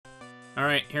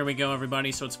Alright, here we go,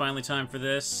 everybody. So it's finally time for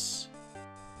this.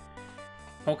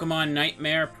 Pokemon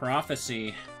Nightmare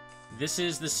Prophecy. This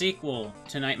is the sequel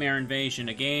to Nightmare Invasion,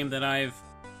 a game that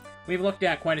we've looked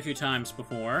at quite a few times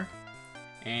before.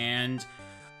 And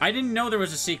I didn't know there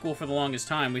was a sequel for the longest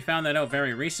time. We found that out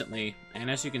very recently. And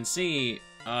as you can see,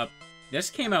 this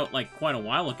came out like quite a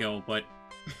while ago, but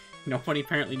nobody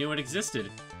apparently knew it existed.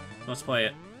 Let's play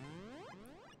it.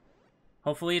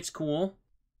 Hopefully it's cool.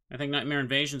 I think Nightmare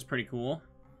Invasion's pretty cool.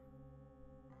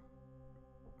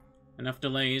 Enough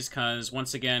delays, because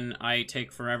once again, I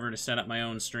take forever to set up my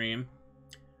own stream.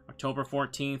 October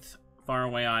 14th,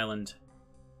 Faraway Island.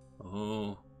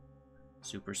 Oh,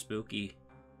 super spooky.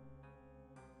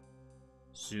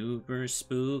 Super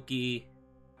spooky.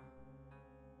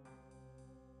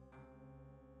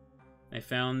 I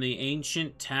found the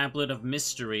ancient tablet of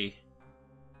mystery.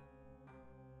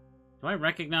 Do I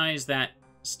recognize that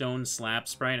stone slab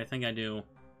sprite? I think I do.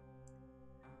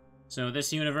 So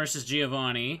this universe's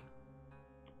Giovanni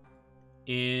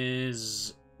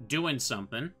is doing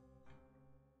something.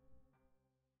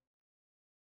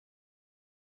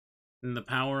 And the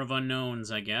power of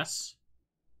unknowns, I guess.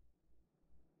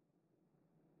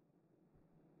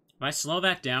 If I slow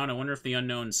that down, I wonder if the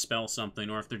unknowns spell something,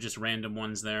 or if they're just random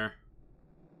ones there.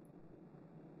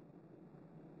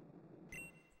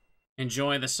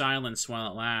 Enjoy the silence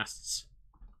while it lasts.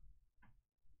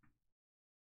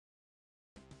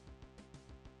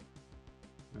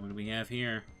 What do we have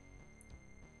here?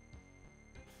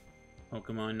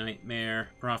 Pokemon Nightmare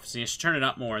Prophecy. I should turn it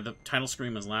up more. The title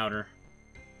screen was louder.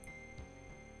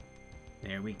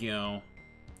 There we go.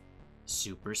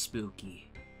 Super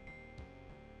spooky.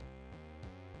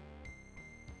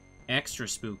 Extra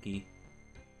spooky.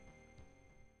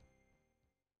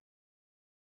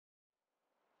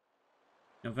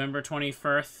 November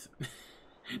 21st,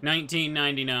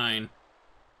 1999.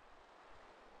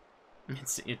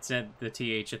 It said the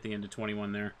TH at the end of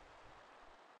 21 there.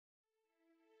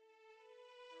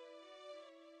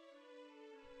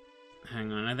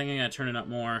 Hang on, I think I gotta turn it up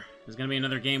more. There's gonna be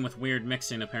another game with weird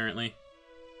mixing, apparently.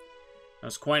 That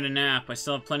was quite a nap. I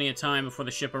still have plenty of time before the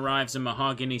ship arrives in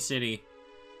Mahogany City.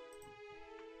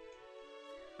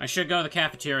 I should go to the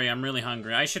cafeteria. I'm really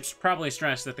hungry. I should probably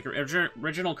stress that the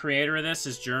original creator of this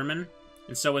is German,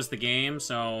 and so is the game,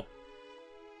 so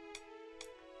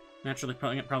naturally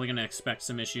probably gonna expect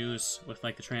some issues with,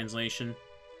 like, the translation.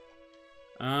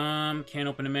 Can't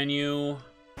open a menu.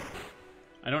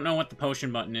 I don't know what the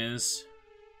potion button is.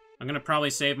 I'm gonna probably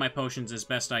save my potions as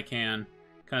best I can,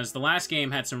 because the last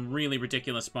game had some really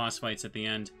ridiculous boss fights at the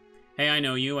end. Hey, I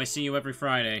know you. I see you every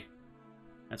Friday.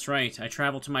 That's right. I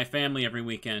travel to my family every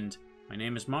weekend. My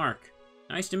name is Mark.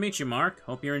 Nice to meet you, Mark.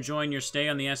 Hope you're enjoying your stay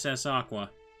on the SS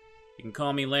Aqua. You can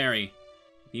call me Larry.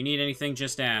 If you need anything,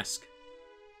 just ask.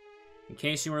 In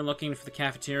case you were looking for the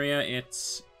cafeteria,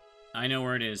 I know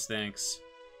where it is, thanks.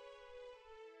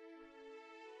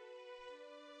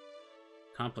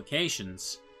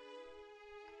 Complications.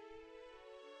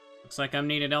 Looks like I'm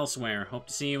needed elsewhere. Hope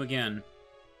to see you again.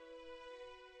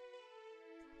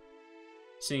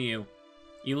 See you.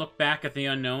 You look back at the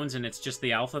unknowns and it's just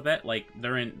the alphabet? Like,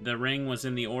 the ring was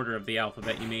in the order of the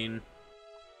alphabet, you mean?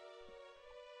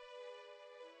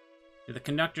 Did the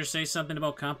conductor say something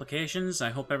about complications? I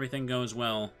hope everything goes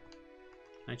well.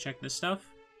 Can I check this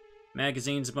stuff?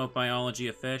 Magazines about biology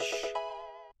of fish.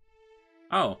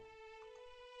 Oh.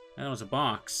 That was a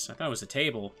box. I thought it was a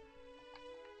table.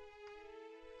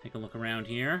 Take a look around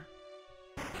here.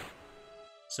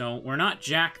 So, we're not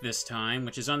Jack this time,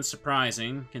 which is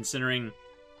unsurprising, considering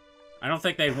I don't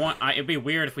think they'd want... it'd be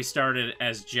weird if we started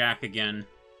as Jack again.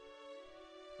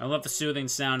 I love the soothing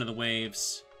sound of the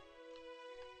waves.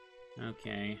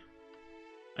 Okay.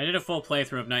 I did a full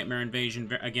playthrough of Nightmare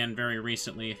Invasion again very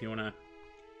recently, if you want to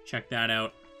check that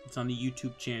out. It's on the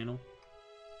YouTube channel.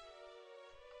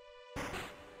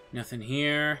 Nothing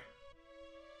here.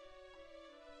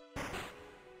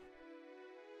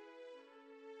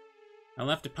 I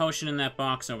left a potion in that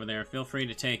box over there. Feel free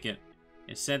to take it.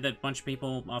 It's said that a bunch of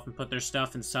people often put their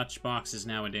stuff in such boxes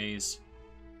nowadays.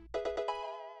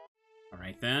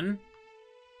 Alright then.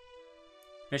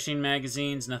 Fishing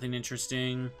magazines, nothing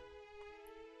interesting. I'm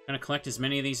gonna collect as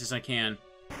many of these as I can.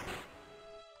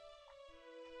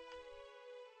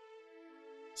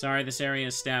 Sorry, this area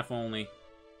is staff only.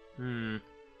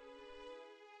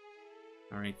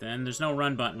 Alright then, there's no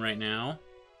run button right now.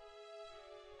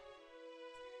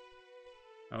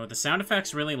 Oh, the sound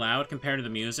effect's really loud compared to the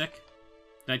music.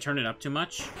 Did I turn it up too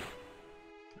much?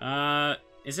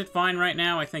 Is it fine right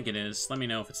now? I think it is. Let me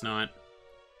know if it's not.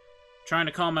 I'm trying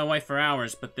to call my wife for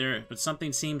hours, but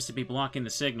something seems to be blocking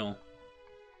the signal.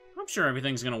 I'm sure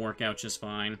everything's gonna work out just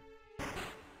fine.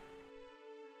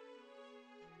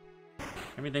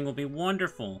 Everything will be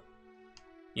wonderful.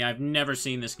 Yeah, I've never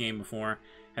seen this game before.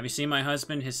 Have you seen my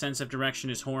husband? His sense of direction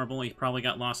is horrible. He probably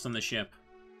got lost on the ship.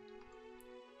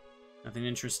 Nothing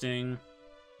interesting.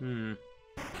 It's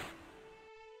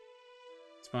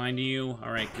fine to you?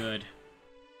 Alright, good.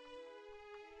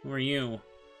 Who are you?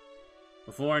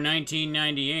 Before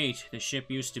 1998, the ship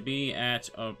used to be at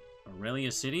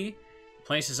Aurelia City? The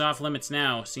place is off limits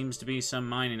now. Seems to be some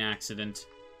mining accident.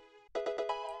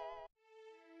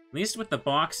 At least with the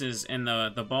boxes and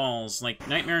the balls, like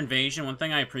Nightmare Invasion, one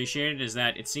thing I appreciated is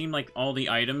that it seemed like all the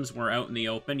items were out in the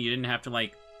open. You didn't have to,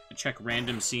 like, check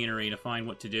random scenery to find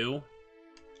what to do. A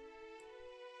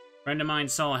friend of mine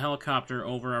saw a helicopter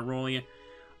over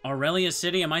Aurelia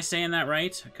City, am I saying that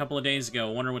right? A couple of days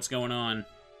ago. Wonder what's going on.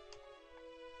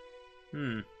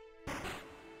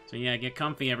 So yeah, get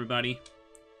comfy, everybody.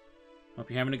 Hope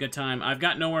you're having a good time. I've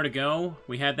got nowhere to go.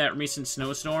 We had that recent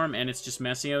snowstorm, and it's just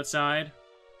messy outside.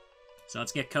 So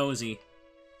let's get cozy.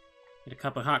 Get a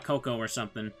cup of hot cocoa or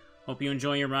something. Hope you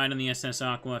enjoy your ride on the SS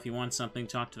Aqua. If you want something,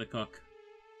 talk to the cook.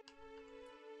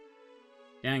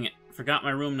 Dang it. Forgot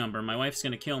my room number. My wife's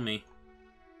gonna kill me.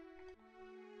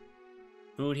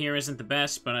 Food here isn't the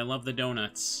best, but I love the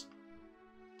donuts.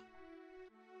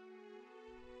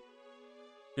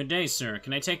 Good day, sir.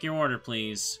 Can I take your order,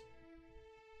 please?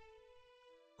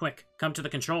 Quick, come to the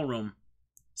control room.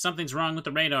 Something's wrong with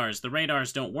the radars. The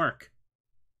radars don't work.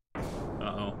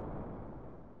 Uh-oh.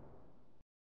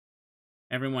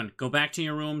 Everyone, go back to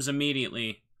your rooms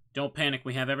immediately. Don't panic,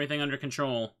 we have everything under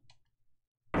control.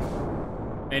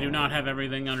 They do not have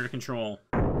everything under control.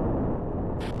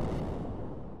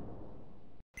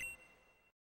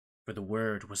 For the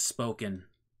word was spoken.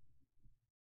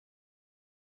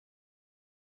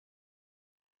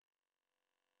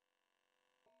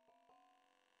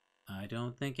 I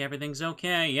don't think everything's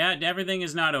okay. Yeah, everything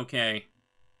is not okay.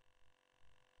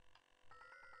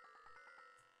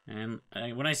 And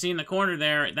what I see in the corner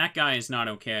there, that guy is not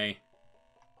okay.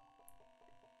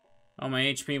 Oh, my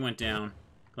HP went down.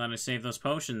 Glad I saved those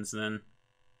potions, then.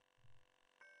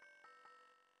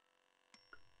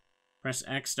 Press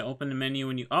X to open the menu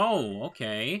and you... Oh,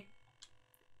 okay.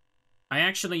 I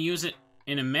actually use it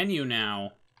in a menu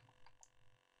now.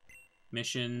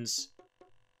 Missions.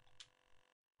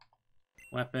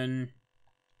 Weapon.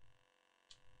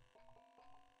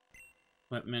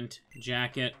 Equipment.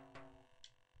 Jacket.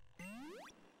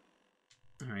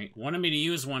 Alright, wanted me to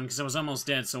use one because I was almost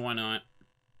dead, so why not?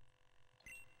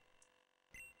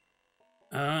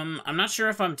 I'm not sure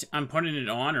if I'm putting it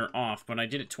on or off, but I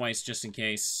did it twice just in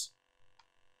case.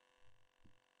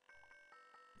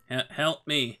 Help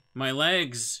me. My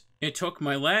legs. It took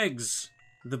my legs.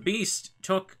 The beast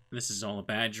took... This is all a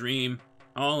bad dream.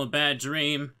 All a bad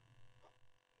dream.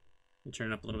 Let me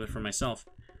turn it up a little bit for myself.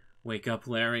 Wake up,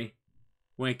 Larry.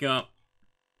 Wake up.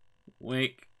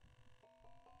 Wake.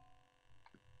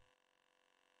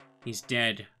 He's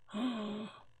dead.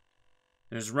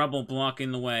 There's rubble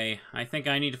blocking the way. I think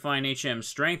I need to find HM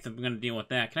strength if I'm going to deal with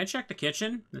that. Can I check the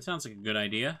kitchen? That sounds like a good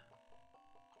idea.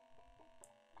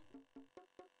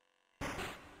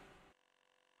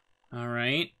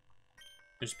 Alright.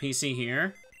 There's PC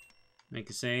here. Make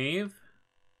a save.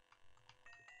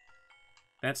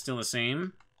 That's still the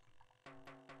same.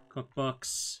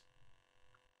 Cookbooks.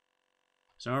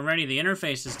 So already the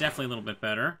interface is definitely a little bit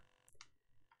better.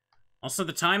 Also,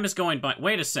 the time is going by...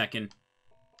 Wait a second.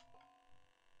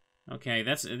 Okay,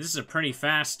 this is a pretty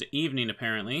fast evening,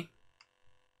 apparently.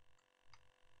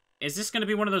 Is this going to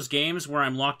be one of those games where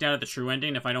I'm locked out of the true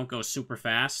ending if I don't go super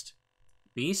fast?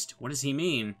 Beast? What does he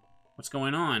mean? What's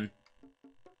going on?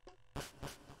 I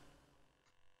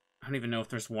don't even know if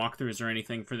there's walkthroughs or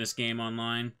anything for this game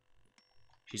online.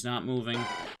 She's not moving.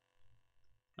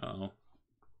 Uh-oh.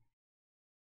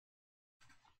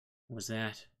 What was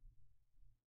that?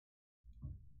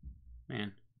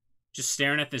 Man. Just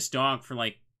staring at this dog for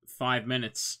like 5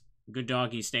 minutes. Good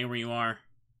doggy, stay where you are.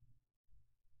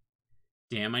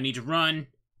 Damn, I need to run.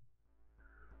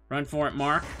 Run for it,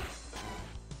 Mark.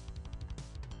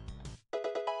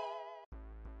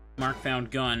 Mark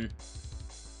found gun.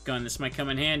 Gun, this might come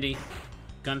in handy.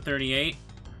 Gun 38.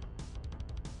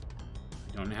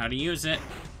 I don't know how to use it.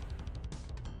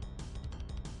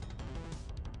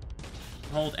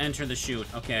 Hold enter the chute.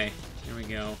 Okay, here we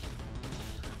go.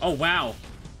 Oh, wow.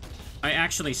 I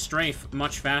actually strafe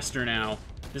much faster now.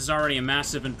 This is already a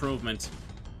massive improvement.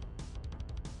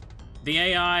 The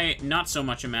AI, not so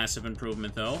much a massive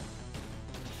improvement, though.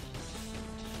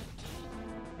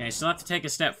 Okay, I still have to take a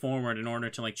step forward in order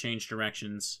to, like, change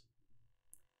directions.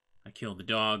 I killed the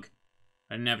dog.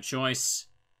 I didn't have a choice.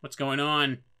 What's going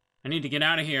on? I need to get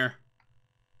out of here.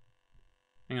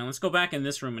 Hang on, let's go back in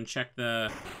this room and check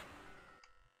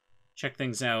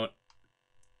things out.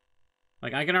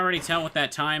 Like, I can already tell what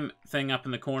that time thing up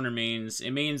in the corner means.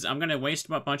 It means I'm gonna waste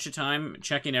a bunch of time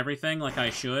checking everything like I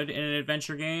should in an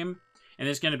adventure game. And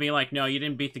it's gonna be like, no, you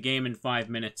didn't beat the game in 5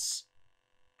 minutes.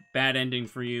 Bad ending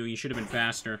for you. You should have been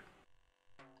faster.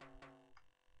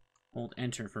 Hold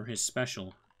enter for his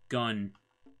special. Gun.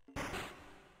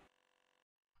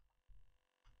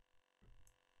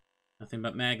 Nothing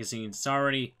but magazines. It's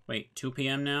already... Wait, 2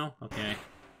 p.m. now? Okay.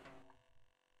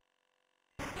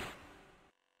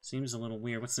 Seems a little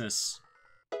weird. What's this?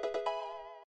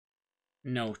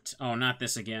 Note. Oh, not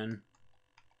this again.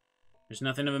 There's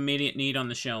nothing of immediate need on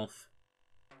the shelf.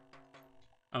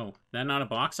 Oh, that not a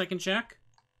box I can check?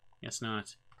 Guess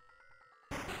not.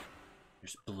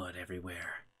 There's blood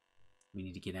everywhere. We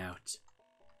need to get out.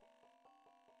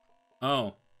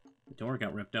 Oh. The door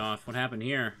got ripped off. What happened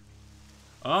here?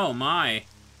 Oh, my.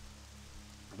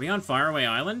 Are we on Faraway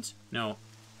Island? No.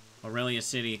 Aurelia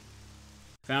City.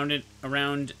 Found it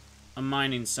around a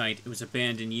mining site. It was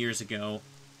abandoned years ago.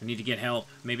 I need to get help.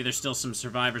 Maybe there's still some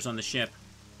survivors on the ship.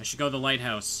 I should go to the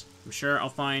lighthouse. I'm sure I'll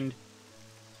find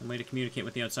some way to communicate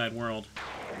with the outside world.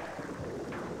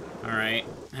 Alright,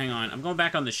 hang on. I'm going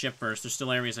back on the ship first. There's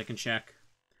still areas I can check.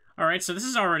 Alright, so this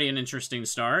is already an interesting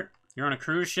start. You're on a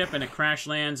cruise ship and it crash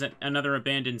lands at another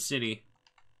abandoned city.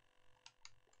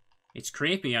 It's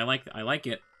creepy. I like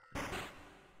it.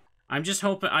 I'm just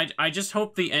hoping... I just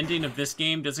hope the ending of this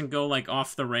game doesn't go, like,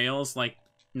 off the rails like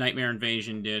Nightmare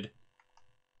Invasion did.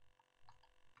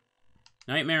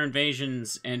 Nightmare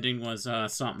Invasion's ending was,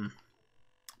 something.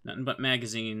 Nothing but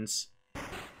magazines.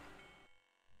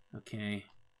 Okay.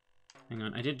 Hang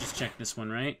on. I did just check this one,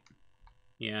 right?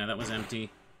 Yeah, that was empty.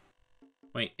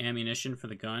 Wait, ammunition for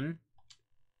the gun?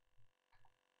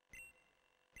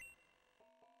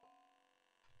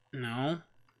 No.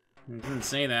 It didn't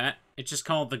say that. It's just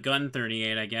called the Gun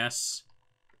 38, I guess.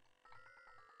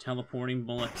 Teleporting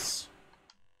bullets.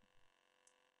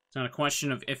 It's not a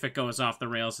question of if it goes off the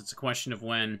rails, it's a question of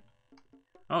when.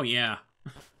 Oh, yeah.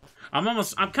 I'm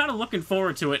kind of looking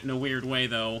forward to it in a weird way,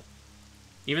 though.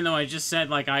 Even though I just said,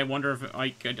 like, I wonder if I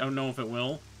don't know if it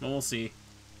will, but we'll see.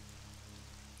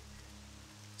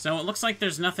 So it looks like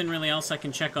there's nothing really else I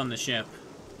can check on the ship.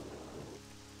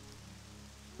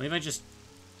 I believe I just...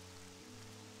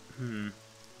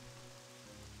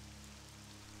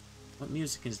 What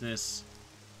music is this?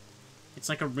 It's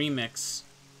like a remix.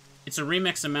 It's a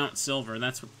remix of Mount Silver,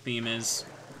 that's what the theme is.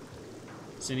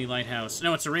 City Lighthouse.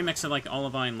 No, it's a remix of, like,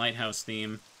 Olivine Lighthouse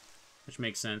theme. Which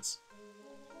makes sense.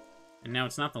 And now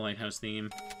it's not the Lighthouse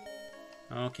theme.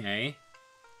 Okay.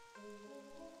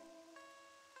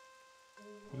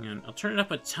 Hang on, I'll turn it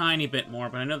up a tiny bit more,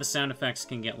 but I know the sound effects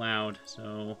can get loud,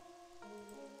 so...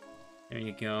 There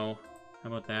you go. How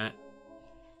about that?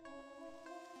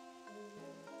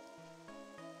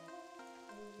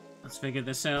 Let's figure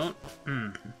this out.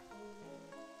 You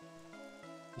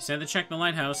said to check the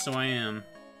lighthouse, so I am.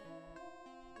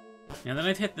 Now that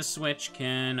I've hit the switch,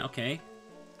 okay.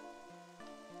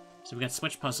 So we got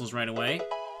switch puzzles right away.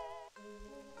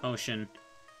 Potion.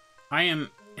 I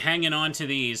am hanging on to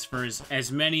these for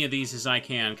as many of these as I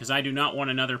can, because I do not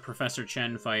want another Professor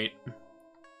Chen fight.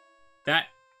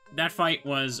 That fight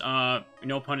was,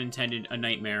 no pun intended, a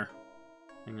nightmare.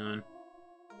 Hang on.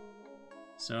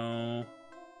 So,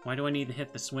 why do I need to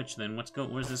hit the switch then?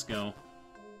 Where's this go?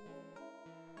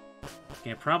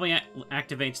 Okay, it probably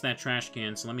activates that trash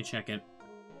can, so let me check it.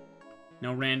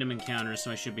 No random encounters,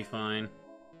 so I should be fine.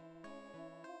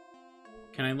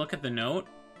 Can I look at the note?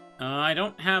 I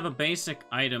don't have a basic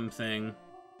item thing.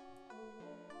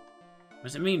 What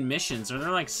does it mean, missions? Are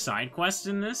there, like, side quests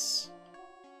in this?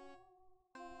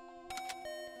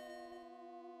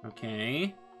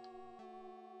 Okay.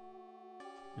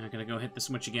 I'm gonna go hit the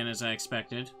switch again as I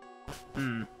expected.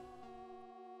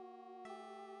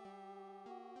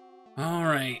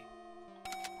 Alright.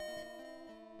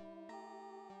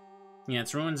 Yeah,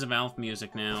 it's Ruins of Alph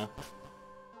music now.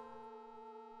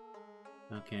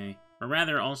 Okay. Or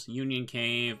rather, also Union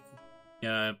Cave,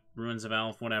 Ruins of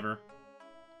Alph, whatever.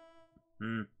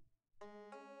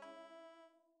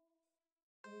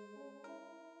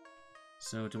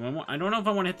 So, I don't know if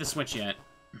I want to hit the switch yet.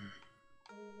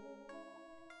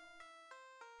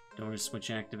 Door switch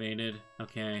activated.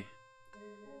 Okay.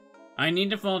 I need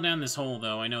to fall down this hole,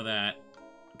 though. I know that.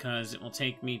 Because it will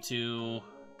take me to...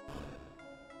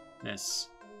 this.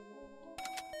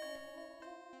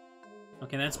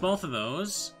 Okay, that's both of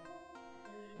those.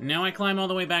 Now I climb all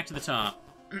the way back to the top.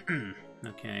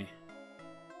 Okay.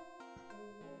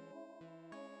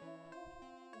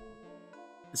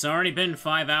 It's already been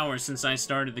 5 hours since I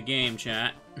started the game,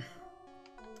 chat.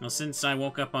 Well, since I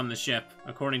woke up on the ship,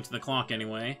 according to the clock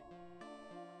anyway.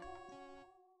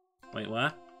 Wait,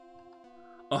 what?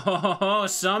 Oh,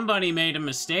 somebody made a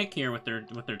mistake here with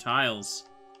their tiles.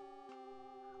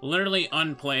 Literally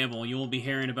unplayable. You will be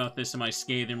hearing about this in my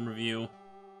scathing review.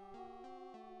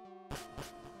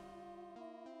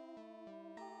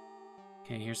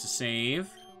 Okay, here's the save.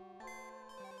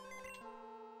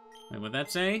 Wait, what'd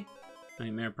that say?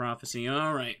 Nightmare Prophecy.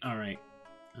 Alright, alright.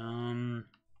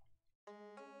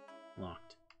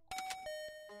 Locked.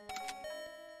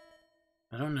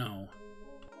 I don't know.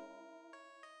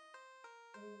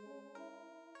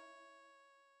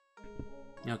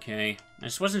 Okay. I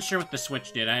just wasn't sure what the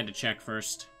switch did. I had to check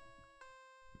first.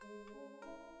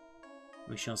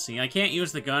 We shall see. I can't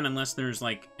use the gun unless there's,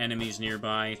 like, enemies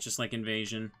nearby. It's just like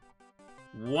Invasion.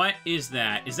 What is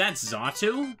that? Is that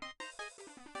Xatu?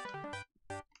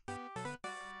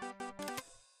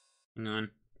 Hang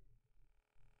on.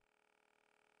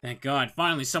 Thank God.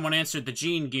 Finally, someone answered the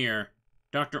Gene gear.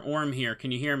 Dr. Orm here.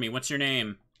 Can you hear me? What's your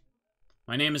name?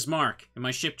 My name is Mark, and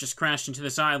my ship just crashed into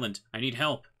this island. I need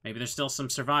help. Maybe there's still some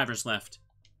survivors left.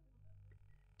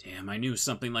 Damn, I knew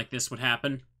something like this would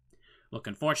happen. Look,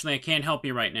 unfortunately, I can't help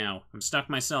you right now. I'm stuck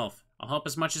myself. I'll help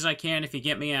as much as I can if you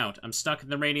get me out. I'm stuck in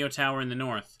the radio tower in the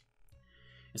north.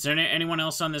 Is there anyone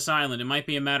else on this island? It might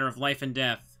be a matter of life and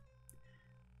death.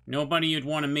 Nobody you'd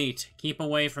want to meet. Keep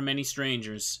away from any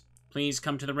strangers. Please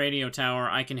come to the radio tower.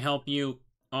 I can help you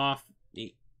off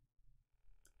the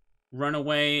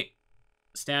runaway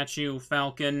statue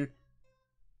falcon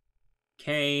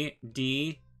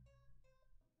KD.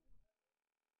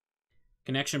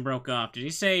 Connection broke off. Did he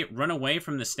say run away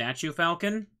from the statue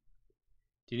falcon?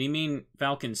 Did he mean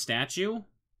falcon statue?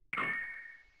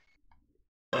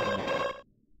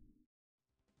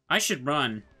 I should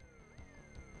run.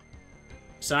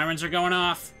 Sirens are going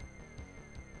off.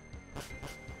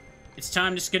 It's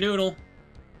time to skedoodle.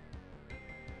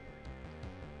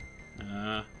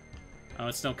 Oh,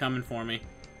 it's still coming for me.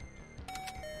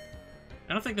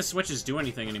 I don't think the switches do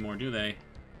anything anymore, do they?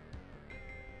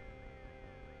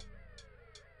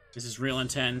 This is real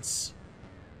intense.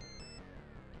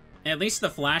 At least the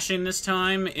flashing this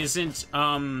time isn't,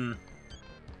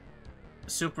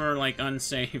 super, like,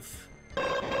 unsafe.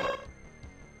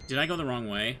 Did I go the wrong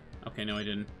way? Okay, no, I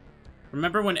didn't.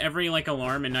 Remember when every, like,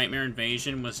 alarm in Nightmare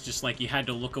Invasion was just, like, you had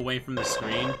to look away from the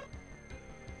screen?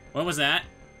 What was that?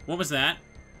 What was that?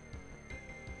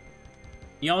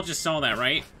 Y'all just saw that,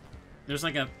 right? There's,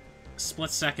 like, a split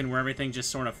second where everything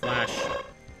just sort of flashed.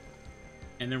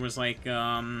 And there was, like,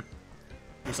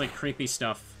 creepy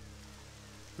stuff.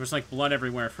 There was, like, blood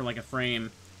everywhere for, like, a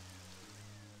frame.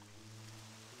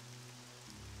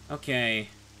 Okay.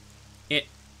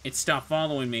 It stopped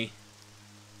following me.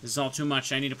 This is all too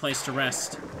much. I need a place to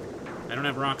rest. I don't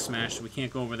have Rock Smash, so we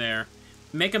can't go over there.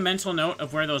 Make a mental note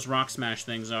of where those Rock Smash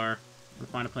things are. And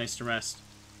find a place to rest.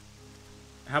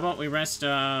 How about we rest,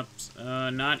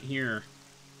 not here.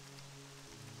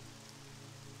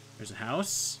 There's a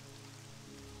house?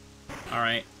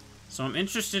 Alright. So I'm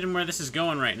interested in where this is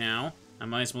going right now. I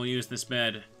might as well use this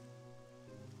bed.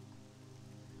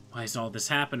 Why is all this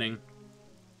happening?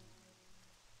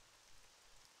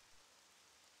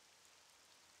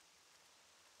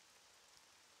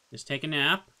 Just take a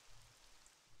nap.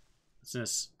 What's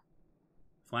this?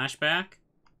 Flashback?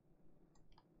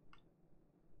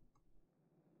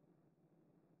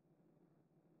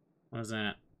 What is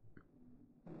that?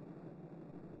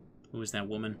 Who is that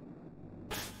woman?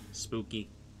 Spooky.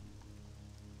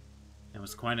 That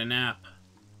was quite a nap.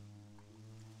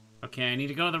 Okay, I need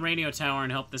to go to the radio tower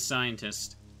and help this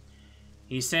scientist.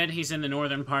 He said he's in the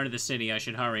northern part of the city. I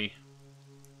should hurry.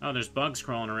 Oh, there's bugs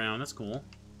crawling around. That's cool.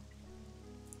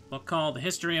 Book called The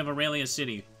History of Aurelia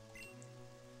City.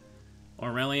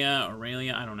 Aurelia,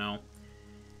 I don't know.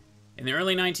 In the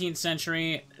early 19th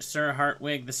century, Sir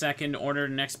Hartwig II ordered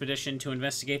an expedition to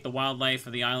investigate the wildlife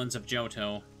of the islands of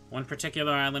Johto. One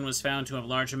particular island was found to have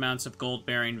large amounts of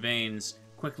gold-bearing veins.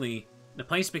 Quickly, the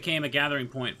place became a gathering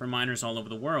point for miners all over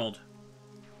the world.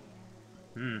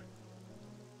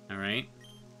 Alright.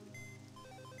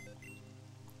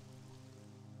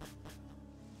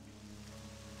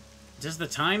 Does the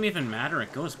time even matter?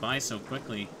 It goes by so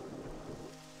quickly.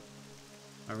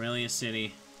 Aurelia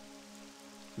City.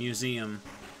 Museum.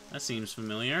 That seems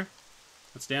familiar.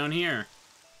 What's down here?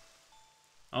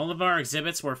 All of our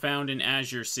exhibits were found in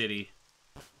Azure City.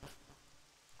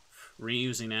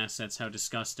 Reusing assets, how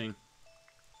disgusting.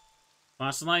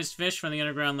 Fossilized fish from the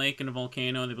underground lake and a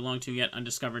volcano. They belong to yet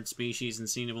undiscovered species and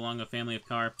seem to belong to a family of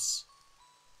carps.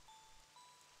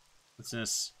 What's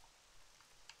this?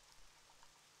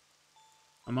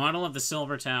 A model of the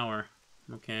Silver Tower.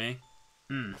 Okay.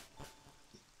 Hmm.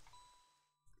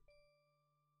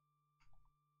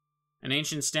 An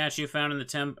ancient statue found in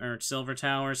the Silver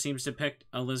Tower seems to depict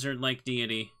a lizard-like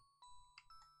deity.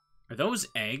 Are those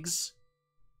eggs?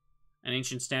 An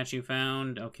ancient statue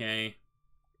found. Okay.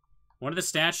 One of the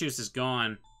statues is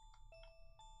gone.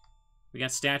 We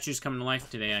got statues coming to life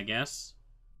today, I guess.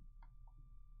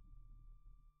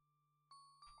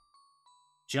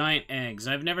 Giant eggs.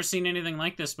 I've never seen anything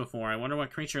like this before. I wonder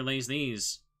what creature lays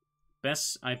these.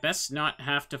 I best not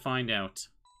have to find out.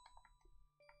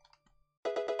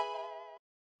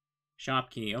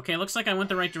 Shop key. Okay, looks like I went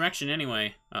the right direction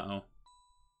anyway. Uh-oh.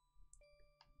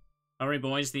 Hurry,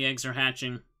 boys. The eggs are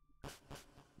hatching.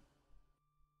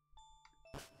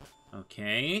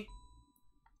 Okay.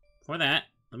 For that,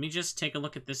 let me just take a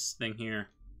look at this thing here.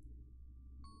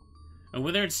 A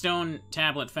withered stone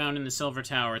tablet found in the Silver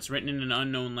Tower. It's written in an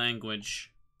unknown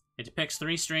language. It depicts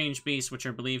 3 strange beasts which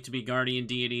are believed to be guardian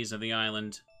deities of the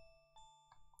island.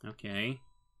 Okay.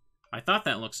 I thought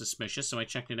that looked suspicious, so I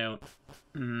checked it out.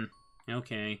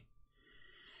 Okay.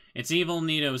 It's evil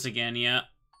Nidos again, yeah.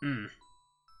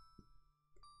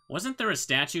 Wasn't there a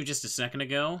statue just a second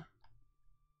ago?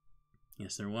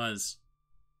 Yes, there was.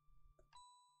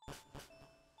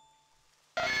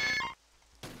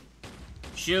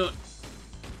 Shoot.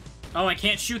 Oh, I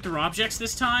can't shoot through objects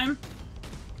this time?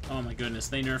 Oh my goodness,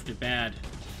 they nerfed it bad.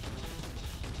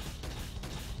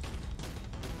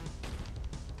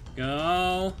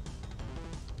 Go.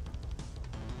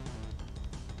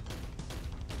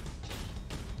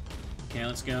 Okay,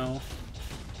 let's go.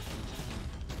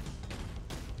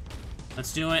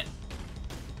 Let's do it.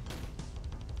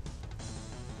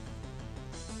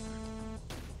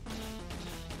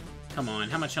 Come on,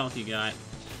 how much health you got?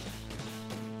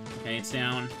 Okay, it's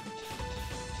down.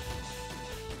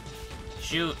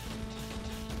 Shoot.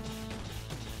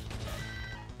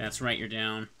 That's right, you're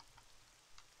down.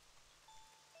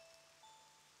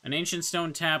 An ancient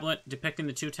stone tablet depicting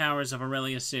the 2 towers of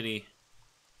Aurelia City.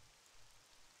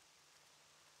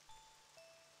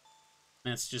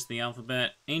 That's just the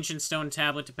alphabet. Ancient stone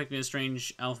tablet depicting a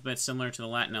strange alphabet similar to the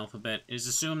Latin alphabet. It is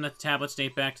assumed that the tablets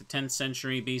date back to 10th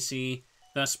century BC,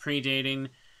 thus predating,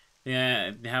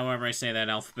 however I say that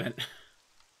alphabet.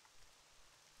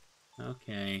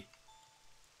 Okay.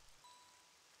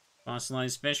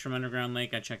 Fossilized fish from underground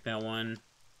lake. I checked that one.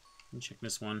 Let me check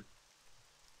this one.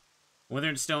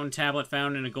 Withered stone tablet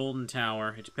found in a golden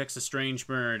tower. It depicts a strange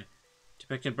bird.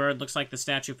 Depicted bird looks like the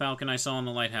statue falcon I saw in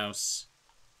the lighthouse.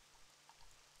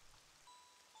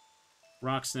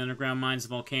 Rocks in the underground mines of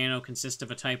the volcano consist of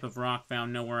a type of rock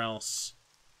found nowhere else.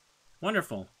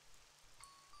 Wonderful.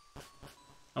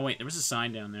 Oh wait, there was a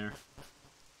sign down there.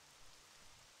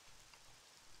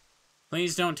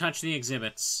 Please don't touch the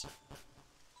exhibits.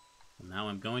 Well, now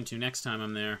I'm going to next time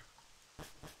I'm there.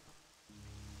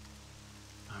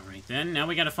 Alright then, now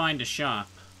we gotta find a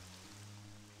shop.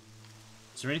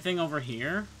 Is there anything over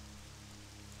here?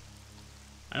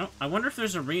 I wonder if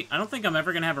there's I don't think I'm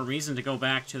ever gonna have a reason to go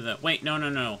back to the... Wait,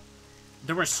 no.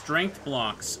 There were strength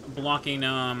blocks blocking,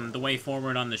 the way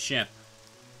forward on the ship.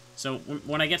 So,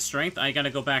 when I get strength, I gotta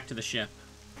go back to the ship.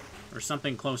 Or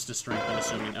something close to strength, I'm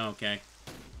assuming. Oh, okay.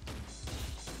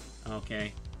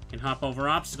 Okay. Can hop over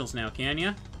obstacles now, can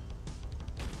ya?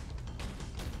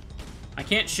 I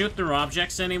can't shoot through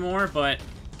objects anymore, but...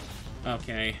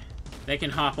 Okay. They can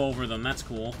hop over them, that's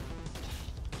cool.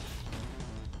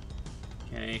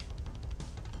 Okay.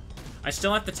 I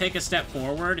still have to take a step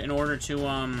forward in order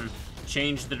to,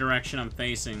 change the direction I'm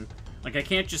facing. Like, I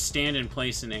can't just stand in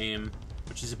place and aim,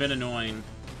 which is a bit annoying.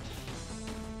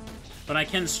 But I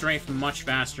can strafe much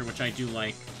faster, which I do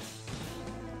like.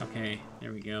 Okay,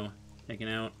 there we go. Taken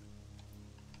out.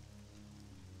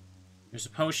 There's a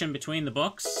potion between the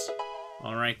books.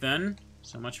 Alright then.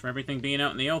 So much for everything being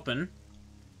out in the open.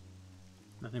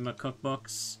 Nothing but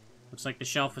cookbooks. Looks like the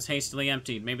shelf was hastily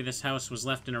emptied. Maybe this house was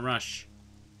left in a rush.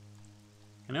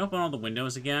 Can I open all the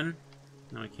windows again?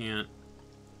 No, I can't.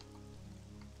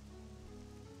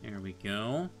 There we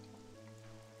go.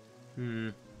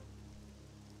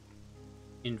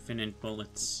 Infinite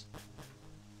bullets.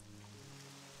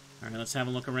 Alright, let's have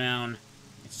a look around.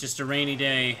 It's just a rainy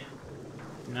day.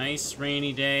 Nice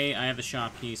rainy day. I have the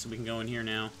shop key, so we can go in here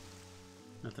now.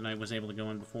 Not that I was able to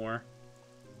go in before.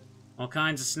 All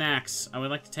kinds of snacks. I would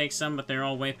like to take some, but they're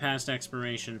all way past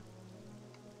expiration.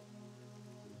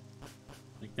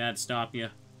 Like that'd stop you.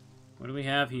 What do we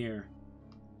have here?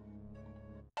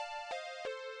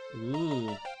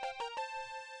 Ooh.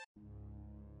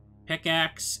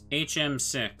 Pickaxe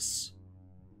HM6.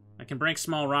 I can break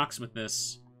small rocks with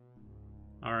this.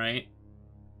 Alright.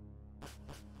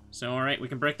 So, alright, we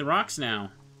can break the rocks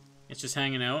now. It's just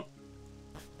hanging out.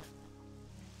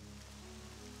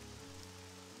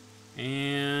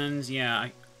 And, yeah,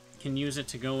 I can use it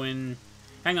to go in...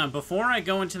 Hang on, before I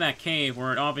go into that cave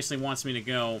where it obviously wants me to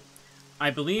go, I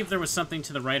believe there was something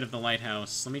to the right of the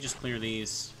lighthouse. Let me just clear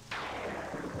these.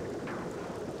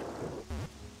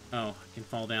 Oh, I can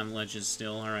fall down ledges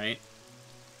still, alright.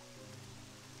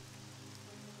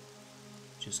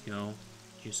 Just go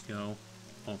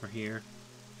over here.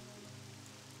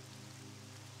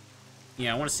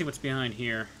 Yeah, I want to see what's behind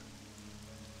here.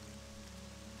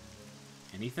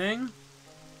 Anything?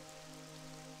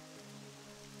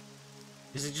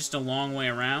 Is it just a long way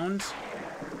around?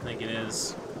 I think it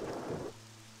is.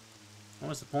 What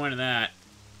was the point of that?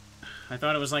 I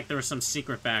thought it was like there was some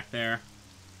secret back there.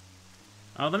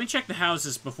 Let me check the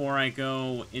houses before I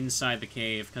go inside the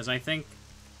cave, because I think...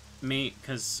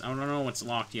 because I don't know what's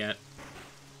locked yet.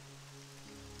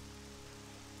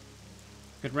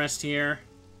 Could rest here.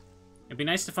 It'd be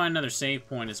nice to find another save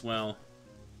point as well.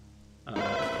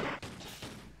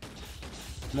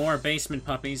 More basement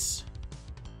puppies.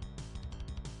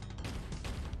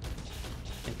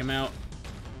 Take them out.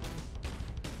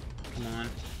 Come on.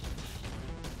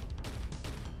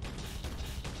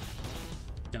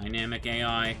 Dynamic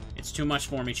AI. It's too much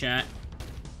for me, chat.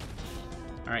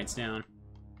 Alright, it's down.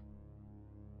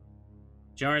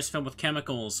 Jars filled with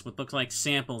chemicals, what look like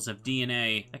samples of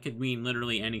DNA. That could mean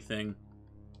literally anything.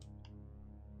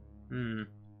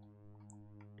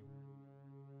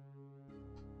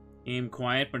 Aim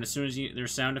quiet, but as soon as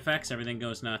there's sound effects, everything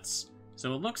goes nuts.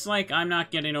 So it looks like I'm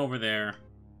not getting over there.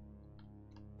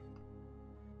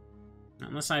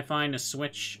 Unless I find a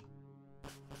switch.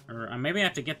 Or maybe I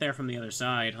have to get there from the other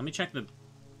side. Let me check the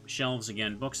shelves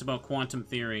again. Books about quantum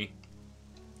theory.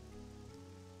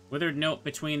 Withered note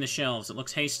between the shelves. It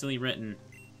looks hastily written.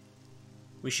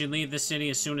 We should leave the city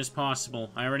as soon as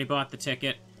possible. I already bought the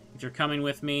ticket. If you're coming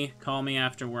with me, call me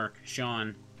after work.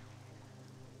 Sean.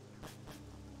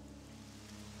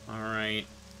 Alright.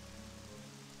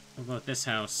 What about this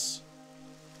house?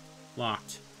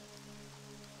 Locked.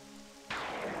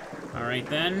 Alright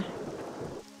then.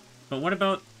 But what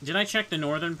about... Did I check the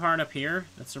northern part up here?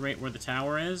 That's right where the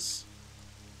tower is?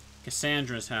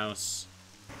 Cassandra's house.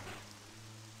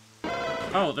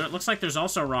 Oh, it looks like there's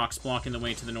also rocks blocking the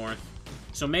way to the north.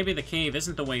 So maybe the cave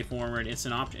isn't the way forward, it's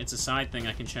a side thing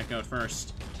I can check out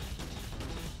first.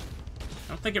 I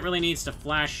don't think it really needs to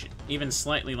flash even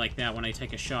slightly like that when I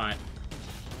take a shot.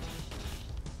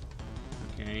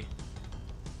 Okay.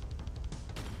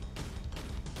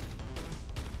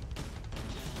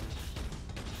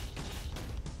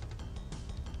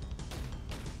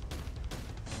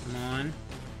 Come on.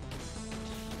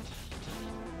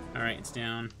 Alright, it's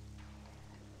down.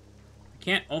 I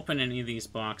can't open any of these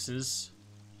boxes.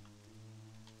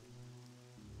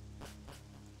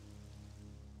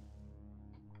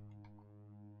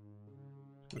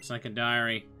 Looks like a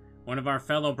diary. One of our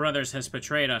fellow brothers has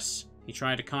betrayed us. He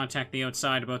tried to contact the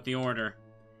outside about the order.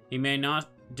 He may not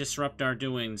disrupt our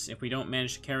doings. If we don't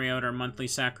manage to carry out our monthly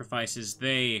sacrifices,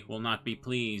 they will not be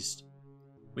pleased.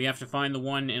 We have to find the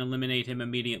one and eliminate him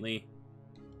immediately.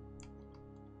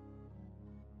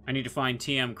 I need to find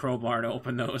TM Crowbar to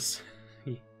open those.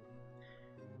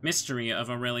 Mystery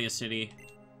of Aurelia City.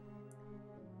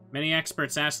 Many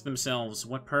experts ask themselves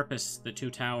what purpose the two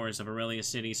towers of Aurelia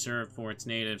City serve for its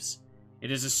natives.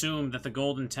 It is assumed that the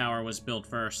Golden Tower was built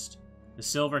first. The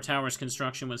Silver Tower's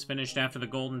construction was finished after the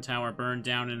Golden Tower burned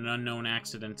down in an unknown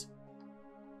accident.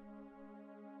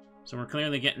 So we're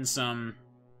clearly getting some...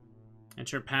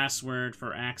 Enter password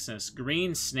for access.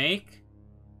 Green Snake?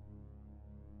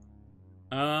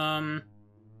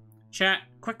 Chat,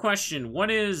 quick question.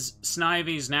 What is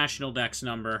Snivy's National Dex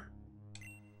number?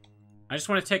 I just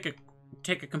want to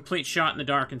take a complete shot in the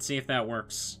dark and see if that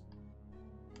works.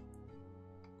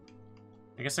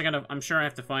 I guess I'm sure I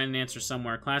have to find an answer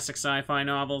somewhere. Classic sci-fi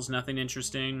novels, nothing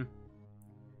interesting.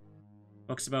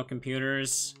 Books about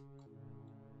computers.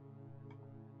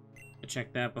 I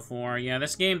checked that before. Yeah,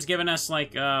 this game's given us,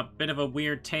 like, a bit of a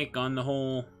weird take on the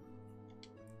whole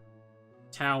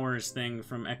towers thing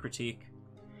from Ecritique.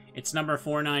 It's number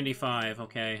 495.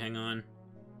 Okay, hang on.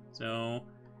 So...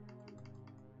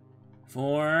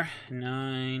 4,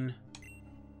 9...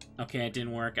 Okay, it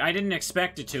didn't work. I didn't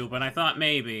expect it to, but I thought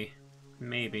maybe.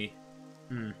 Maybe.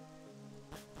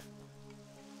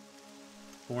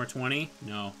 420?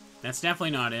 No. That's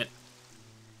definitely not it.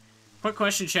 Quick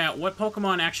question, chat. What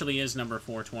Pokemon actually is number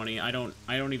 420? I don't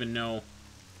even know.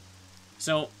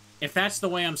 So, if that's the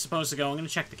way I'm supposed to go, I'm gonna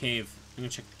check the cave. I'm gonna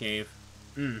check the cave.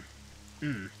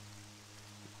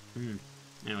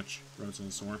 Ouch. Road's a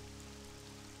little sore.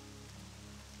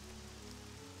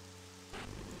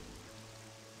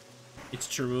 It's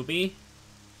Cherubi.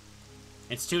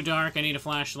 It's too dark, I need a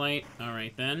flashlight.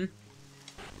 Alright then.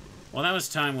 Well, that was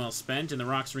time well spent, and the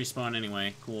rocks respawn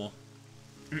anyway. Cool.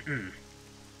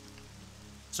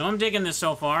 So I'm digging this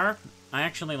so far. I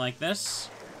actually like this.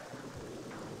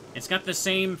 It's got the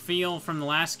same feel from the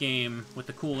last game with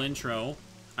the cool intro.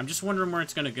 I'm just wondering where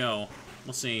it's gonna go.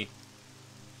 We'll see.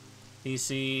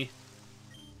 PC.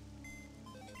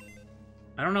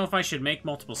 I don't know if I should make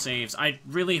multiple saves. I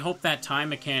really hope that time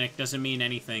mechanic doesn't mean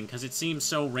anything, because it seems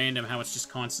so random how it's just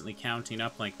constantly counting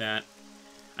up like that.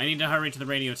 I need to hurry to the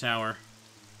radio tower.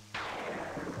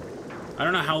 I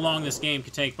don't know how long this game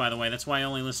could take, by the way. That's why I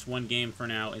only list one game for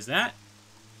now. Is that...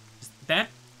 That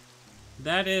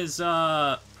is,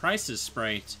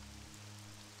 Pikasprey.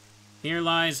 Here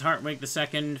lies Hartwig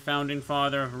II, founding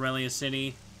father of Aurelia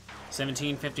City.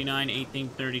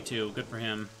 1759-1832. Good for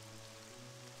him.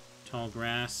 Tall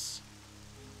grass.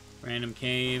 Random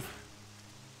cave.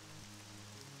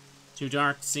 Too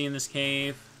dark to see in this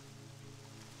cave.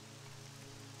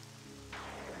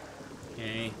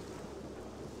 Okay.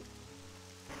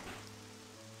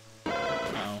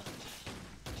 Uh-oh.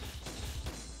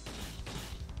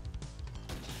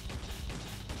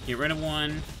 Get rid of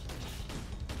one.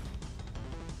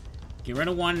 Get rid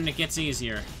of one and it gets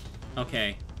easier.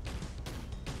 Okay.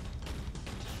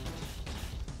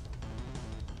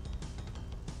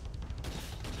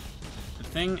 The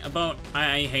thing about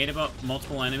I hate about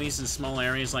multiple enemies in small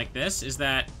areas like this is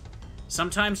that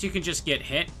sometimes you can just get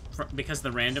hit because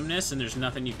of the randomness and there's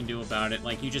nothing you can do about it.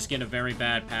 Like, you just get a very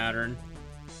bad pattern.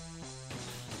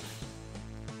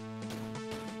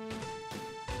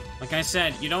 Like I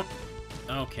said, you don't...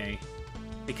 Okay.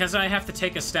 Because I have to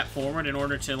take a step forward in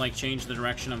order to, like, change the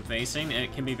direction I'm facing,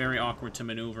 it can be very awkward to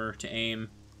maneuver, to aim.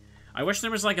 I wish there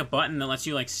was, like, a button that lets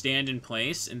you, like, stand in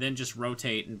place and then just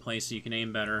rotate in place so you can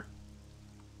aim better.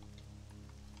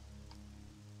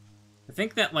 I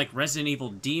think that, like, Resident Evil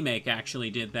D-Make actually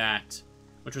did that,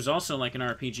 which was also, like, an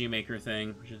RPG Maker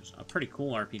thing, which is a pretty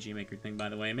cool RPG Maker thing, by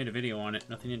the way. I made a video on it.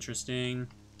 Nothing interesting.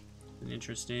 Nothing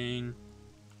interesting.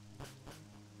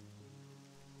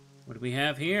 What do we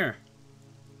have here?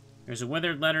 There's a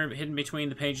withered letter hidden between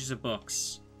the pages of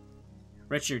books.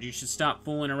 Richard, you should stop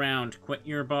fooling around. Quit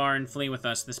your bar and flee with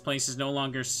us. This place is no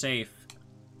longer safe.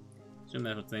 Assume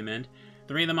that's what they meant.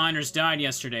 3 of the miners died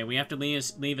yesterday. We have to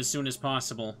leave as soon as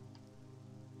possible.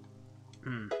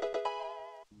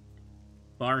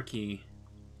 Bar key.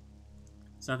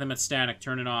 It's nothing but static.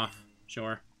 Turn it off.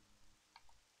 Sure.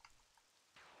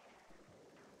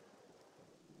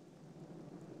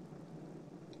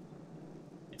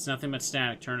 It's nothing but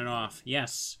static. Turn it off.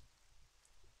 Yes.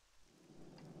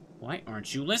 Why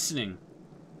aren't you listening?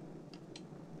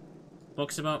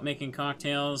 Books about making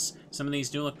cocktails. Some of these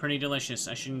do look pretty delicious.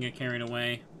 I shouldn't get carried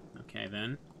away. Okay,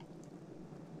 then.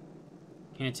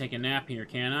 Can't take a nap here,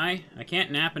 can I? I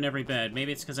can't nap in every bed.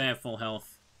 Maybe it's because I have full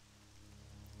health.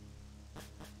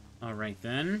 Alright,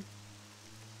 then.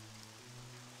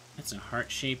 That's a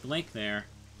heart-shaped lake there.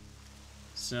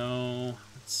 So,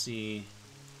 let's see.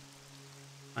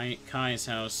 Kai's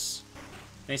house.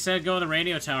 They said go to the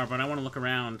radio tower, but I want to look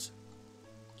around.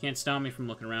 Can't stop me from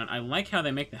looking around. I like how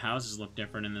they make the houses look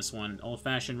different in this one.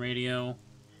 Old-fashioned radio.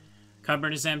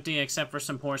 Cupboard is empty, except for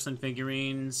some porcelain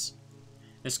figurines.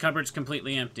 This cupboard's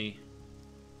completely empty.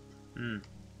 Nothing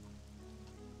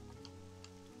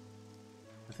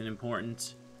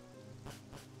important.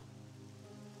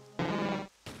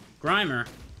 Grimer.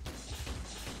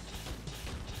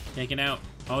 Take it out.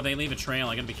 Oh, they leave a trail.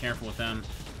 I gotta be careful with them.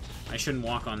 I shouldn't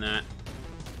walk on that.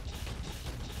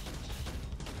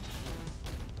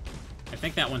 I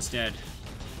think that one's dead.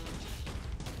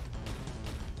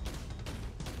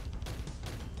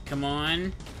 Come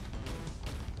on.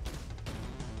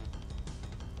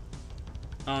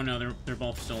 Oh no, they're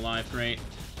both still alive. Great.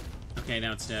 Okay,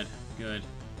 now it's dead. Good.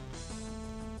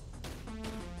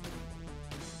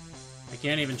 I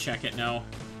can't even check it, no.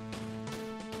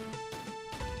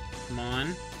 Come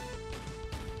on.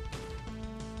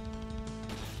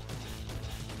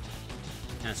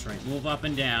 That's right. Move up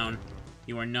and down.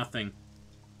 You are nothing.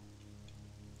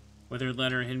 Withered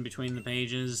letter hidden between the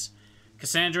pages.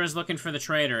 Cassandra is looking for the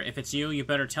traitor. If it's you, you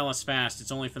better tell us fast.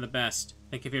 It's only for the best.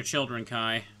 Think of your children,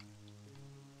 Kai.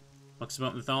 Books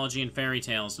about mythology and fairy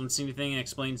tales. Don't see anything that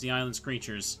explains the island's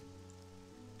creatures.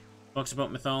 Books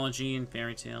about mythology and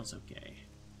fairy tales. Okay.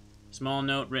 Small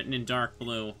note written in dark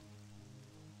blue.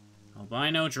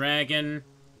 Albino dragon,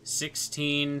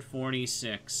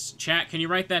 1646. Chat, can you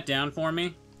write that down for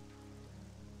me?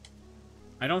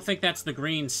 I don't think that's the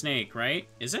green snake, right?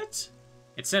 Is it?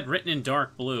 It said written in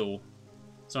dark blue.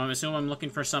 So I'm assuming I'm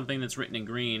looking for something that's written in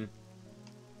green.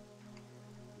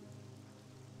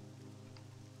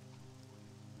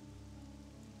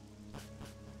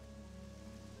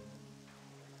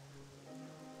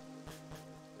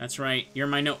 That's right. You're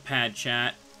my notepad,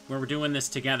 chat. Where we're doing this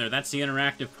together. That's the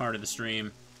interactive part of the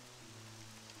stream.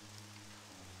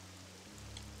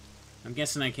 I'm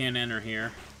guessing I can't enter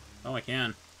here. Oh, I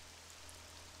can.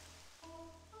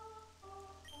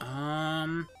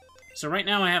 So right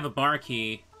now I have a bar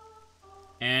key.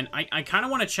 And I kind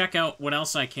of want to check out what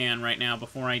else I can right now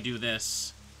before I do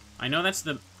this. I know that's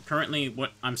currently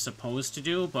what I'm supposed to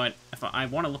do, but if I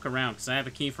want to look around, because I have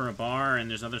a key for a bar and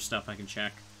there's other stuff I can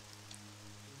check.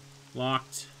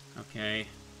 Locked. Okay.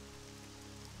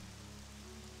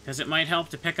 Because it might help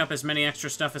to pick up as many extra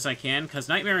stuff as I can, because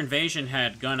Nightmare Invasion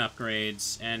had gun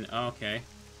upgrades, and... Oh, okay.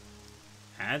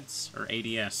 ADS? Or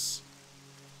ADS?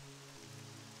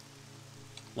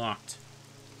 Locked.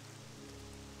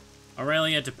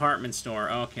 Aurelia Department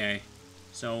Store. Okay.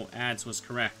 So, ADS was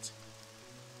correct.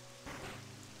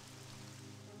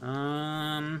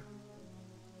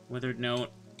 Withered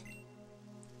note.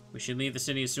 We should leave the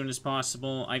city as soon as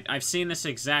possible. I've seen this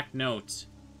exact note.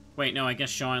 Wait, no, I guess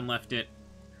Sean left it.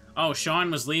 Oh, Sean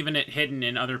was leaving it hidden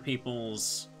in other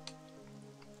people's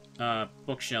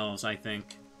bookshelves, I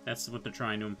think. That's what they're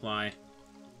trying to imply.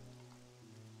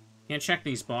 Can't check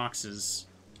these boxes.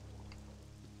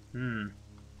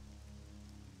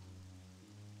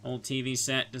 Old TV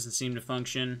set doesn't seem to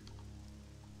function.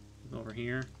 Go over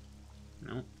here.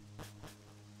 Nope.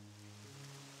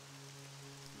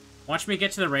 Watch me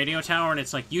get to the radio tower and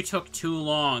it's like, you took too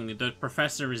long. The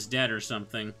professor is dead or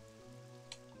something.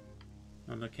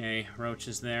 Okay, Roach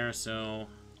is there, so...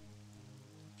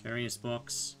 Various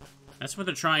books. That's what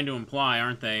they're trying to imply,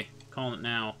 aren't they? Calling it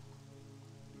now.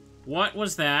 What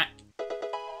was that?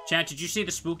 Chat, did you see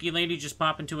the spooky lady just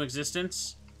pop into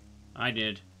existence? I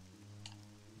did.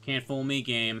 Can't fool me,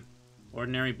 game.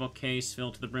 Ordinary bookcase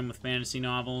filled to the brim with fantasy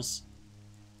novels.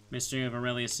 Mystery of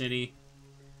Aurelia City.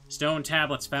 Stone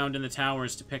tablets found in the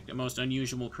towers depict the most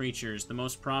unusual creatures. The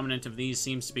most prominent of these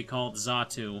seems to be called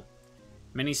Zatu.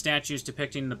 Many statues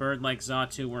depicting the bird-like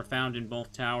Zatu were found in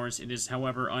both towers. It is,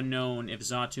 however, unknown if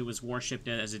Zatu was worshipped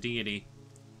as a deity.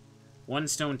 One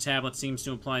stone tablet seems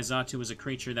to imply Zatu as a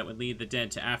creature that would lead the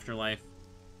dead to afterlife.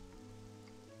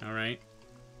 Alright.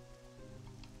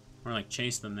 Or, like,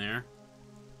 chase them there.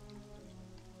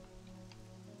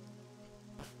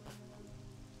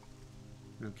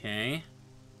 Okay.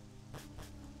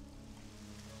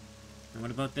 And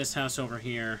what about this house over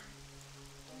here?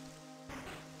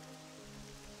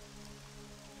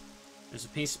 There's a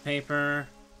piece of paper.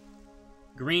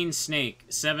 Green Snake,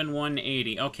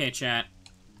 7180. Okay, chat.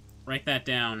 Write that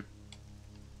down.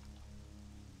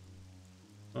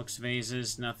 Books,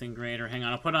 vases, nothing greater. Hang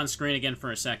on, I'll put it on screen again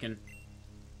for a second.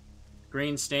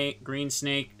 Green Snake,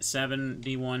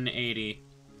 7180.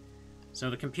 So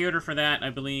the computer for that, I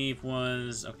believe,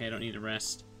 was... Okay, I don't need to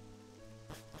rest.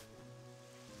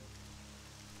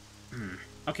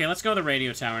 Okay, let's go to the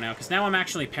radio tower now, because now I'm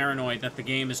actually paranoid that the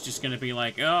game is just going to be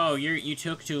like, oh, you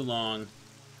took too long.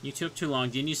 You took too long.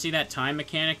 Didn't you see that time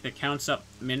mechanic that counts up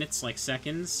minutes like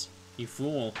seconds? You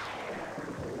fool.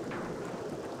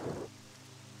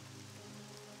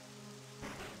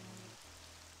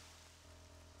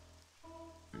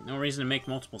 No reason to make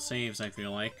multiple saves, I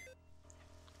feel like.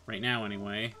 Right now,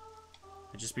 anyway.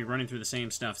 I'd just be running through the same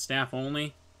stuff. Staff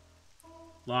only.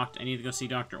 Locked. I need to go see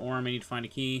Dr. Orm. I need to find a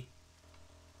key.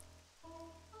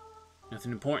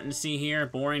 Nothing important to see here.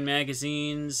 Boring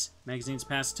magazines. Magazines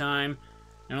pass time.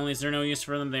 Not only is there no use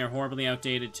for them, they are horribly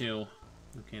outdated, too.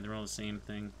 Okay, they're all the same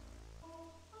thing.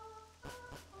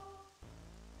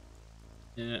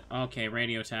 Okay,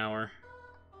 radio tower.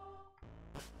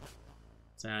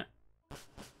 What's that?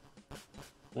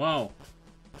 Whoa!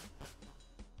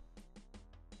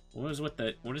 What is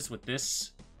with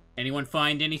this? Anyone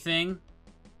find anything?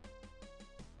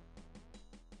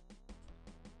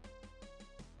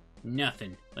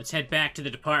 Nothing. Let's head back to the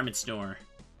department store.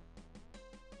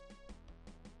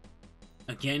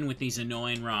 Again with these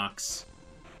annoying rocks.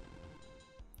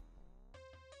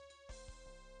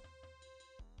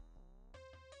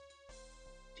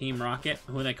 Team Rocket,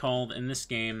 who they called in this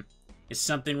game. Is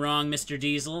something wrong, Mr.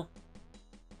 Diesel?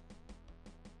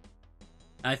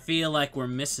 I feel like we're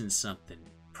missing something.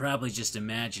 Probably just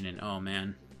imagining. Oh,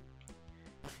 man.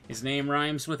 His name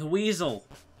rhymes with weasel.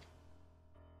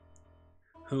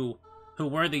 Who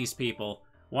were these people?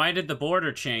 Why did the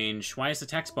border change? Why is the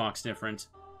text box different?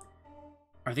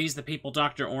 Are these the people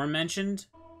Dr. Orm mentioned?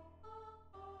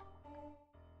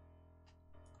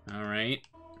 Alright.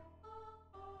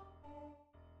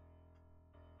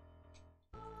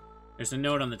 There's a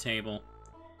note on the table.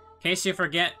 In case you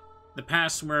forget the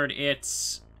password,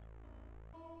 it's...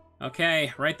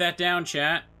 Okay, write that down,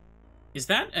 chat. Is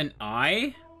that an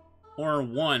I? Or a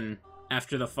 1?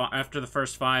 after the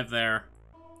first 5 there.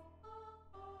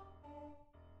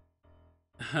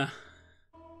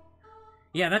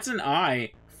 Yeah, that's an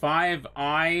I.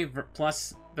 5I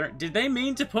plus... Did they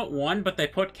mean to put 1, but they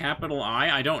put capital I?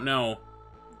 I don't know.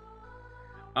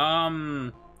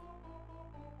 I'm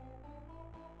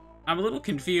a little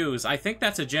confused. I think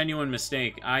that's a genuine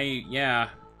mistake. Yeah.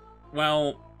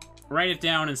 Well, write it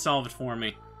down and solve it for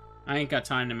me. I ain't got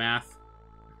time to math.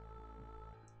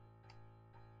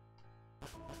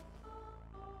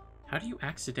 How do you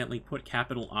accidentally put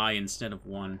capital I instead of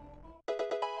 1?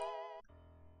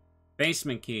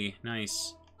 Basement key.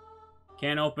 Nice.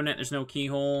 Can't open it. There's no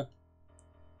keyhole.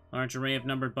 Large array of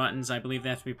numbered buttons. I believe they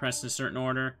have to be pressed in a certain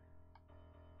order.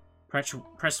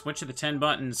 Press which of the 10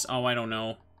 buttons? Oh, I don't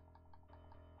know.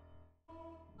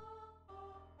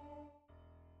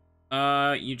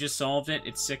 You just solved it.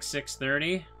 It's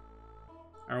 6:30.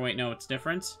 Or wait, no, it's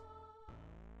different.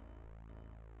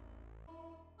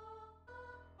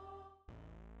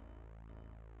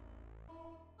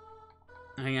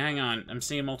 Hang on. I'm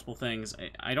seeing multiple things.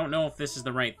 I don't know if this is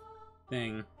the right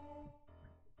thing.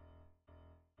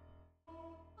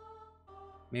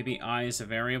 Maybe I is a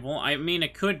variable. I mean,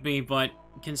 it could be, but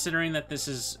considering that this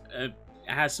is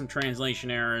has some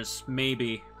translation errors,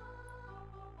 maybe.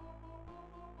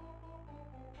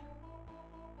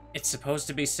 It's supposed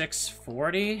to be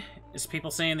 640? Is people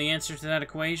saying the answer to that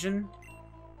equation?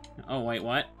 Oh, wait,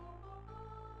 what?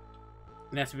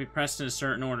 It has to be pressed in a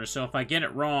certain order, so if I get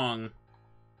it wrong,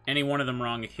 any one of them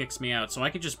wrong, it kicks me out. So I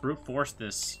could just brute force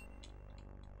this.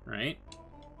 Right?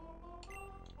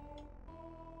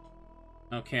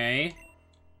 Okay.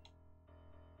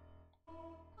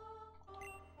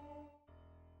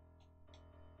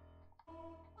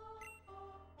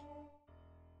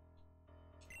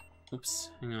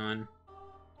 Oops, hang on.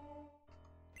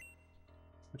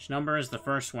 Which number is the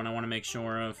first one I want to make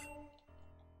sure of?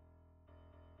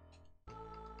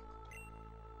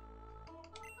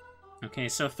 Okay,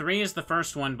 so 3 is the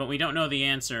first one, but we don't know the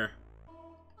answer.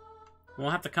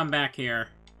 We'll have to come back here.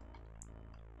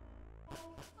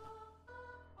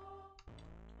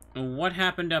 What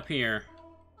happened up here?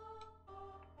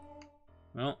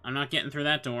 Well, I'm not getting through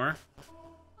that door.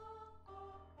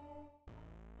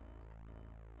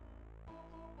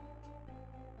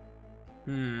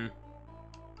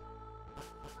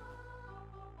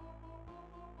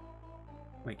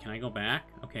 Wait, can I go back?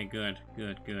 Okay, good.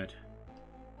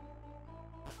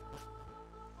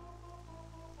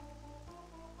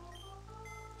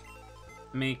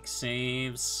 Make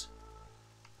saves.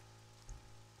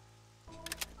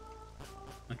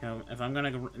 Like, if I'm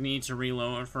gonna need to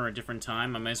reload for a different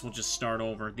time, I might as well just start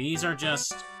over. These are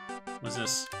just... What's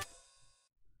this?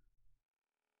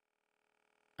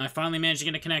 I finally managed to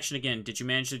get a connection again. Did you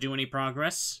manage to do any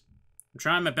progress? I'm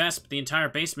trying my best, but the entire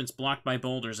basement's blocked by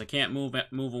boulders. I can't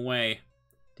move away.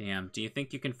 Damn, do you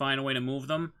think you can find a way to move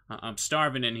them? I'm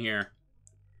starving in here.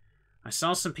 I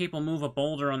saw some people move a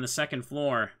boulder on the 2nd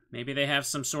floor. Maybe they have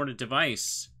some sort of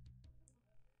device.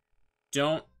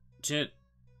 That...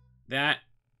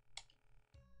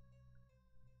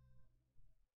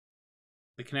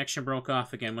 The connection broke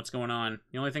off again. What's going on?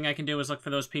 The only thing I can do is look for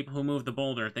those people who moved the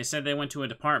boulder. They said they went to a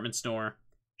department store.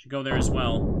 Should go there as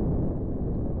well.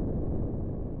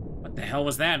 What the hell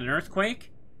was that? An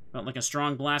earthquake? Felt like a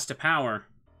strong blast of power.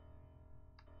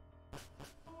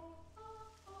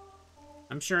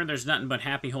 I'm sure there's nothing but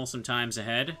happy, wholesome times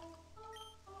ahead.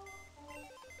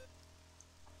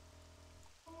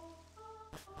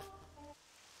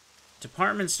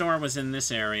 Department store was in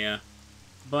this area.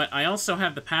 But I also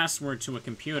have the password to a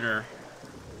computer.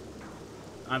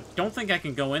 I don't think I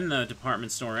can go in the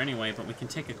department store anyway, but we can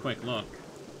take a quick look.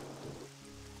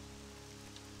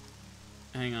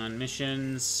 Hang on,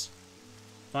 missions.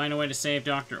 Find a way to save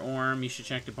Dr. Orm. You should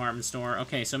check department store.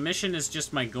 Okay, so mission is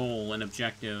just my goal and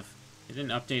objective. It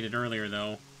didn't update it earlier,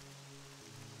 though.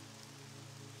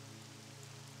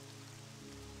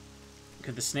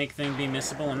 Could the snake thing be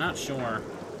missable? I'm not sure.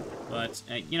 But,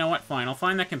 you know what? Fine. I'll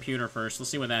find that computer first. Let's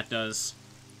see what that does.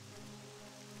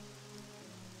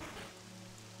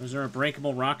 Was there a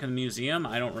breakable rock in the museum?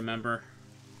 I don't remember.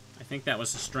 I think that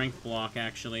was a strength block,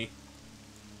 actually.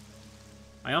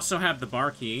 I also have the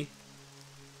bar key.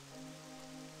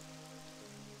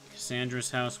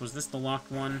 Cassandra's house. Was this the locked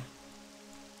one?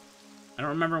 I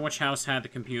don't remember which house had the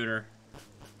computer.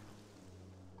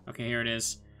 Okay, here it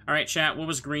is. Alright, chat. What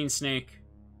was Green Snake?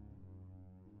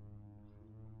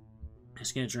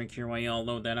 Just get a drink here while y'all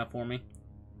load that up for me.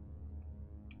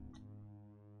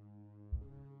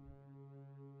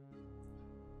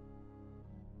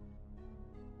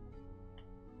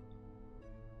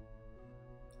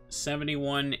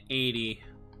 $71.80.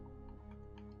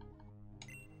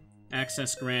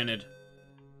 Access granted.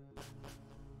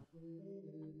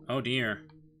 Oh dear.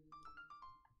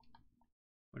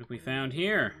 What have we found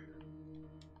here?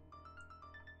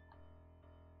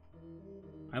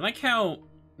 I like how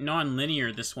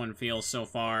non-linear this one feels so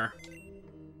far.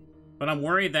 But I'm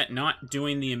worried that not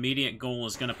doing the immediate goal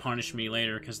is going to punish me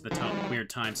later because of the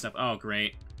weird time stuff. Oh,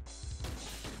 great.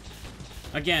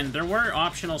 Again, there were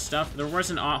optional stuff. There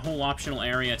wasn't a whole optional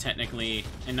area, technically,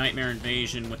 in Nightmare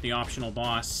Invasion with the optional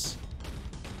boss.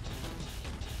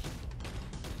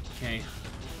 Okay.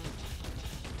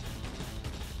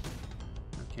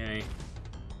 Okay.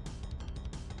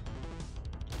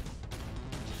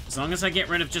 As long as I get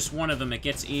rid of just one of them, it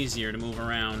gets easier to move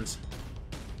around.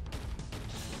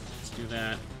 Let's do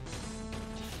that.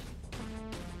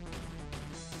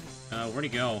 Where'd he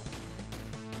go?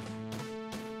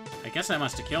 I guess I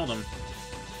must have killed him.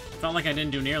 Felt like I didn't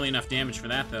do nearly enough damage for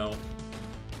that, though.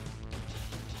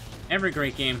 Every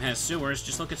great game has sewers.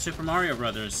 Just look at Super Mario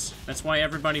Brothers. That's why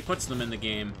everybody puts them in the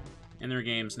game. In their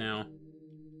games now.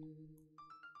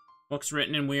 Books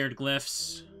written in weird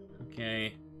glyphs.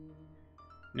 Okay.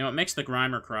 No, it makes the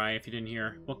Grimer cry, if you didn't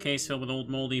hear. Bookcase filled with old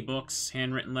moldy books.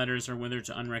 Handwritten letters are withered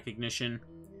to unrecognition.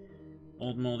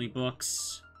 Old moldy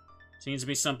books. Seems to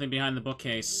be something behind the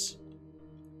bookcase.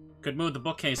 Could move the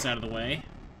bookcase out of the way.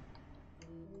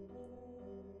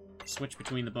 Switch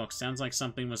between the books. Sounds like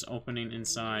something was opening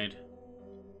inside.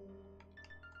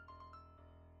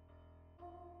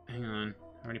 Hang on.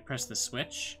 I already pressed the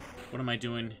switch. What am I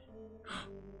doing?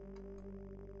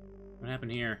 What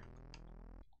happened here?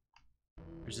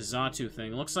 There's a Zatu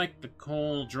thing. It looks like the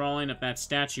cold drawing of that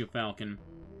statue falcon.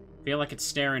 Feel like it's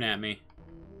staring at me.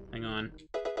 Hang on.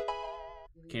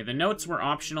 Okay, the notes were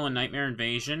optional in Nightmare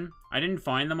Invasion. I didn't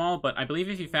find them all, but I believe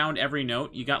if you found every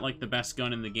note, you got, like, the best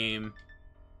gun in the game.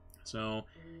 So,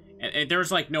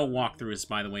 there's, like, no walkthroughs,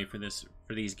 by the way, for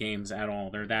these games at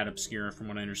all. They're that obscure, from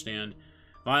what I understand.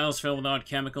 Vials filled with odd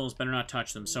chemicals, better not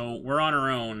touch them. So, we're on our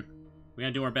own. We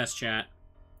gotta do our best, chat.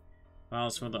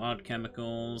 Vials filled with odd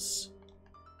chemicals.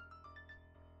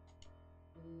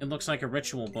 It looks like a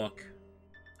ritual book.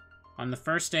 On the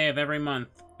first day of every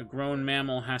month, a grown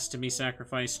mammal has to be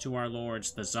sacrificed to our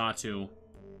lords, the Zatu.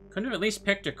 Couldn't have at least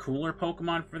picked a cooler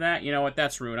Pokemon for that? You know what,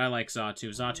 that's rude. I like Zatu.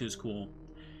 Zatu's cool.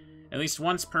 At least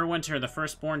once per winter, the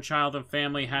firstborn child of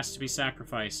family has to be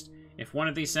sacrificed. If one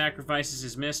of these sacrifices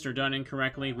is missed or done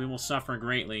incorrectly, we will suffer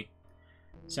greatly.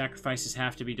 Sacrifices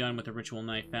have to be done with a ritual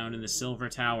knife found in the Silver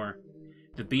Tower.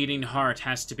 The beating heart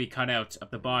has to be cut out of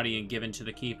the body and given to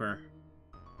the keeper.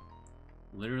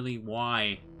 Literally,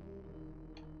 why?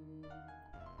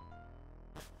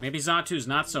 Maybe Zatu's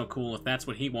not so cool if that's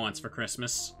what he wants for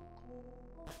Christmas.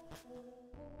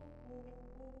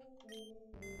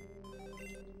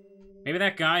 Maybe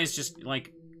that guy is just,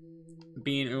 like,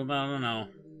 being... I don't know.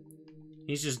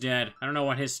 He's just dead. I don't know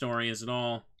what his story is at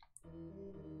all.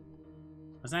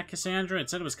 Was that Cassandra? It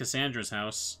said it was Cassandra's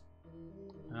house.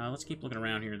 Let's keep looking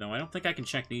around here, though. I don't think I can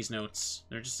check these notes.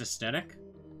 They're just aesthetic.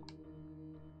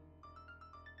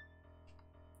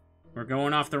 We're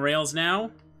going off the rails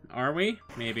now? Are we?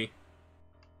 Maybe.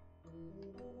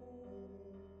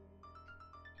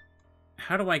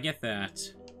 How do I get that?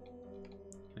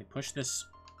 Can I push this?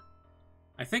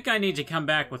 I think I need to come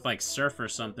back with, like, surf or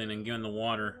something and get in the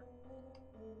water.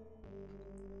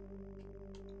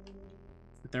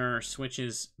 There are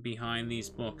switches behind these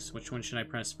books. Which one should I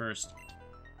press first?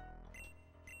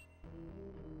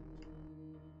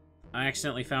 I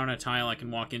accidentally found a tile I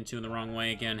can walk into in the wrong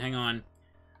way again. Hang on.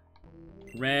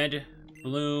 Red,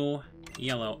 blue,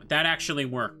 yellow. That actually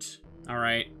worked.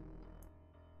 Alright.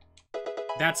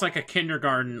 That's like a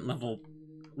kindergarten level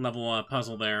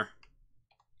puzzle there.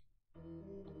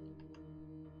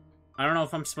 I don't know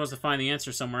if I'm supposed to find the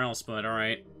answer somewhere else, but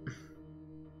alright.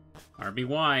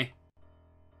 RBY.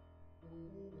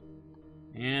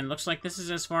 And looks like this is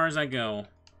as far as I go.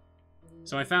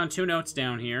 So I found 2 notes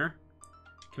down here.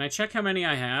 Can I check how many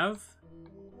I have?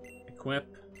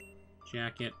 Equip.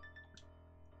 Jacket.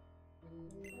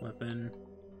 Weapon.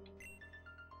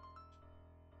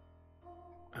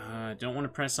 Don't want to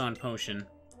press on potion.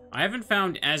 I haven't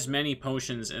found as many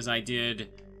potions as I did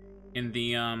in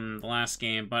the last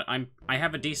game, but I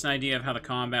have a decent idea of how the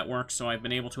combat works, so I've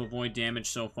been able to avoid damage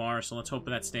so far, so let's hope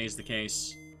that stays the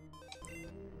case.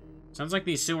 Sounds like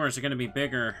these sewers are going to be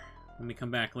bigger when we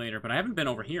come back later, but I haven't been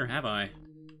over here, have I?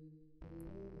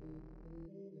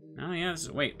 Oh, yeah,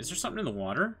 wait, is there something in the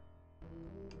water?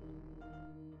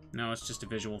 No, it's just a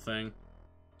visual thing.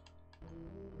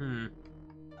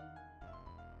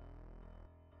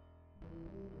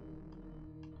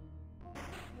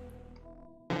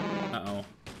 Uh-oh.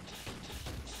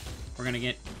 We're gonna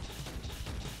get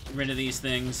rid of these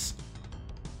things.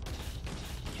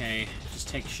 Okay, just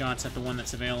take shots at the one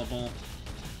that's available.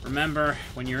 Remember,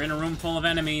 when you're in a room full of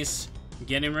enemies,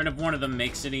 getting rid of one of them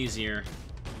makes it easier.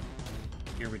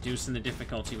 You're reducing the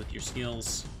difficulty with your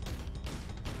skills.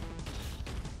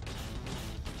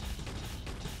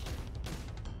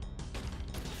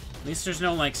 At least there's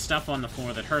no, like, stuff on the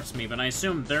floor that hurts me, but I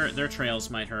assume their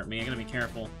trails might hurt me. I gotta be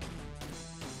careful.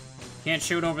 Can't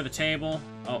shoot over the table.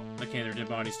 Oh, okay, their dead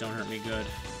bodies don't hurt me. Good.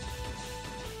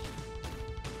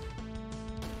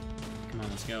 Come on,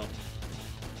 let's go.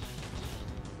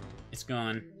 It's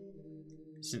gone.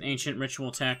 It's an ancient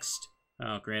ritual text.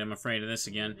 Oh, great, I'm afraid of this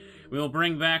again. We will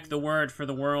bring back the word, for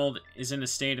the world is in a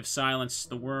state of silence.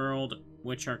 The world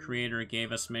which our creator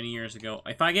gave us many years ago.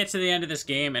 If I get to the end of this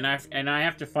game and I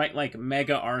have to fight, like,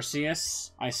 Mega Arceus,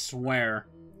 I swear,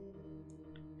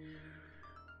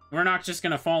 we're not just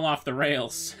gonna fall off the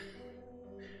rails.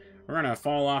 We're gonna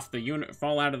fall off the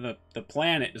fall out of the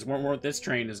planet is where this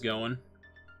train is going.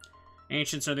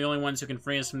 Ancients are the only ones who can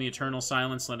free us from the eternal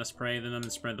silence. Let us pray to them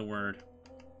and spread the word.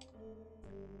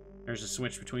 There's a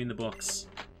switch between the books.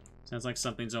 Sounds like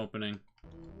something's opening.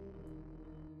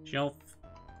 Shelf,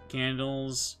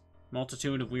 candles,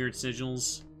 multitude of weird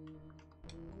sigils.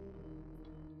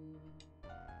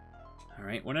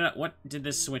 Alright, what did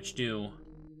this switch do?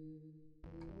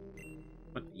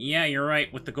 But yeah, you're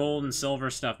right, with the gold and silver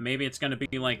stuff, maybe it's gonna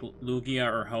be like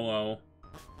Lugia or Ho-Oh.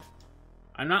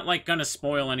 I'm not, like, gonna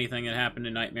spoil anything that happened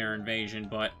in Nightmare Invasion,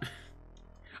 but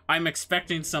I'm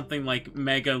expecting something like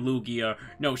Mega Lugia.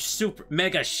 No,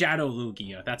 Mega Shadow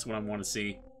Lugia. That's what I want to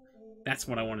see. That's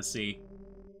what I want to see.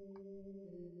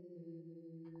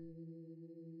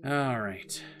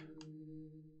 Alright.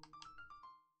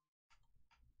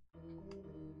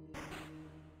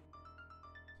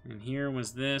 And here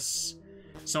was this.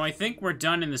 So I think we're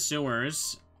done in the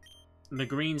sewers. The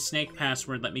green snake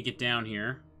password let me get down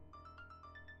here.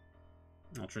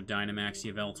 Ultra Dynamax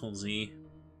Yveltal Z.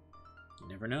 You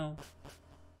never know.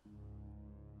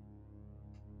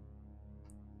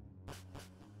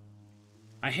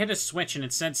 I hit a switch and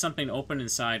it said something open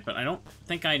inside, but I don't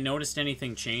think I noticed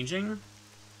anything changing.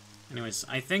 Anyways,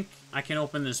 I think I can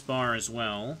open this bar as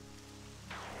well.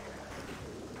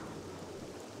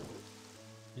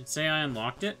 Did it say I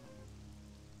unlocked it?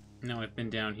 No, I've been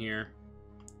down here.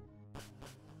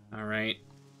 Alright.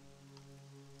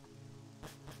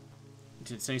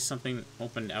 Did it say something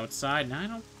opened outside? No,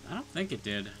 I don't think it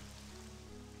did.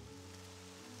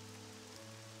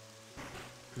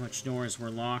 Which doors were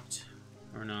locked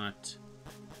or not?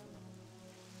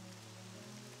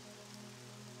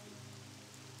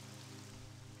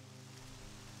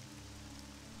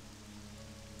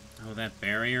 Oh, that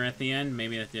barrier at the end?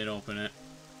 Maybe that did open it.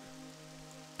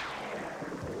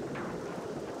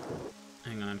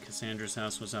 Hang on, Cassandra's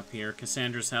house was up here.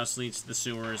 Cassandra's house leads to the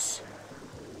sewers.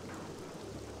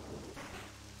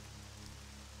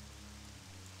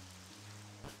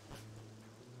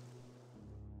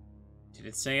 Did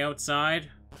it say outside?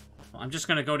 Well, I'm just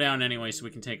gonna go down anyway so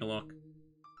we can take a look.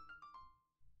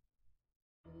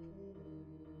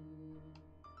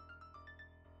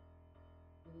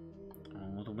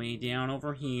 All the way down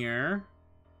over here.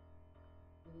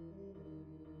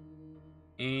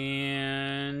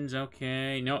 And,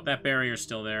 okay. No, that barrier's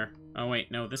still there. Oh,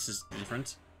 wait, no, this is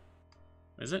different.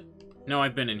 Is it? No,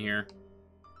 I've been in here.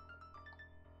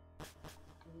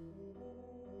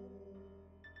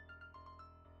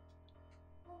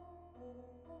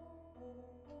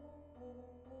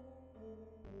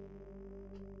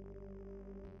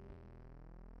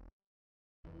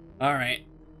 Alright.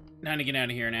 Time to get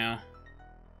out of here now.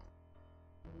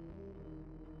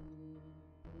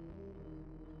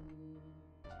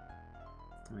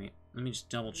 Wait, let me just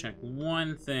double check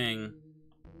one thing.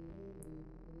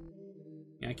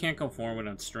 Yeah, I can't go forward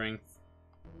without strength.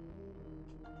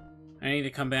 I need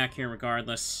to come back here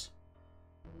regardless.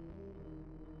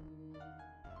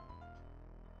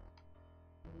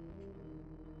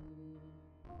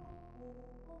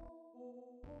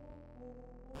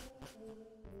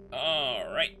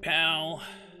 Alright, pal.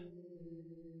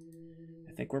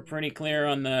 I think we're pretty clear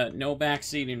on the no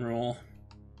backseating rule.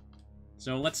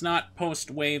 So let's not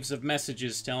post waves of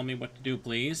messages telling me what to do,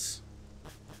 please.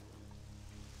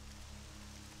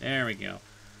 There we go.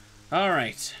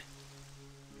 Alright.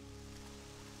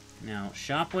 Now,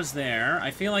 shop was there. I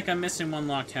feel like I'm missing one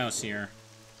locked house here.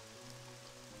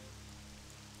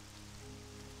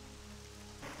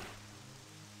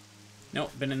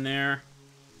 Nope, been in there.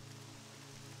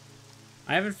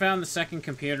 I haven't found the second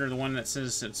computer, the one that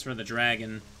says it's for the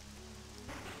dragon.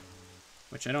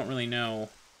 Which I don't really know.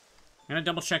 I'm gonna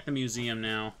double check the museum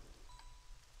now.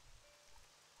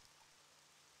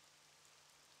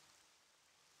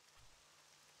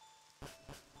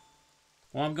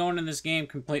 Well, I'm going in this game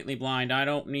completely blind. I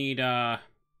don't need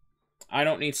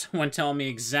someone telling me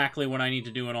exactly what I need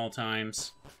to do at all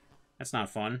times. That's not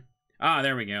fun. Ah,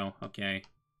 there we go. Okay.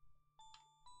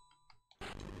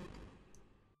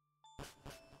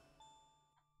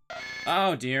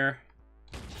 Oh, dear.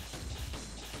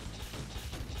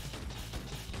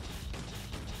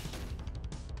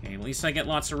 Okay, at least I get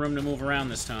lots of room to move around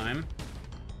this time.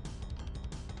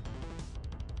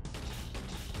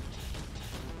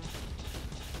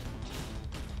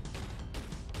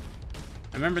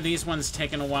 I remember these ones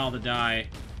taking a while to die.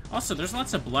 Also, there's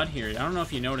lots of blood here. I don't know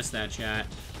if you noticed that, chat.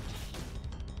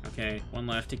 Okay, one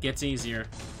left. It gets easier.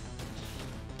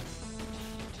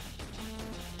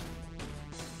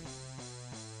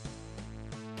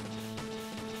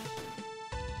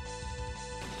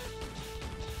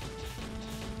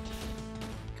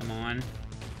 Come on.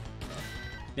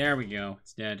 There we go.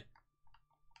 It's dead.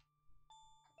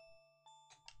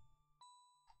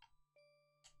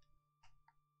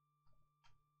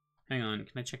 Hang on,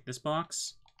 can I check this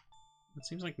box? It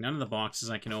seems like none of the boxes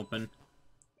I can open.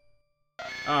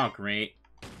 Oh, great.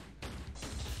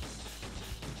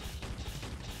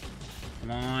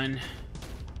 Come on.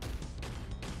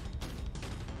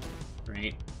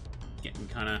 Great. Getting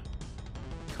kind of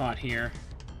caught here.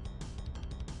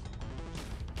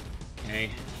 Okay.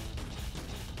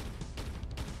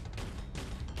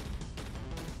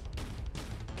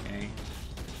 Okay.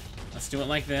 Let's do it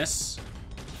like this.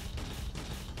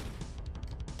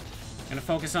 Gonna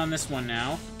focus on this one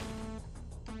now.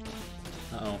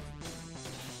 Uh-oh.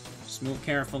 Just move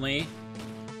carefully.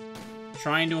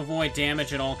 Trying to avoid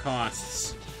damage at all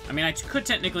costs. I mean, I could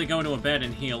technically go to a bed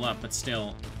and heal up, but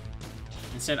still.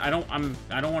 Instead, I don't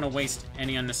want to waste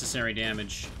any unnecessary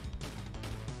damage.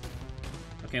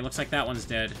 Okay, looks like that one's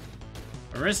dead.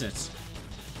 Or is it?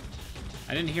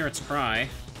 I didn't hear its cry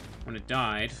when it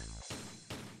died.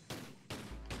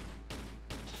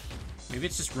 Maybe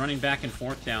it's just running back and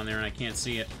forth down there and I can't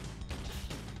see it.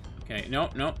 Okay,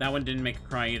 nope, nope, that one didn't make a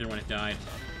cry either when it died.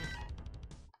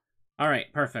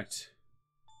 Alright, perfect.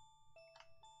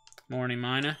 Morning,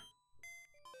 Mina.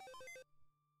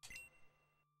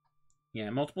 Yeah,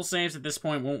 multiple saves at this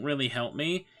point won't really help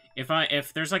me.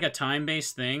 If there's like a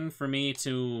time-based thing for me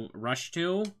to rush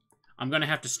to, I'm gonna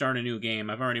have to start a new game.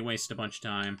 I've already wasted a bunch of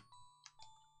time.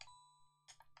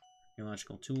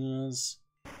 Theological tools.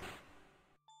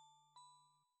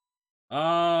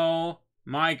 Oh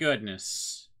my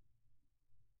goodness.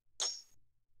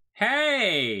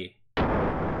 Hey!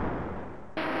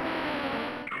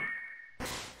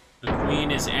 The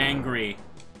queen is angry.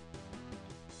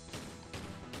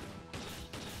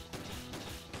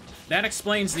 That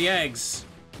explains the eggs.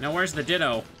 Now where's the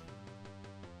ditto?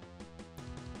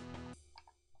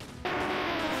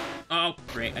 Oh,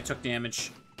 great. I took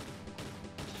damage.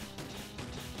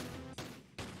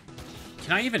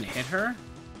 Can I even hit her?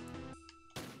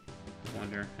 I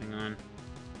wonder. Hang on.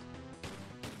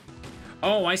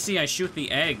 Oh, I see. I shoot the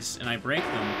eggs and I break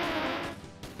them.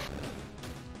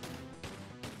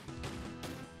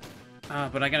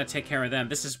 But I gotta take care of them.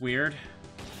 This is weird.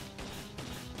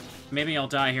 Maybe I'll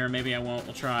die here, maybe I won't.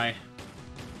 We'll try.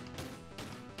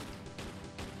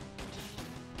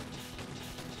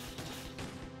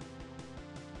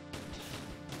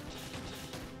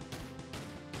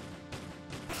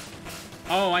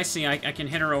 Oh, I see. I can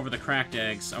hit her over the cracked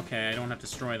eggs. Okay, I don't have to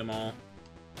destroy them all.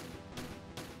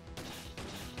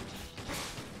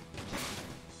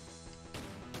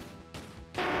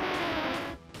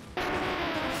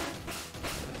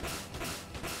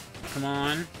 Come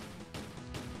on.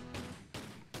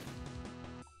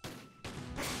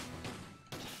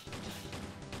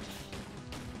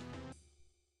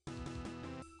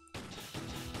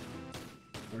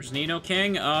 Where's Nino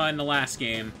King? In the last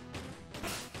game.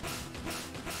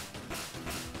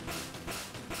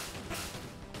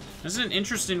 This is an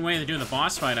interesting way to do the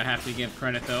boss fight, I have to give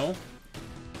credit, though.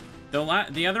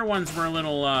 The other ones were a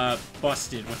little,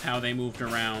 busted with how they moved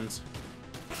around.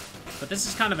 But this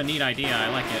is kind of a neat idea, I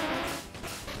like it.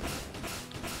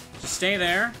 Just stay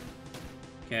there.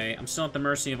 Okay, I'm still at the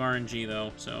mercy of RNG,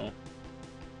 though, so...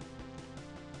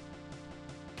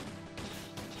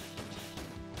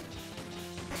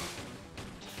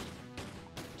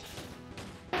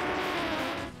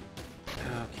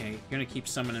 Okay, gonna keep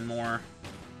summoning more.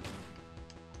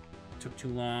 Took too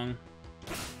long.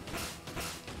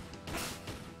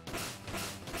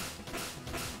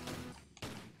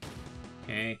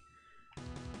 Okay.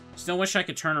 Still wish I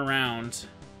could turn around.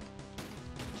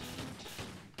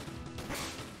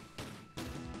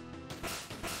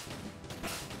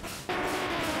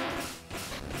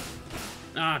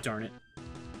 Ah, darn it.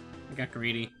 I got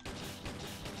greedy.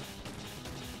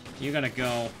 You gotta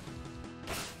go.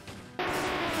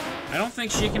 I don't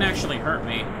think she can actually hurt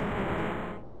me.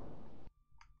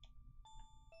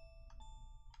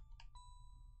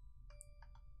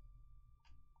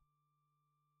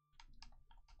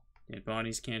 Dead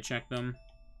bodies, can't check them.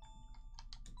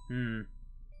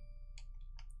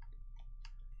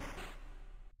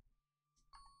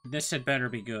 This had better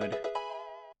be good.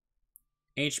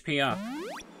 HP up.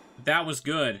 That was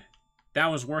good. That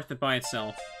was worth it by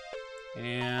itself.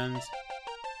 And...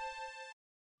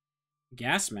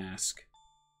 gas mask.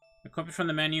 Equip it from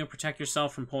the menu. Protect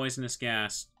yourself from poisonous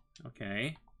gas.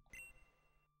 Okay.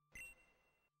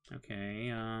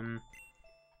 Okay,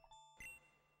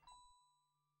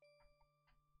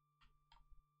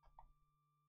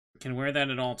 Can wear that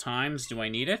at all times. Do I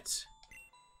need it?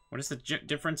 What is the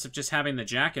difference of just having the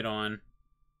jacket on?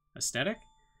 Aesthetic?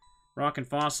 Rock and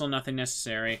fossil, nothing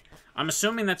necessary. I'm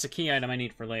assuming that's a key item I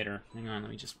need for later. Hang on,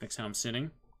 let me just fix how I'm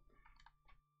sitting.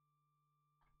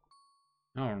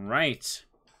 Alright.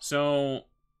 So,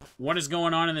 what is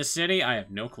going on in this city? I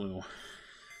have no clue.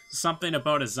 Something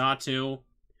about a Xatu,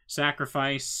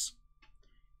 sacrifice,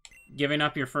 giving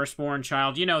up your firstborn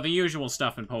child. You know, the usual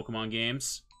stuff in Pokemon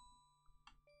games.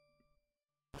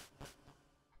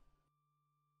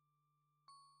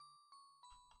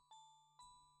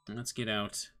 Let's get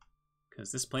out,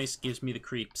 because this place gives me the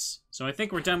creeps. So I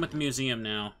think we're done with the museum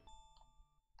now.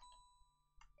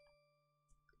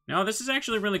 No, this is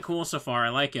actually really cool so far. I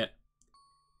like it.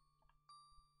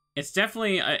 It's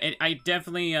definitely... I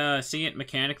definitely see it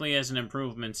mechanically as an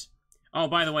improvement. Oh,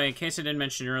 by the way, in case I didn't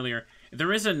mention earlier,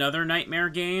 there is another Nightmare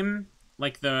game,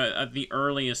 like the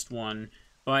earliest one,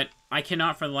 but I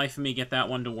cannot for the life of me get that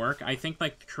one to work. I think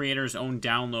like the creator's own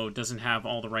download doesn't have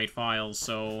all the right files,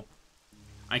 so...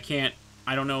 I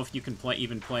don't know if you can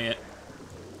even play it.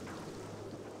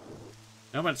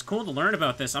 No, but it's cool to learn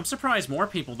about this. I'm surprised more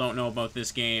people don't know about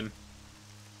this game.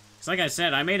 Because like I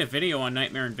said, I made a video on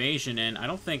Nightmare Invasion, and I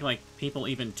don't think, like, people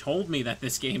even told me that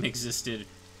this game existed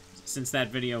since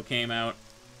that video came out.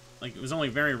 Like, it was only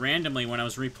very randomly when I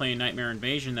was replaying Nightmare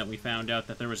Invasion that we found out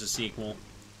that there was a sequel.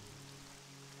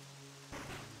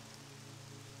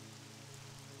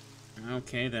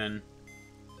 Okay, then.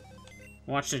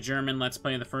 Watched a German Let's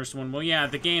Play the first one. Well, yeah,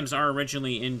 the games are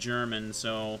originally in German,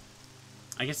 so...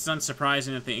 I guess it's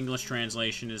unsurprising that the English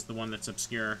translation is the one that's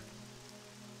obscure.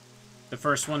 The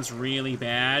first one's really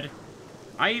bad.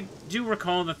 I do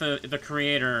recall that the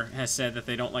creator has said that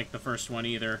they don't like the first one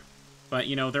either. But,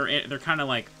 you know, they're kind of,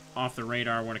 like, off the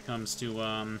radar when it comes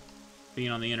to,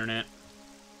 being on the internet.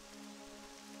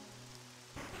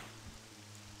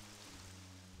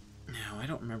 Now, I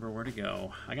don't remember where to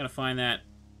go. I gotta find that...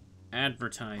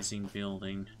 advertising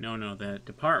building. No, the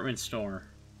department store.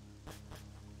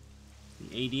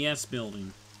 The ADS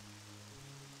building.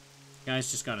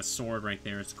 Guy's just got a sword right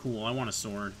there. It's cool. I want a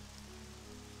sword.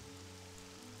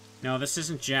 No, this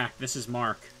isn't Jack. This is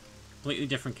Mark. Completely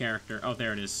different character. Oh,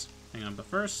 there it is. Hang on, but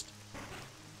first...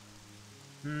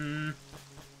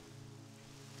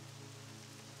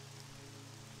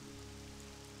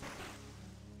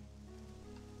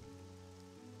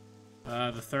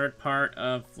 the third part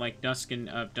of, like, Dusk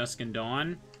and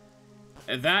Dawn.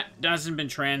 That hasn't been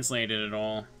translated at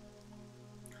all.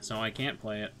 So I can't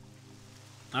play it.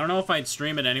 I don't know if I'd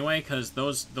stream it anyway, because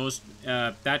the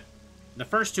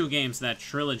first two games, that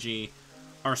trilogy,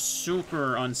 are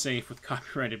super unsafe with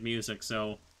copyrighted music,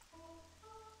 so...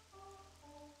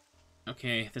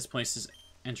 Okay, this place is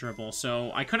enterable.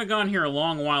 So, I could have gone here a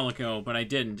long while ago, but I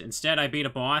didn't. Instead, I beat a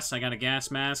boss, I got a gas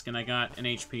mask, and I got an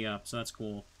HP up, so that's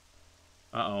cool.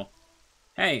 Uh-oh.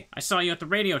 Hey, I saw you at the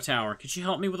radio tower. Could you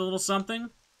help me with a little something?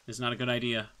 It's not a good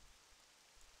idea.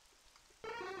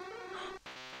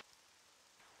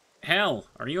 Hell,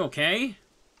 are you okay?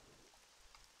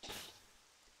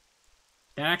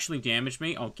 That actually damaged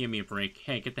me? Oh, give me a break.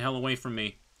 Hey, get the hell away from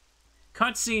me.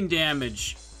 Cutscene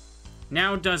damage.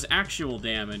 Now does actual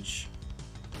damage.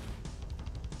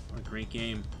 What a great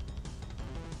game.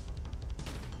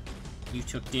 You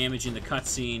took damage in the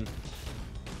cutscene.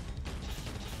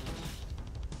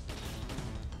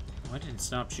 Oh, I didn't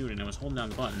stop shooting. I was holding down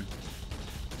the button.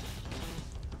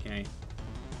 Okay.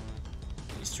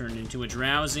 He's turned into a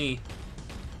drowsy.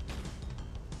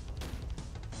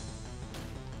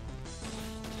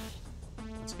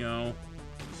 Let's go.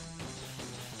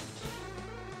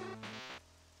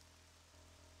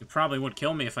 It probably would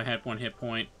kill me if I had one hit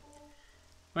point.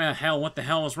 Well, hell, what the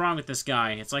hell was wrong with this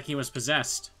guy? It's like he was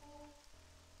possessed.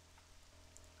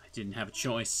 I didn't have a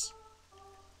choice.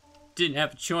 Didn't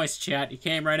have a choice, chat. He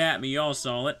came right at me. You all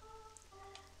saw it.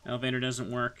 Elevator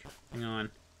doesn't work. Hang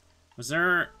on. Was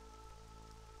there...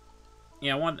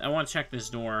 Yeah, I want to check this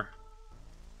door.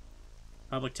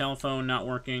 Public telephone not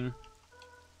working.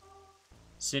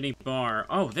 City bar.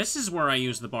 Oh, this is where I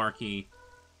use the bar key.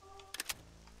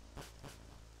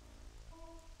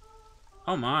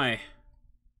 Oh my.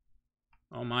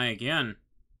 Oh my again.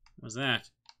 What was that?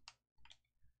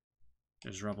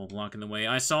 There's rubble blocking the way.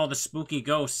 I saw the spooky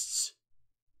ghosts.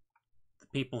 The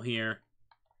people here.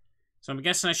 So I'm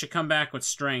guessing I should come back with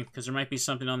strength, because there might be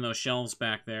something on those shelves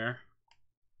back there.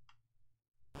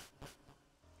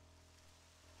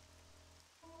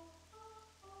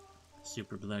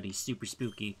 Super bloody, super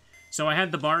spooky. So I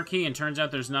had the bar key, and turns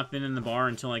out there's nothing in the bar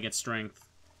until I get strength.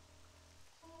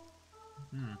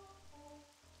 I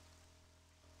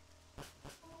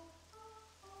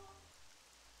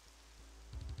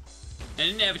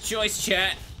didn't have a choice,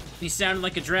 chat. He sounded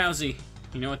like a drowsy.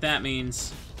 You know what that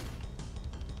means.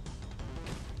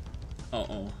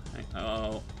 Uh-oh.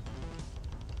 Uh-oh.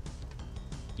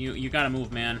 You gotta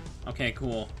move, man. Okay,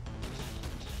 cool.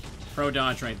 Pro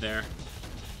dodge right there.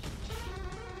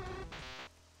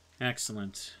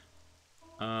 Excellent.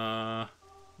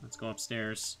 Let's go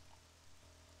upstairs.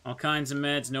 All kinds of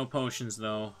meds, no potions,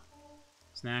 though.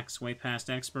 Snacks way past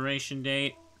expiration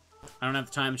date. I don't have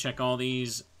the time to check all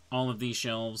of these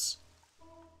shelves.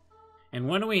 And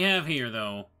what do we have here,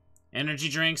 though? Energy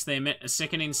drinks, they emit a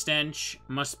sickening stench,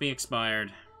 must be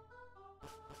expired.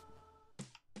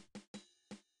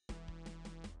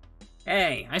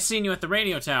 Hey, I seen you at the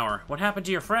radio tower. What happened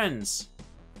to your friends?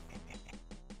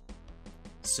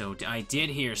 So, I did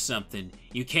hear something.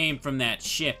 You came from that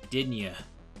ship, didn't you?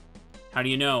 How do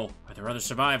you know? Are there other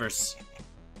survivors?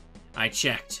 I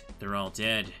checked. They're all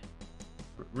dead.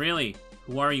 Really?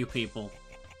 Who are you people?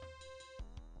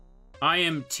 I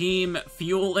am Team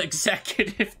Fuel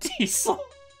Executive Diesel.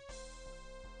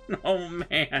 Oh,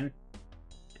 man.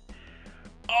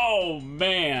 Oh,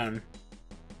 man.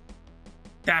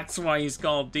 That's why he's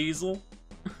called Diesel?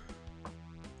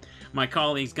 My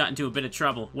colleagues got into a bit of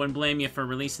trouble. Wouldn't blame you for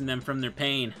releasing them from their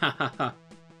pain. Ha ha ha.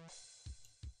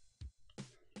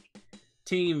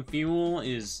 Team Fuel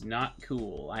is not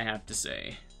cool, I have to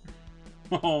say.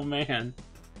 Oh, man.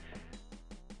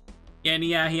 And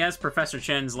yeah, he has Professor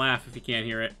Chen's laugh if you can't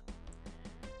hear it.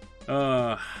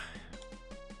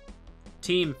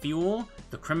 Team Fuel?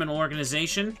 The criminal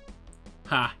organization?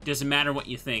 Ha, doesn't matter what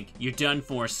you think. You're done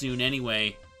for soon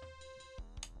anyway.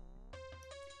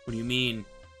 What do you mean?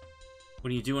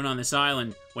 What are you doing on this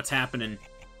island? What's happening?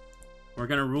 We're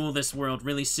gonna rule this world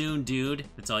really soon, dude.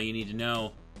 That's all you need to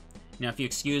know. Now, if you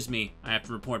excuse me, I have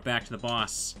to report back to the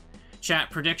boss. Chat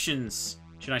predictions.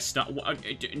 Should I stop?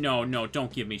 No,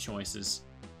 don't give me choices.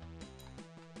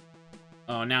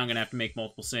 Oh, now I'm gonna have to make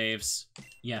multiple saves.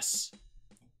 Yes.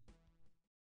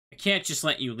 I can't just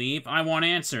let you leave. I want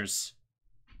answers.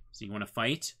 So you want to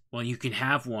fight? Well, you can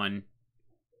have one.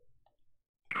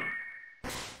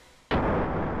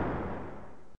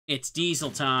 It's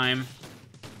Diesel time.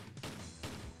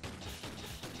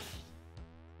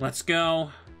 Let's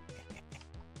go.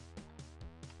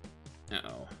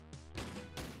 Uh-oh.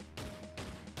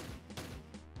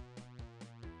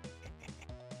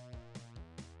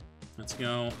 Let's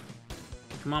go.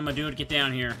 Come on, my dude, get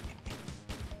down here.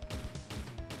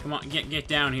 Come on, get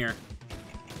down here.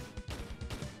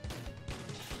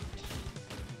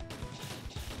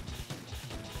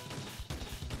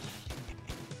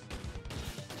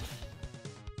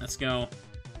 Let's go.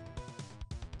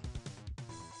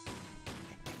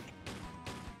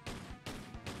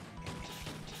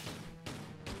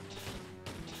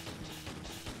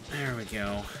 There we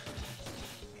go.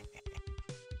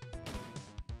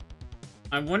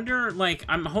 I wonder, like,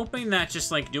 I'm hoping that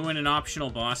just, like, doing an optional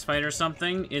boss fight or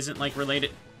something isn't, like,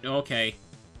 related... Okay.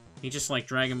 He just, like,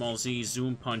 Dragon Ball Z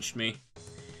Zoom punched me.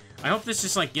 I hope this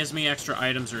just, like, gives me extra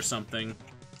items or something.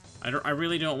 I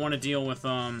really don't want to deal with,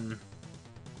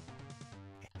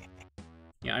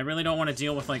 Yeah, I really don't want to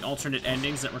deal with, like, alternate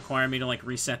endings that require me to, like,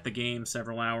 reset the game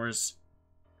several hours.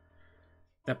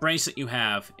 That bracelet you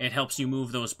have, it helps you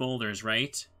move those boulders,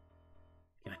 right?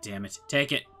 God damn it.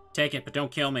 Take it. Take it, but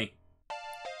don't kill me.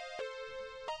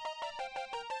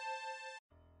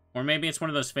 Or maybe it's one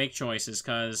of those fake choices,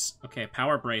 because... Okay,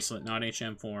 power bracelet, not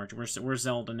HM4. Where's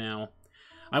Zelda now?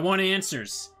 I want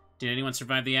answers! Did anyone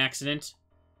survive the accident?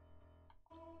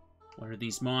 What are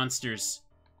these monsters?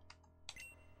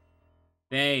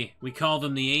 We call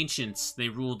them the Ancients. They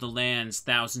ruled the lands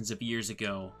thousands of years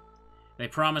ago. They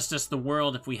promised us the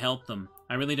world if we helped them.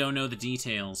 I really don't know the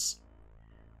details.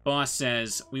 Boss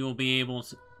says we will be able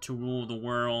to rule the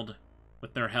world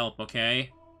with their help,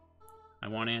 okay? I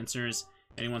want answers.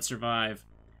 Anyone survive?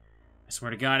 I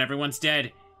swear to God, everyone's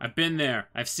dead. I've been there.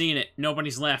 I've seen it.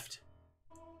 Nobody's left.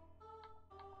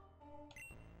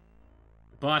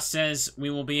 Boss says we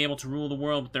will be able to rule the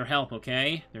world with their help,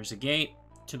 okay? There's a gate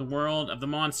to the world of the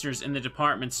monsters in the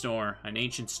department store. An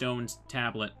ancient stone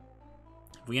tablet.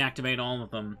 If we activate all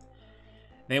of them,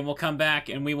 they will come back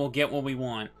and we will get what we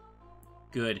want.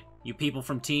 Good. You people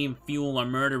from Team Fuel are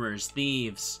murderers,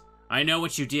 thieves. I know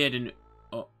what you did in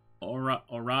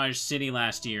Orage City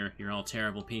last year. You're all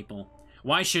terrible people.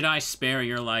 Why should I spare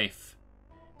your life?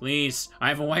 Please, I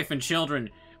have a wife and children.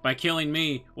 By killing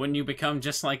me, wouldn't you become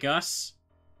just like us?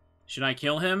 Should I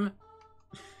kill him?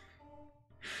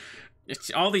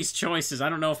 It's all these choices. I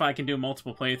don't know if I can do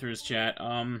multiple playthroughs, chat.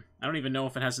 I don't even know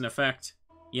if it has an effect.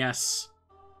 Yes.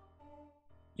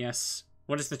 Yes.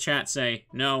 What does the chat say?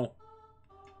 No.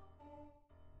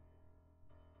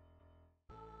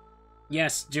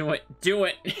 Yes, do it. Do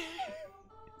it!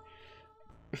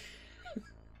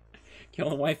 Kill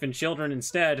the wife and children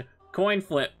instead. Coin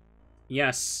flip.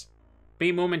 Yes.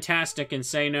 Be momentastic and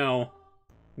say no.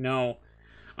 No.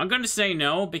 I'm gonna say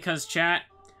no because, chat,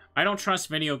 I don't trust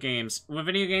video games. What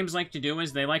video games like to do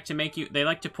is they like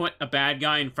to put a bad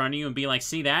guy in front of you and be like,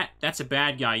 see that? That's a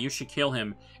bad guy. You should kill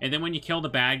him. And then when you kill the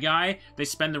bad guy, they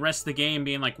spend the rest of the game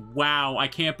being like, wow, I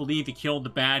can't believe you killed the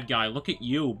bad guy. Look at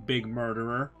you, big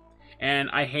murderer. And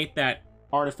I hate that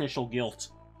artificial guilt.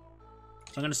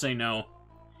 So I'm gonna say no.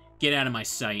 Get out of my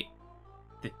sight.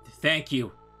 Thank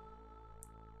you.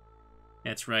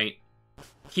 That's right.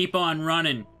 Keep on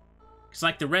running. Because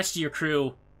like the rest of your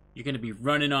crew, you're gonna be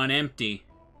running on empty.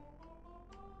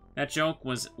 That joke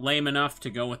was lame enough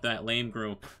to go with that lame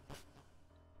group.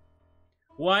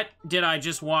 What did I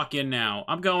just walk in now?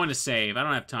 I'm going to save. I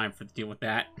don't have time to deal with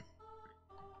that.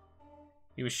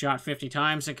 He was shot 50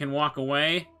 times and can walk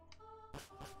away.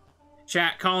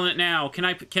 Chat, calling it now.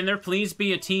 Can there please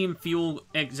be a Team Fuel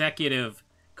executive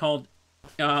called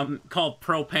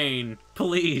Propane?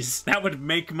 Please. That would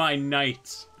make my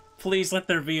night. Please let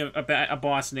there be a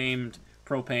boss named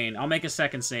Propane. I'll make a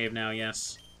second save now,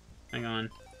 yes. Hang on.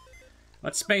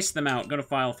 Let's space them out. Go to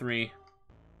File 3.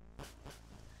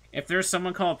 If there's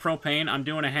someone called Propane, I'm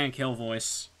doing a Hank Hill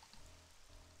voice.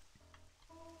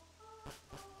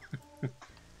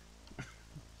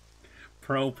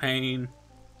 Propane.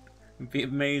 It'd be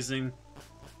amazing.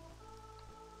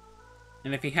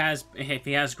 And if he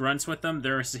has grunts with them,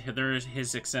 there's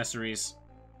his accessories.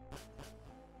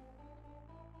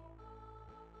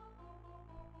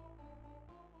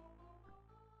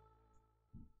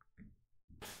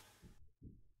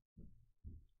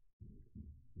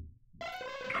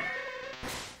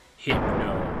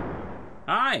 Hypno.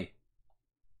 Hi!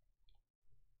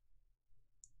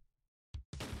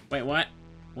 Wait, what?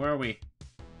 Where are we?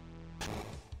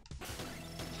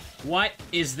 What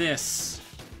is this?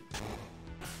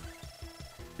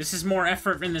 This is more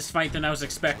effort in this fight than I was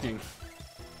expecting.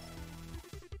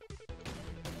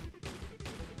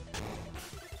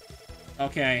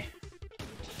 Okay.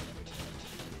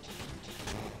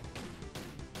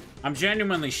 I'm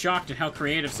genuinely shocked at how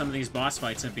creative some of these boss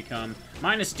fights have become.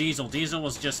 Minus Diesel. Diesel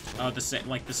was just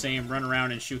the same run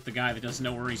around and shoot the guy that doesn't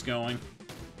know where he's going.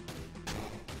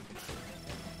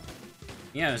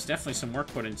 Yeah, there's definitely some work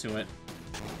put into it.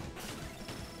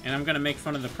 And I'm gonna make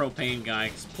fun of the Propane guy.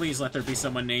 Please let there be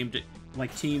someone named,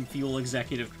 like, Team Fuel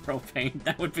Executive Propane.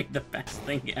 That would be the best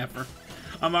thing ever.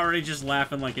 I'm already just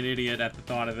laughing like an idiot at the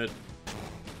thought of it.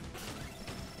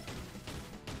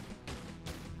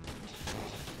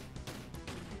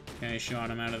 Okay,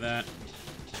 shot him out of that.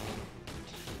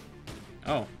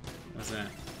 Oh, what's that?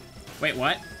 Wait,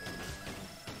 what?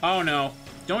 Oh no.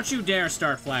 Don't you dare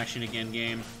start flashing again,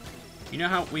 game. You know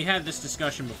how we had this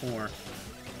discussion before.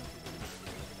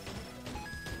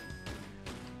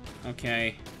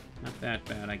 Okay, not that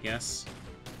bad, I guess.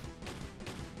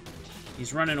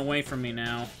 He's running away from me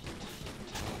now.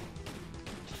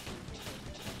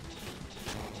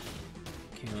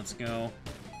 Okay, let's go.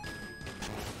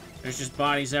 There's just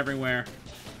bodies everywhere.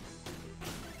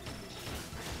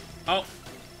 Oh!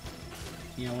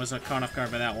 Yeah, I was caught off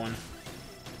guard by that one.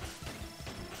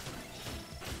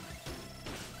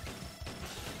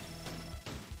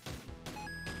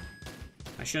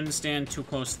 I shouldn't stand too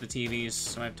close to the TVs,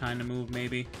 so I have time to move,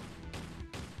 maybe.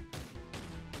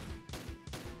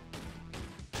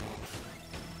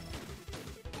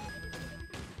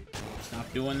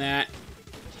 Stop doing that.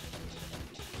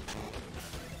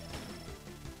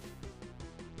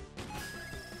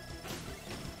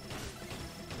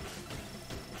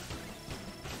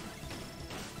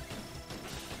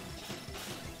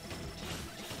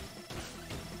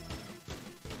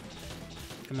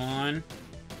 Come on.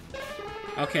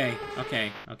 Okay,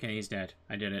 he's dead.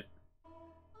 I did it.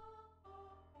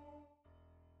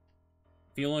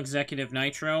 Fuel Executive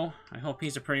Nitro. I hope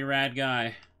he's a pretty rad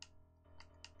guy.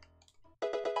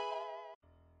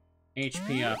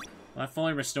 HP up. Well, that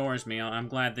fully restores me. I'm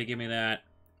glad they give me that.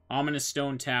 Ominous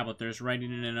stone tablet. There's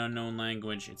writing in an unknown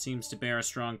language. It seems to bear a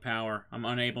strong power. I'm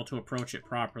unable to approach it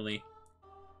properly.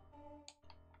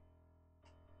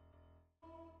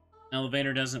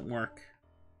 Elevator doesn't work.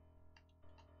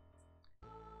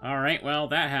 Alright, well,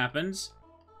 that happens.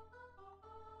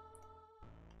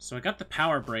 So I got the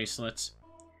power bracelets.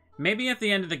 Maybe at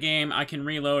the end of the game I can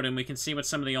reload and we can see what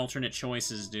some of the alternate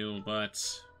choices do,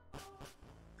 but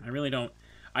I really don't.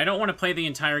 I don't want to play the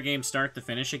entire game start to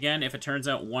finish again if it turns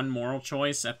out one moral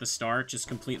choice at the start just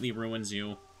completely ruins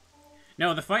you.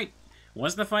 No, the fight...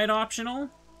 Was the fight optional?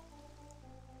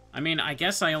 I mean, I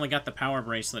guess I only got the power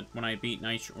bracelet when I beat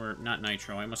Nitro... Or, not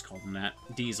Nitro, I must call him that.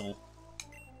 Diesel.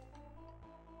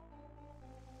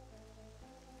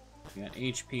 Got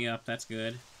HP up, that's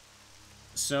good.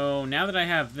 So, now that I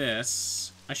have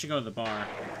this, I should go to the bar.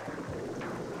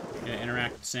 Gonna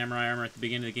interact with Samurai Armor at the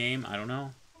beginning of the game? I don't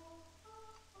know.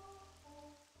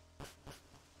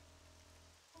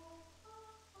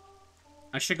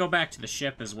 I should go back to the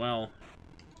ship as well.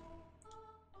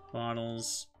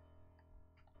 Bottles.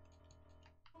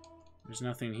 There's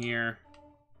nothing here.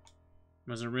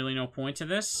 Was there really no point to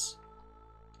this?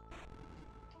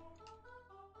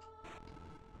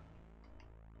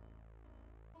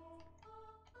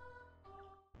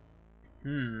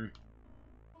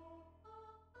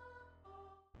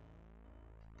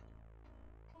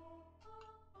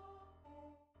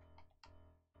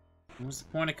 What was the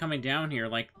point of coming down here?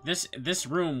 Like, this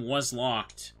room was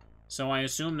locked. So I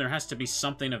assume there has to be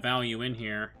something of value in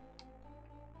here.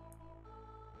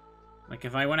 Like,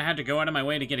 if I would have had to go out of my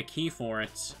way to get a key for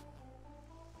it.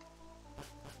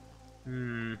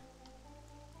 Can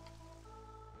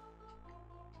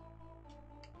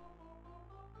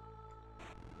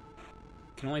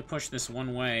only push this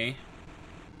one way.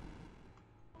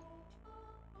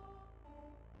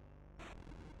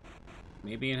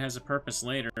 Maybe it has a purpose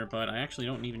later, but I actually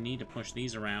don't even need to push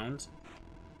these around.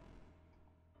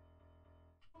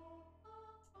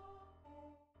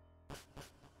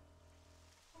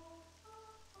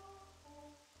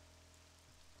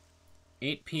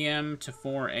 $8 p.m. to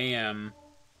 4 a.m.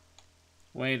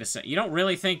 Wait a sec. You don't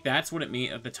really think that's what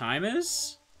the time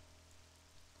is?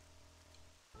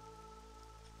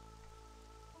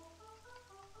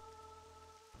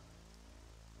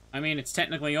 I mean, it's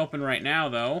technically open right now,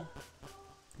 though.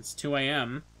 It's 2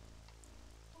 a.m.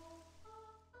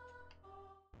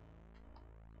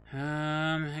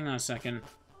 Hang on a second.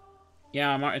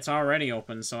 Yeah, it's already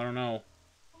open, so I don't know.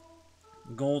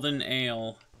 Golden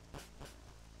Ale.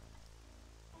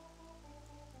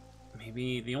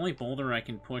 Maybe the only boulder I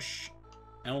can push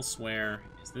elsewhere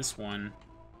is this one.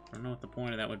 I don't know what the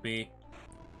point of that would be.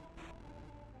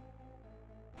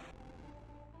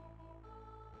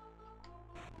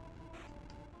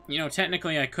 You know,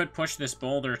 technically I could push this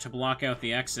boulder to block out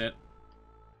the exit.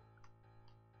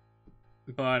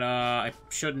 But, I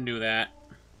shouldn't do that.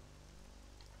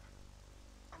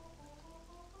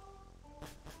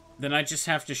 Then I just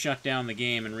have to shut down the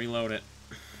game and reload it.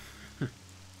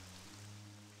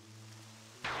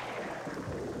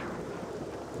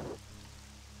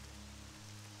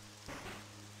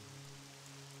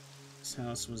 This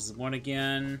house was what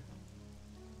again?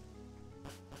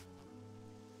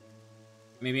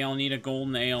 Maybe I'll need a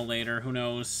golden ale later, who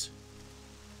knows?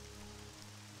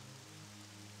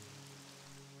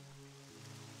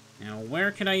 Now,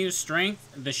 where can I use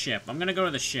strength? The ship. I'm gonna go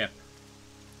to the ship.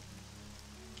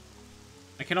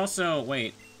 I can also...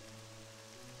 wait.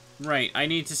 Right, I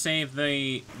need to save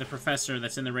the professor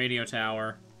that's in the radio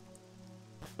tower.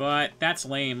 But that's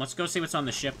lame. Let's go see what's on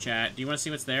the ship, chat. Do you want to see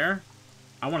what's there?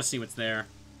 I want to see what's there.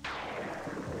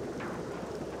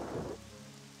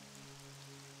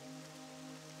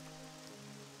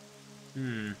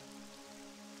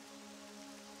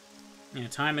 Yeah,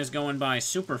 time is going by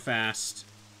super fast.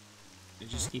 It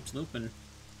just keeps looping.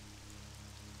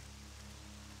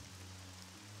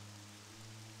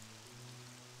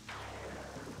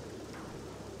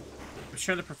 I'm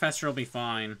sure the professor will be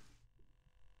fine.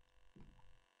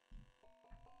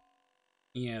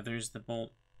 Yeah, there's the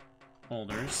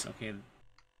boulders. Okay.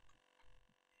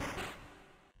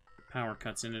 Power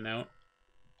cuts in and out.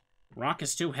 Rock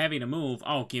is too heavy to move.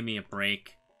 Oh, give me a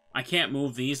break. I can't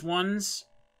move these ones?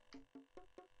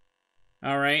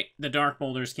 Alright, the dark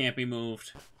boulders can't be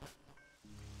moved.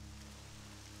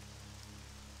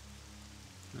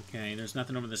 Okay, there's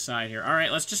nothing over the side here.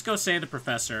 Alright, let's just go save the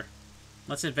professor.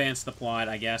 Let's advance the plot,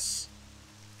 I guess.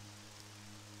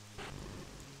 I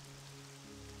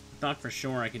thought for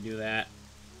sure I could do that.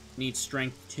 Need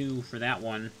strength 2 for that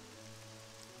one.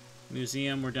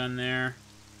 Museum, we're done there.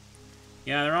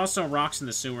 Yeah, there are also rocks in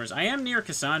the sewers. I am near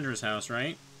Cassandra's house,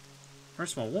 right?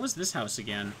 First of all, what was this house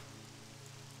again?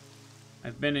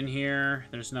 I've been in here.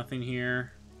 There's nothing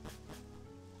here.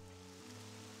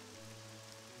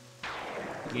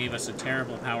 He gave us a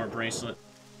terrible power bracelet.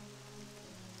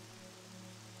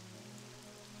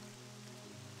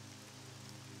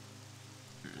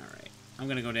 Alright. I'm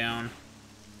gonna go down.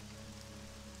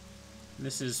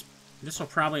 This will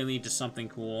probably lead to something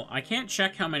cool. I can't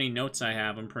check how many notes I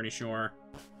have, I'm pretty sure.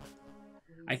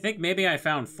 I think maybe I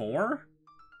found 4?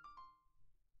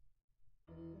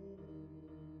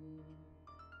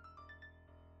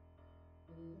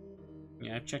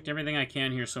 Yeah, I've checked everything I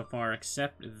can here so far,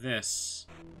 except this.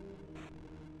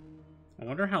 I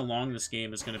wonder how long this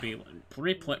game is going to be.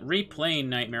 Replaying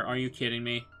Nightmare, are you kidding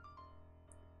me?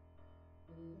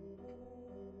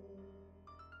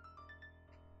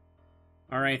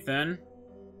 Alright then.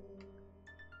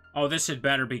 Oh, this had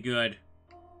better be good.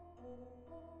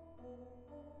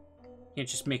 Can't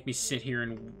just make me sit here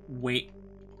and wait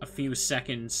a few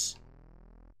seconds.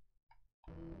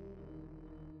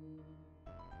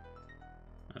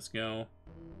 Let's go.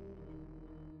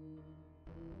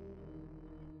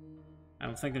 I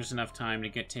don't think there's enough time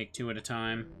to take 2 at a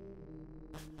time.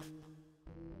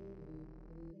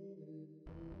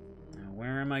 Now,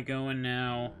 where am I going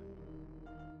now?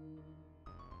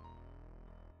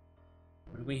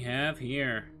 What do we have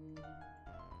here?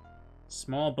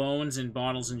 Small bones in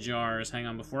bottles and jars. Hang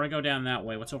on, before I go down that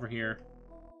way, what's over here?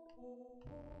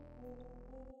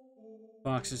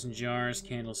 Boxes and jars,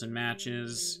 candles and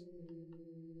matches.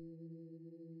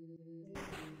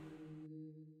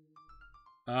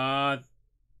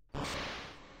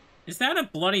 Is that a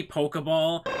bloody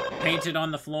Pokeball painted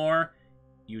on the floor?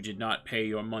 You did not pay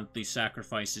your monthly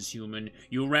sacrifices, human.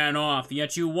 You ran off,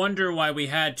 yet you wonder why we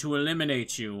had to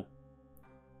eliminate you.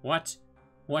 What?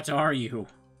 What are you?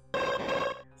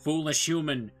 Foolish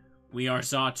human, we are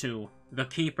Xatu, the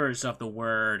keepers of the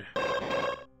word.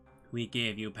 We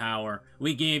gave you power,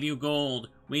 we gave you gold,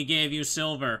 we gave you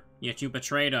silver, yet you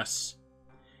betrayed us.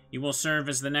 You will serve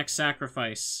as the next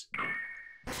sacrifice.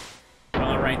 Well,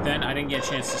 alright then, I didn't get a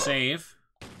chance to save.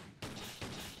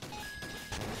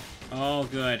 Oh,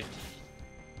 good.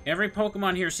 Every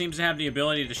Pokemon here seems to have the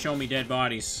ability to show me dead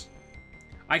bodies.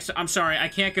 I'm sorry, I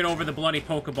can't get over the bloody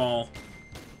Pokeball.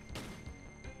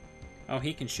 Oh,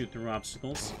 he can shoot through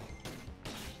obstacles.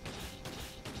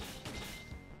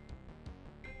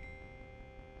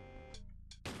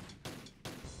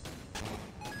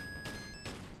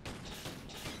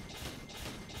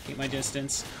 Keep my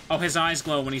distance. Oh, his eyes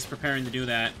glow when he's preparing to do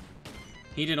that.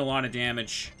 He did a lot of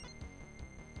damage.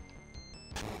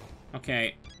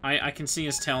 Okay, I can see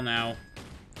his tail now.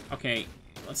 Okay,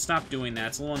 let's stop doing that.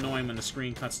 It's a little annoying when the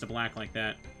screen cuts to black like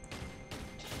that.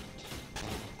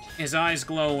 His eyes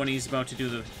glow when he's about to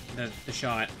do the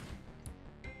shot.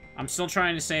 I'm still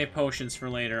trying to save potions for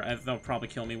later. They'll probably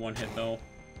kill me one hit, though.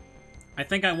 I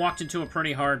think I walked into a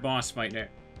pretty hard boss fight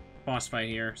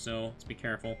here, so let's be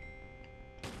careful.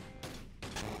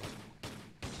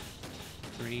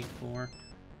 3, 4.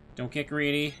 Don't get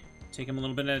greedy. Take him a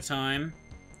little bit at a time.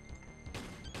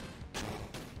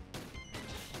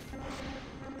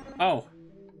 Oh!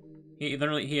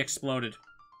 He exploded.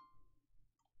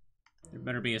 There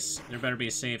better be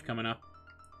a save coming up.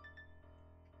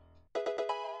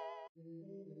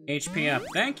 HP up.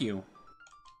 Thank you.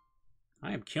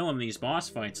 I am killing these boss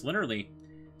fights, literally.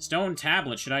 Stone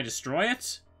tablet. Should I destroy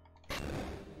it?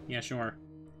 Yeah, sure.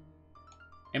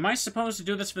 Am I supposed to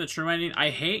do this for the true ending? I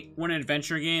hate when an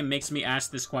adventure game makes me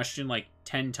ask this question like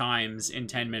 10 times in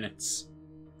 10 minutes.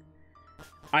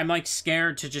 I'm like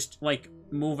scared to just like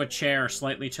move a chair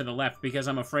slightly to the left because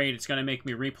I'm afraid it's gonna make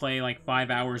me replay like 5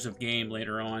 hours of game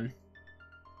later on.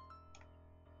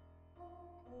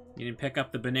 You didn't pick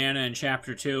up the banana in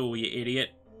chapter 2, you idiot.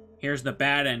 Here's the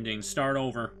bad ending. Start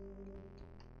over.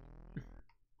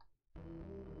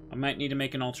 I might need to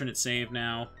make an alternate save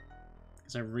now,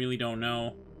 because I really don't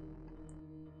know.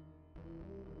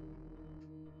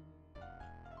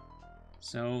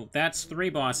 So, that's 3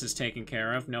 bosses taken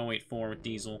care of. No, wait, 4 with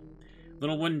Diesel.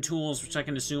 Little wooden tools, which I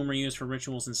can assume are used for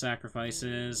rituals and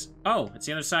sacrifices. Oh, it's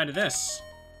the other side of this.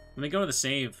 Let me go to the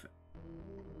save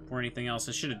before anything else.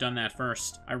 I should have done that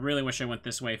first. I really wish I went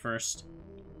this way first.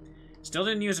 Still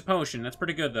didn't use a potion. That's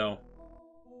pretty good, though.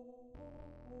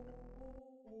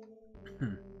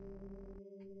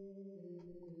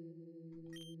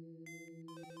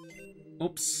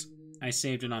 Oops. I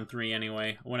saved it on 3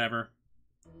 anyway. Whatever.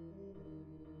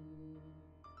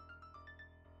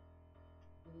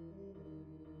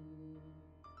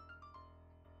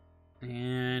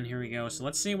 And here we go. So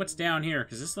let's see what's down here,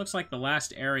 because this looks like the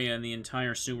last area in the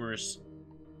entire sewers.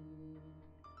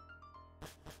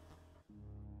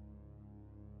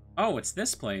 Oh, it's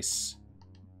this place.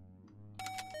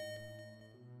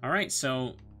 Alright,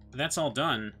 so that's all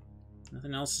done.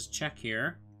 Nothing else is check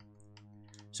here.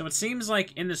 So it seems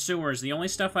like in the sewers, the only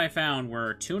stuff I found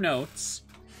were 2 notes,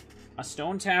 a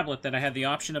stone tablet that I had the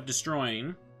option of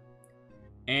destroying,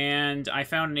 and I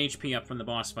found an HP up from the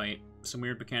boss fight. Some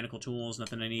weird mechanical tools,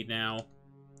 nothing I need now.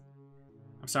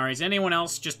 I'm sorry, is anyone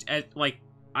else just, like,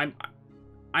 I'm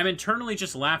internally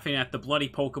just laughing at the bloody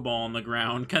Pokeball on the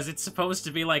ground, because it's supposed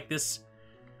to be like this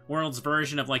world's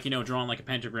version of, like, you know, drawing like a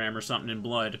pentagram or something in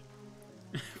blood.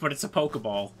 But it's a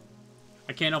Pokeball.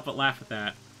 I can't help but laugh at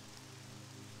that.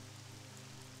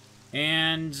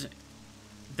 And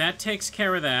that takes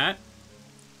care of that.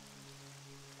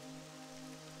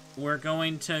 We're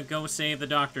going to go save the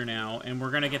doctor now, and we're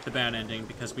going to get the bad ending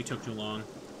because we took too long.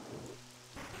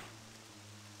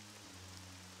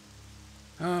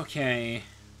 Okay.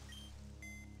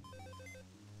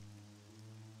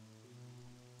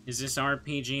 Is this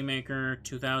RPG Maker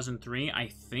 2003? I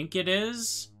think it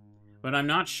is, but I'm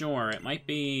not sure. It might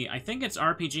be... I think it's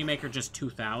RPG Maker just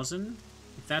 2000,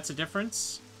 if that's a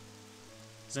difference.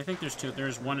 Because I think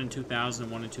there's one in 2000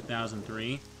 and one in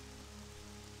 2003.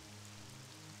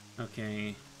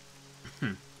 Okay.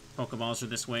 Pokeballs are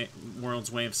this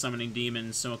world's way of summoning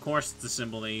demons, so of course it's the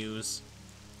symbol they use.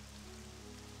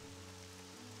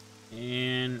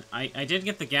 And I did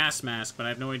get the gas mask, but I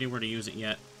have no idea where to use it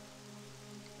yet.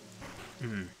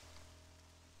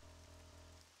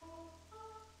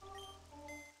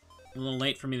 A little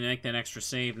late for me to make that extra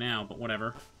save now, but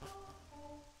whatever.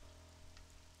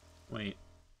 Wait.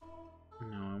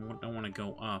 No, I don't want to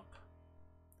go up.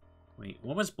 Wait,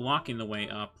 what was blocking the way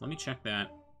up? Let me check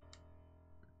that.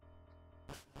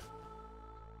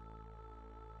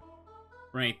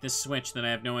 Right, this switch that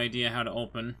I have no idea how to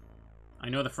open. I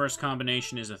know the first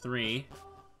combination is a 3.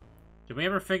 Did we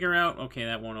ever figure out... Okay,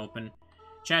 that won't open.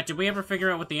 Chat, did we ever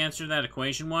figure out what the answer to that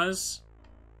equation was?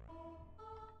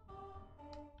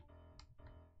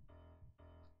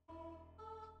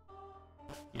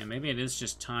 Yeah, maybe it is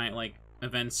just time, like,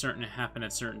 events certain to happen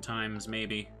at certain times,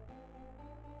 maybe.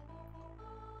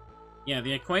 Yeah,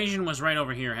 the equation was right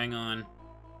over here, hang on.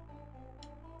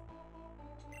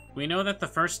 We know that the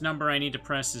first number I need to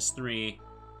press is 3.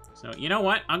 So, you know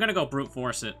what? I'm gonna go brute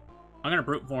force it. I'm gonna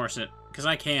brute force it, because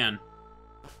I can.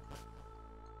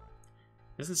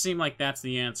 Doesn't seem like that's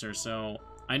the answer, so...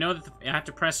 I know that I have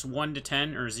to press 1 to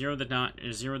 10, or 0 to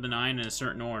 9 in a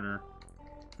certain order.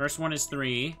 First one is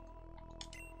 3.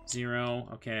 0,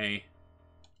 okay.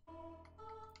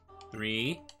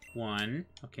 3, 1,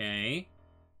 okay.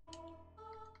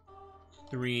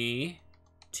 3,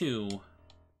 2.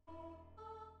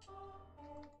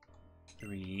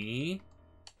 3,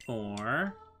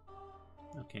 4.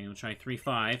 Okay, we'll try 3,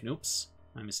 5. Oops,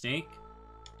 my mistake.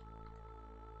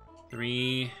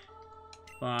 3,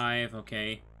 5,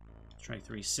 okay. Try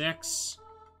 3, 6.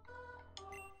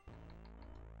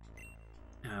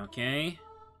 Okay.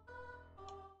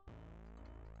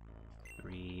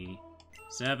 3,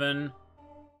 7.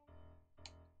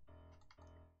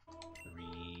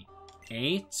 3,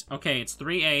 8. Okay, it's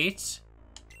 3, 8.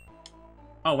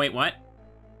 Oh, wait, what?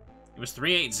 It was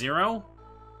 380?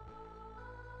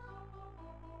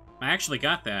 I actually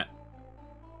got that.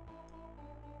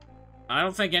 I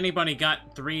don't think anybody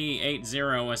got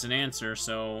 380 as an answer,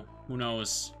 so who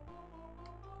knows.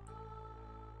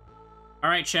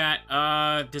 Alright, chat.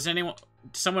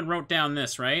 Someone wrote down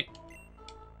this, right?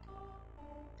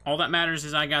 All that matters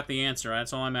is I got the answer.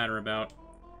 That's all I matter about.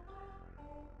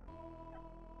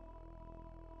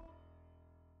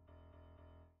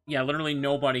 Yeah, literally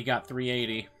nobody got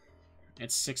 380.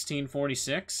 It's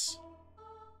 1646?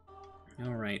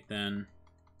 Alright, then.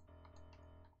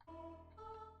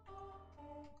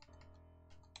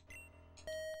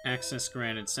 Access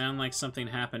granted. Sound like something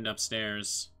happened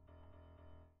upstairs.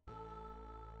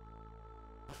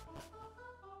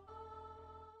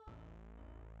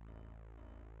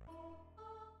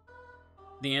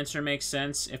 The answer makes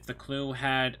sense if the clue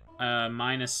had a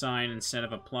minus sign instead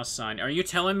of a plus sign. Are you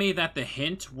telling me that the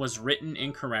hint was written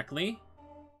incorrectly?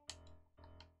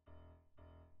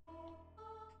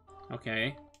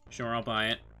 Okay, sure, I'll buy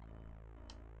it.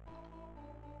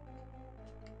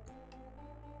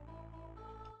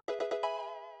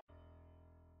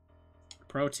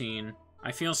 Protein.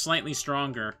 I feel slightly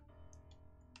stronger.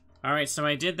 Alright, so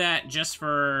I did that just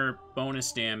for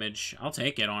bonus damage. I'll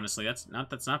take it, honestly. That's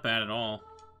not bad at all.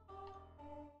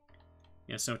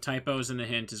 Yeah, so typos in the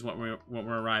hint is what we're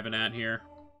arriving at here.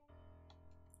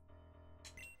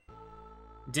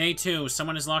 Day 2.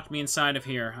 Someone has locked me inside of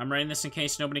here. I'm writing this in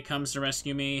case nobody comes to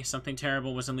rescue me. Something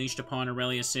terrible was unleashed upon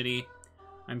Aurelia City.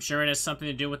 I'm sure it has something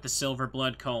to do with the Silver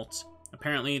Blood cult.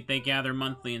 Apparently, they gather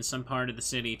monthly in some part of the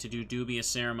city to do dubious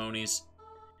ceremonies.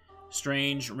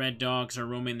 Strange, red dogs are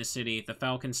roaming the city. The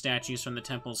falcon statues from the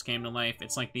temples came to life.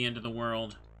 It's like the end of the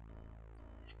world.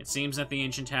 It seems that the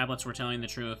ancient tablets were telling the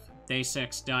truth. Day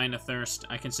 6, dying of thirst.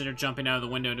 I considered jumping out of the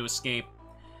window to escape.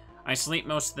 I sleep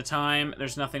most of the time.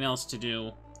 There's nothing else to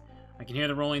do. I can hear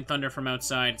the rolling thunder from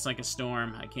outside. It's like a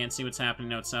storm. I can't see what's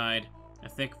happening outside. A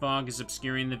thick fog is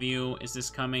obscuring the view. Is this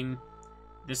coming?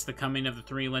 This the coming of the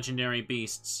 3 legendary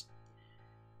beasts.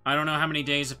 I don't know how many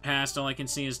days have passed. All I can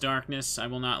see is darkness. I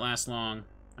will not last long.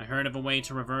 I heard of a way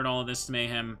to revert all of this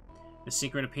mayhem. The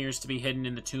secret appears to be hidden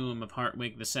in the tomb of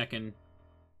Hartwig II.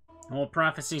 Old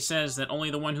prophecy says that only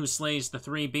the one who slays the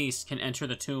 3 beasts can enter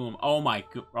the tomb. Oh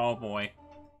boy.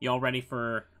 Y'all ready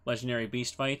for legendary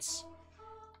beast fights?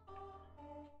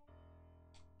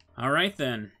 Alright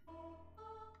then.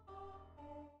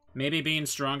 Maybe being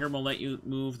stronger will let you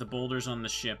move the boulders on the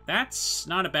ship. That's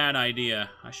not a bad idea.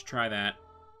 I should try that.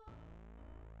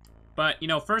 But, you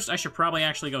know, first I should probably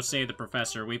actually go save the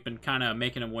professor. We've been kind of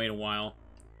making him wait a while.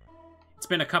 It's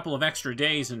been a couple of extra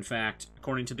days, in fact,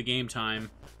 according to the game time.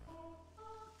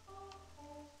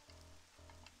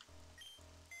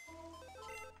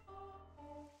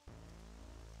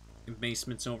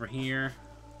 Basement's over here.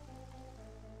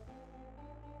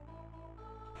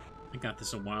 I got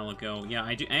this a while ago. Yeah,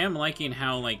 I am liking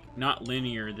how, like, not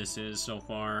linear this is so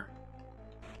far.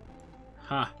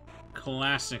 Ha.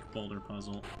 Classic boulder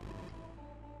puzzle.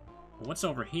 What's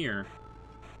over here?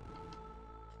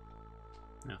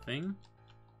 Nothing.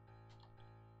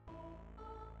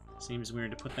 Seems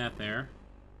weird to put that there.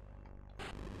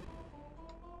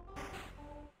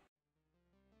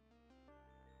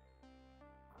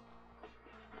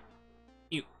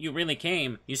 You really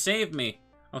came. You saved me.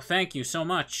 Oh, thank you so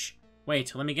much.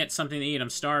 Wait, let me get something to eat. I'm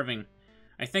starving.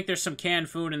 I think there's some canned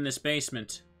food in this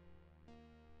basement.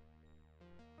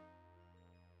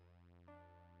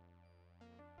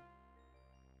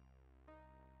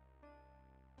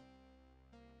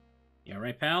 You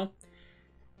alright, pal?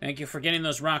 Thank you for getting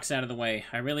those rocks out of the way.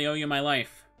 I really owe you my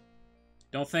life.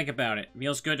 Don't think about it.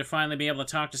 Feels good to finally be able to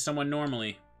talk to someone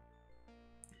normally.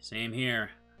 Same here.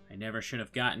 I never should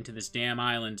have gotten to this damn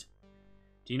island.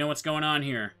 Do you know what's going on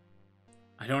here?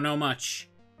 I don't know much.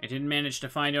 I didn't manage to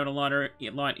find out a lot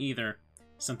either.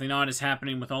 Something odd is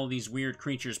happening with all these weird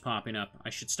creatures popping up. I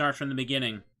should start from the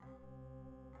beginning.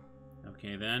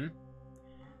 Okay, then.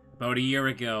 About a year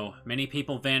ago, many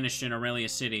people vanished in Aurelia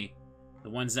City. The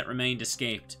ones that remained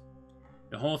escaped.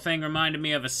 The whole thing reminded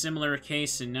me of a similar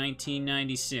case in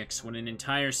 1996 when an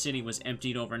entire city was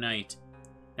emptied overnight.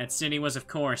 That city was, of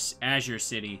course, Azure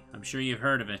City. I'm sure you've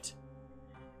heard of it.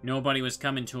 Nobody was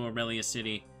coming to Aurelia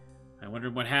City. I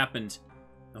wondered what happened.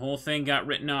 The whole thing got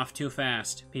written off too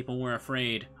fast. People were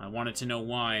afraid. I wanted to know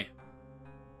why.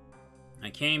 I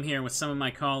came here with some of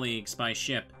my colleagues by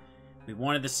ship. We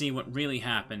wanted to see what really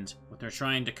happened, what they're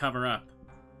trying to cover up.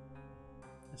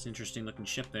 That's an interesting looking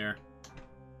ship there.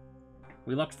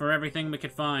 We looked for everything we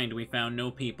could find. We found no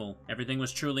people. Everything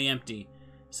was truly empty.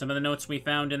 Some of the notes we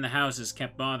found in the houses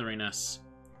kept bothering us.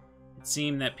 It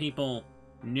seemed that people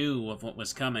knew of what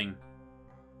was coming.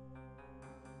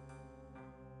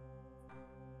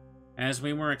 As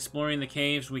we were exploring the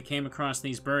caves, we came across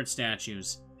these bird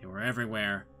statues. They were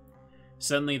everywhere.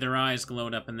 Suddenly their eyes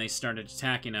glowed up and they started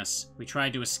attacking us. We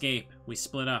tried to escape. We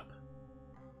split up.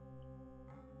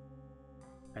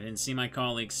 I didn't see my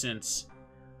colleagues since.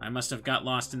 I must have got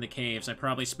lost in the caves. I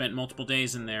probably spent multiple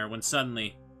days in there when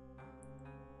suddenly...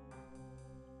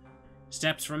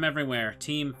 Steps from everywhere.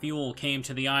 Team Fuel came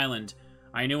to the island.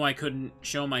 I knew I couldn't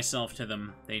show myself to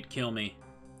them. They'd kill me.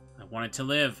 I wanted to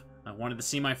live. I wanted to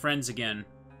see my friends again.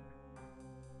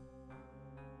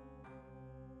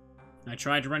 I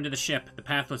tried to run to the ship. The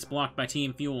path was blocked by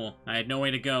Team Fuel. I had no way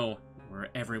to go. They were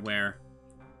everywhere.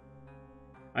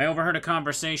 I overheard a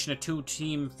conversation of 2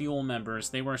 Team Fuel members.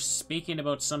 They were speaking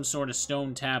about some sort of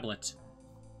stone tablet.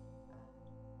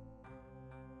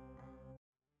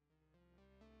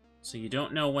 So you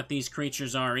don't know what these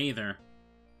creatures are either.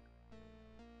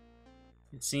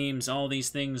 It seems all these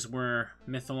things were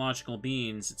mythological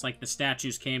beings. It's like the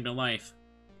statues came to life.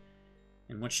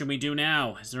 And what should we do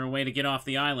now? Is there a way to get off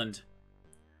the island?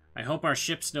 I hope our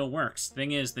ship still works.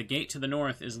 Thing is, the gate to the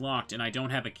north is locked and I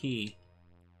don't have a key.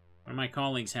 One of my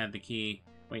colleagues had the key.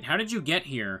 Wait, how did you get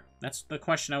here? That's the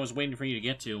question I was waiting for you to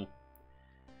get to.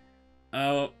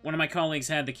 One of my colleagues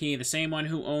had the key, the same one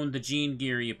who owned the gene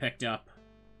gear you picked up.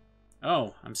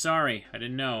 Oh, I'm sorry. I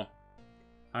didn't know.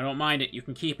 I don't mind it. You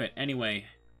can keep it. Anyway,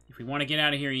 if we want to get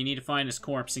out of here, you need to find his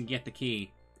corpse and get the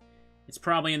key. It's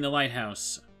probably in the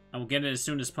lighthouse. I will get it as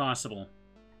soon as possible.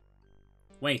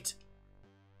 Wait.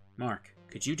 Mark,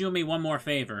 could you do me one more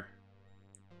favor?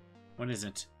 What is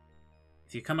it?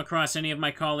 If you come across any of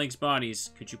my colleagues'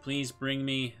 bodies, could you please bring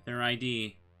me their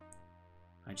ID?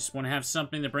 I just want to have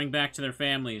something to bring back to their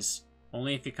families.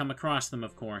 Only if you come across them,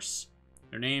 of course.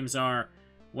 Their names are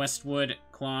Westwood,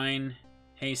 Klein,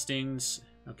 Hastings.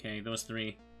 Okay, those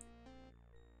 3.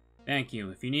 Thank you.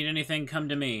 If you need anything, come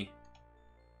to me.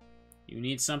 You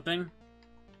need something?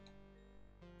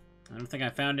 I don't think I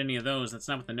found any of those. That's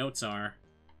not what the notes are.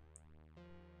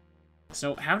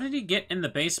 So, how did he get in the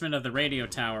basement of the radio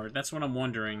tower? That's what I'm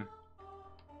wondering.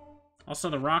 Also,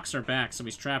 the rocks are back, so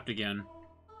he's trapped again.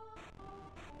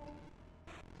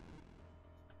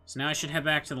 So now I should head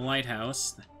back to the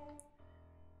lighthouse.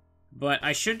 But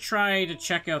I should try to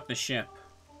check out the ship.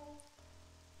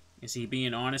 Is he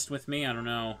being honest with me? I don't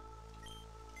know.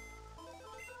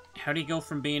 How do you go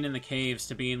from being in the caves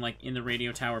to being, like, in the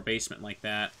radio tower basement like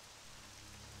that?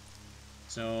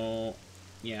 So,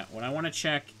 yeah, what I want to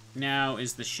check now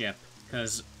is the ship.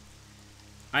 Because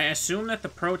I assume that the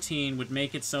protein would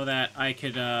make it so that I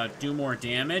could do more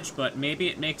damage, but maybe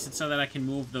it makes it so that I can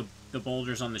move the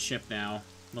boulders on the ship now.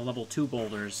 The level 2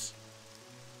 boulders.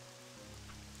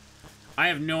 I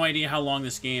have no idea how long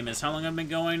this game is. How long I've been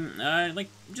going? Like,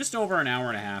 just over an hour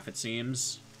and a half, it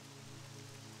seems.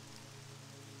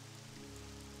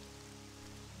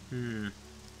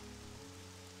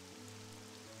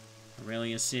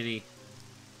 Aurelia City.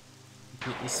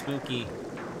 Completely spooky.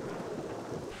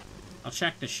 I'll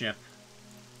check the ship.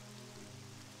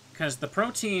 Because the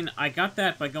protein, I got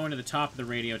that by going to the top of the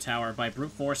radio tower, by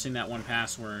brute forcing that one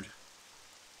password.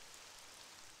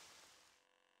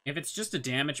 If it's just a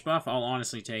damage buff, I'll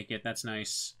honestly take it. That's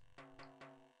nice.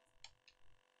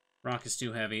 Rock is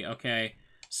too heavy. Okay.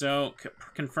 So,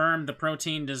 confirm the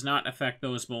protein does not affect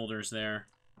those boulders there.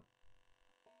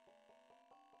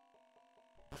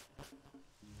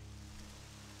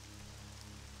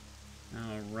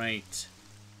 Alright.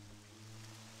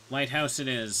 Lighthouse it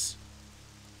is.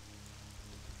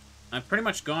 I've pretty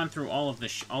much gone through all of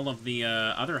the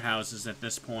other houses at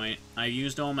this point. I've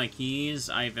used all my keys.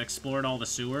 I've explored all the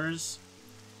sewers.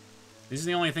 This is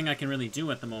the only thing I can really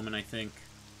do at the moment, I think.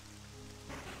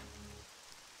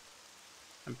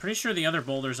 I'm pretty sure the other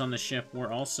boulders on the ship were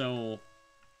also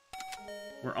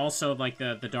like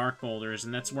the dark boulders,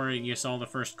 and that's where you saw the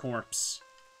first corpse.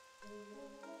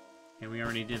 Okay, we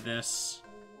already did this.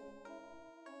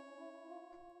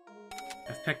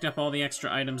 I've picked up all the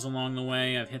extra items along the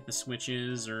way. I've hit the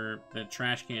switches, or the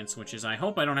trash can switches. I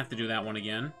hope I don't have to do that one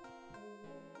again.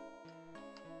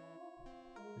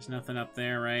 There's nothing up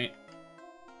there, right?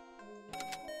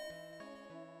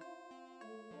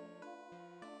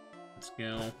 Let's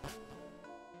go.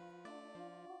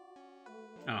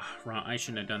 Oh, wrong. I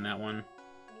shouldn't have done that one.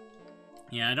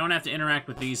 Yeah, I don't have to interact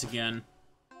with these again.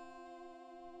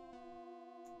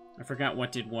 I forgot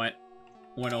what did what.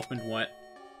 What opened what.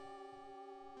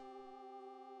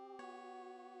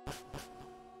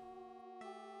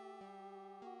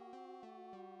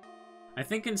 I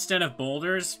think instead of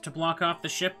boulders to block off the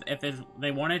ship, if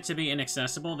they wanted to be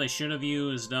inaccessible, they should have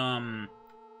used,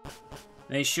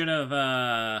 they should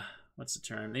have, what's the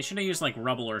term? They should have used, like,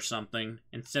 rubble or something,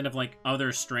 instead of, like,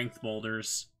 other strength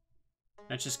boulders.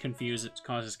 That just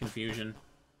causes confusion.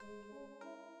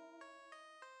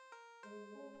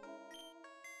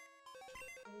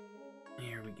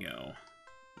 Here we go.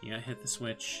 Yeah, hit the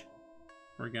switch.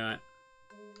 Forgot.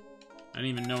 I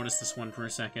didn't even notice this one for a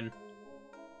second.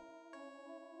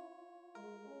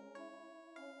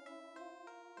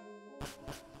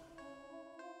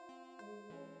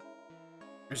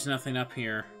 There's nothing up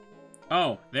here.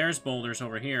 Oh, there's boulders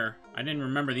over here. I didn't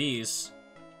remember these.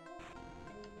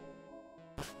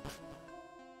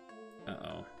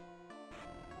 Uh-oh.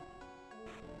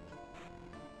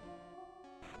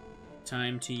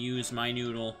 Time to use my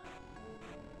noodle.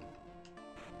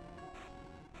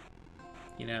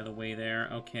 Get out of the way there.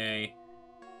 Okay.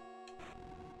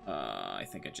 I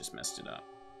think I just messed it up.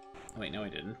 Wait, no I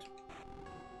didn't.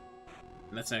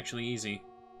 That's actually easy.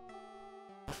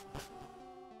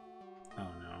 Oh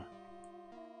no.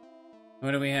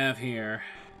 What do we have here?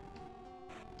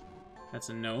 That's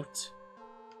a note.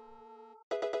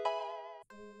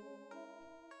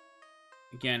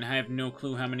 Again, I have no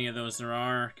clue how many of those there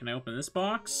are. Can I open this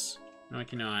box? No, I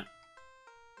cannot.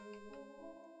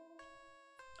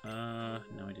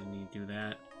 No, I didn't need to do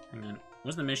that. Hang on. What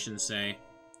does the mission say?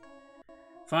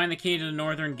 Find the key to the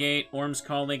northern gate. Orm's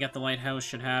colleague at the lighthouse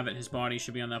should have it. His body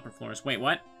should be on the upper floors. Wait,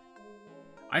 what?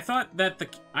 I thought that the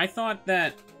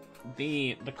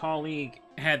colleague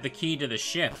had the key to the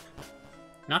ship,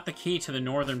 not the key to the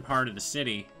northern part of the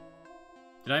city.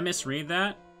 Did I misread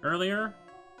that earlier?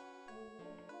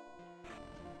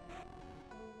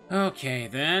 Okay,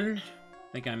 then.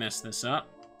 I think I messed this up.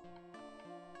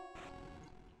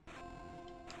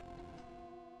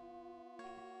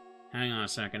 Hang on a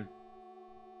second.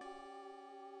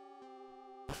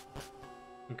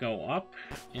 Go up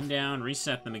and down,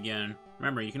 reset them again.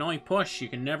 Remember, you can only push, you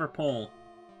can never pull.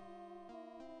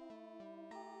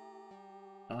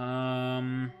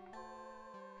 I'm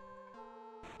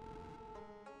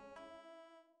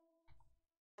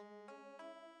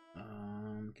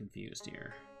confused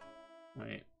here.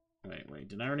 Wait.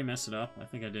 Did I already mess it up? I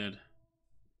think I did.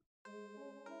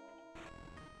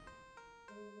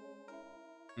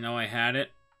 No, I had it.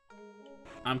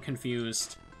 I'm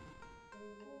confused.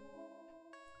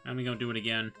 Let me go do it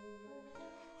again.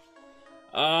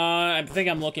 I think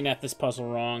I'm looking at this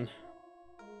puzzle wrong.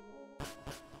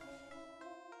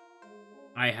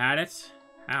 I had it?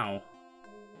 How?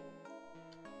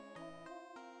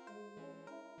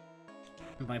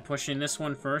 Am I pushing this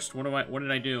one first? What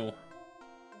did I do?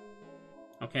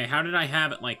 Okay, how did I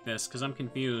have it like this? Because I'm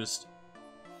confused.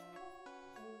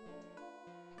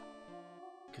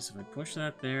 Because if I push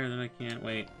that there, then I can't...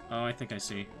 Wait. Oh, I think I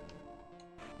see.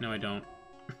 No, I don't.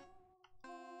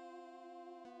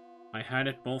 I had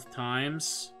it both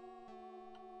times.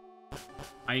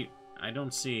 I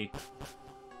don't see.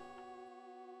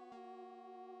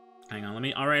 Hang on, let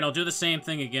me... Alright, I'll do the same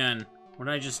thing again. What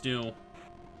did I just do?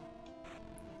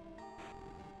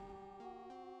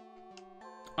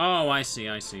 Oh, I see.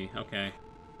 Okay.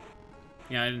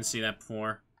 Yeah, I didn't see that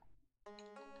before.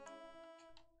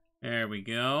 There we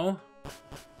go. I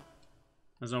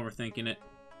was overthinking it.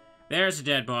 There's a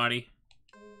dead body.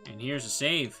 And here's a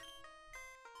save.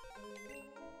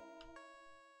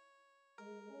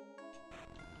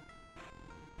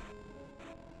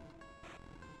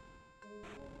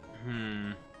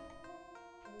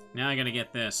 Now I gotta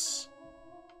get this.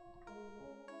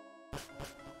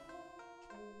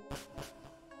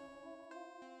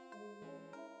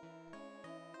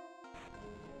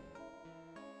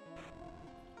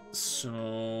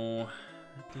 So...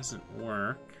 that doesn't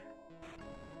work.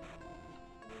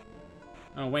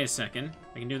 Oh, wait a second.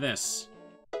 I can do this.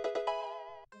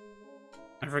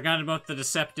 I forgot about the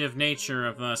deceptive nature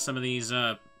of some of these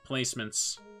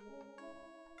placements.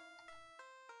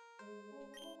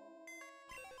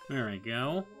 There we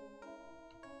go.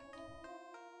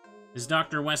 This is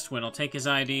Dr. Westwood. I'll take his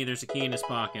ID. There's a key in his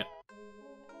pocket.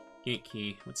 Gate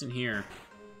key. What's in here?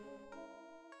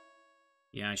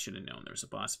 Yeah, I should have known there was a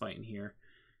boss fight in here.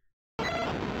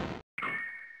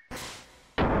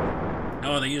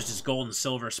 Oh, they used his gold and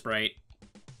silver sprite.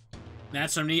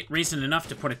 That's some reason enough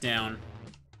to put it down.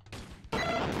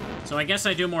 So I guess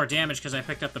I do more damage because I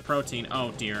picked up the protein.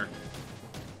 Oh, dear.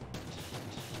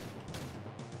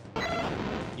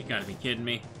 You gotta be kidding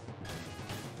me.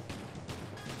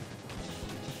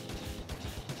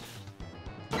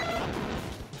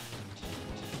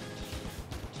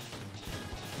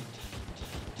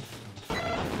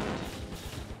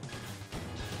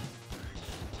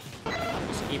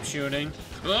 Just keep shooting.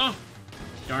 Oh!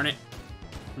 Darn it.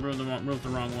 Moved the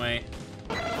wrong way.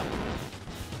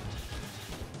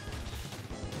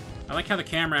 I like how the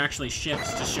camera actually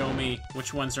shifts to show me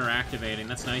which ones are activating.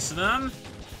 That's nice of them.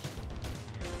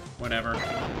 Whatever.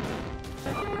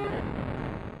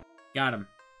 Got him.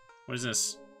 What is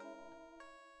this?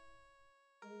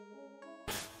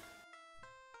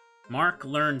 Mark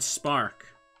learned Spark.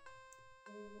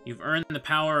 You've earned the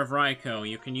power of Raikou.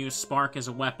 You can use Spark as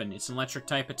a weapon. It's an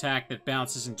electric-type attack that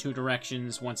bounces in 2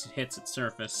 directions once it hits its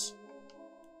surface.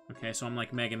 Okay, so I'm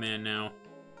like Mega Man now.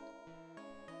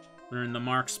 Learn the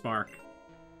Mark Spark.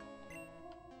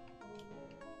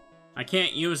 I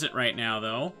can't use it right now,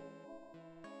 though.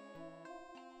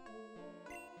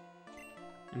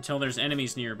 Until there's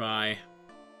enemies nearby.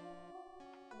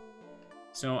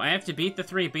 So I have to beat the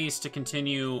 3 beasts to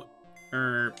continue,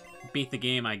 or beat the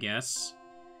game, I guess.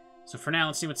 So for now,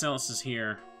 let's see what else is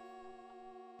here.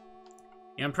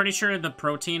 Yeah, I'm pretty sure the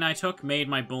protein I took made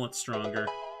my bullets stronger.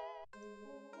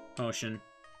 Potion.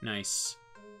 Nice.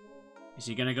 Is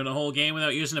he gonna go the whole game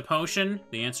without using a potion?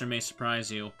 The answer may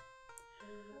surprise you.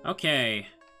 Okay.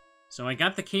 So I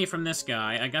got the key from this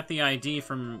guy. I got the ID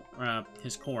from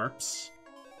his corpse.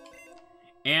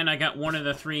 And I got one of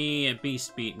the 3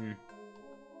 beasts beaten.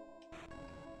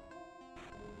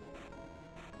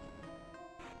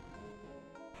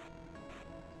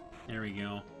 There we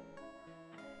go.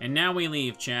 And now we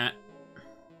leave, chat.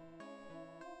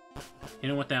 You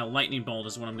know what, that lightning bolt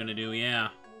is what I'm gonna do, yeah.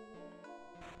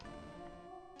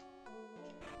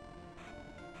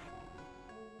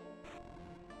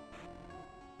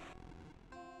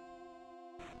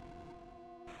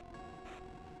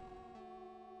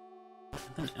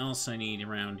 Nothing else I need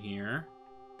around here.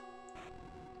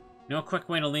 No quick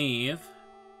way to leave.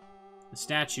 The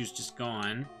statue's just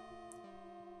gone.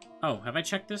 Oh, have I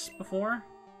checked this before?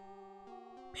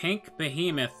 Pink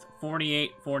Behemoth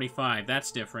 4845.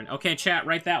 That's different. Okay, chat,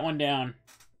 write that one down.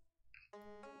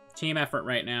 Team effort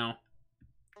right now.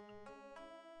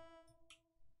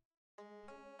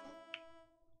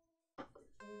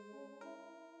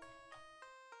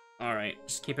 Alright,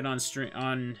 just keep it on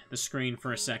the screen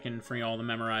for a second for y'all to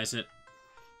memorize it.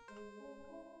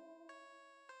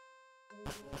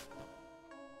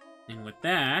 And with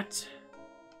that,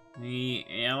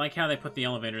 I like how they put the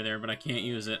elevator there, but I can't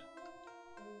use it.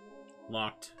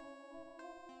 Locked.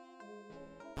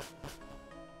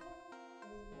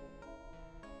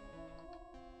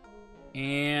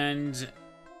 And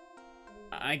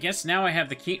I guess now I have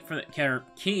the key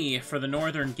for the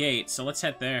northern gate, so let's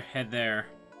head there.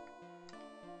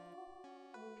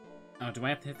 Oh, do I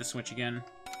have to hit the switch again?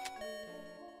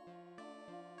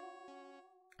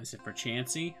 Is it for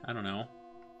Chansey? I don't know.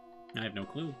 I have no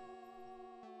clue.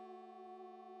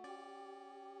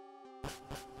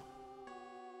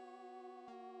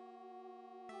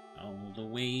 All the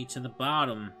way to the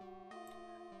bottom.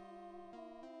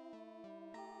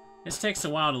 This takes a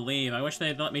while to leave. I wish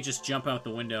they'd let me just jump out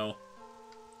the window.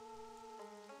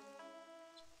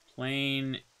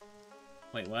 Plane...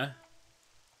 Wait, what?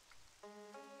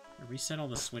 I reset all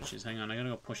the switches. Hang on, I gotta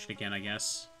go push it again, I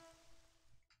guess.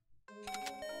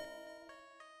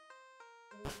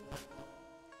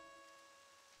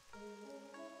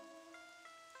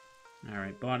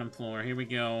 Alright, bottom floor. Here we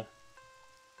go.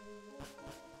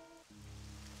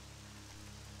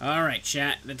 Alright,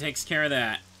 chat. That takes care of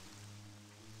that.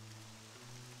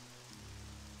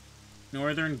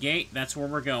 Northern Gate, that's where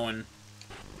we're going.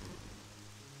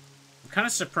 I'm kind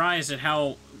of surprised at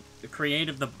how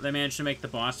creative they managed to make the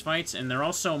boss fights, and they're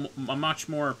also much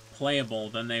more playable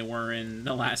than they were in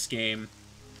the last game.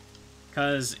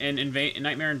 Because in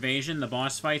Nightmare Invasion, the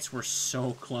boss fights were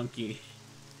so clunky.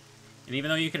 And even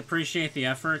though you could appreciate the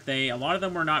effort, a lot of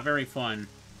them were not very fun.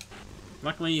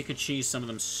 Luckily, you could cheese some of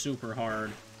them super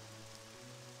hard.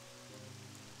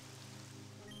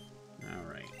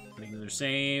 Alright, make another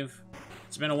save.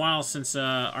 It's been a while since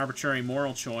Arbitrary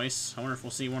Moral Choice. I wonder if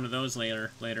we'll see one of those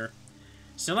later. I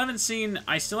still haven't seen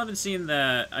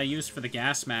the use for the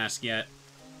gas mask yet.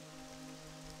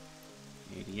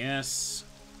 ADS.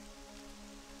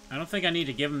 I don't think I need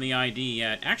to give him the ID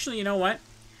yet. Actually, you know what?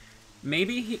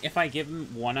 Maybe if I give him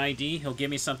one ID, he'll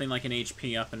give me something like an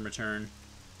HP up in return.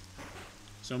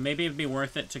 So maybe it'd be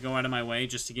worth it to go out of my way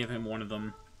just to give him one of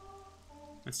them.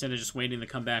 Instead of just waiting to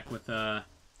come back with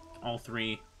all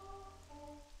three.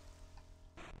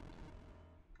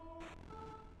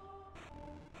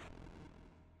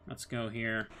 Let's go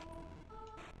here.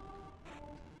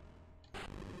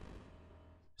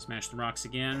 Smash the rocks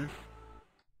again.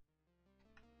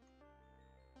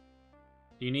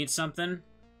 Do you need something?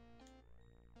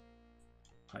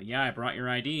 Yeah, I brought your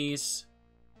IDs.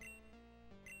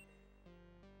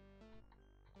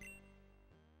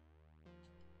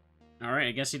 Alright,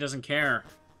 I guess he doesn't care.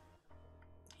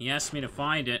 He asked me to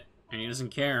find it, and he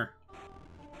doesn't care.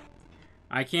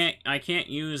 I can't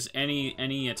use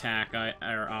any attack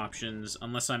or options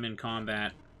unless I'm in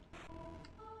combat.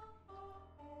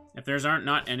 If there's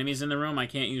not enemies in the room, I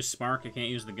can't use Spark, I can't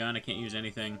use the gun, I can't use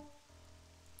anything.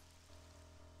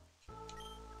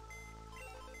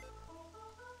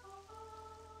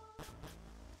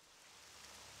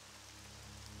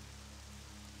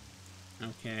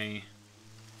 Okay.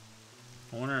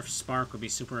 I wonder if Spark would be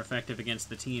super effective against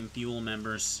the Team Fuel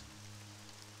members.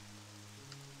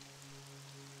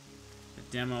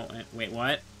 The demo... Wait,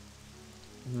 what?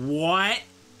 What?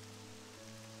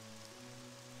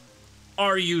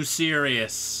 Are you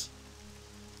serious?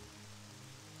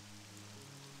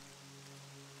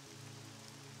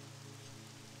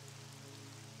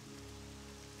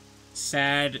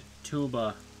 Sad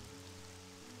tuba.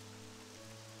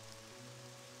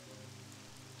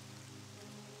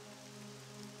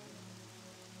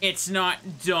 It's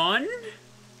not done?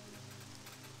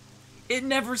 It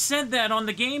never said that on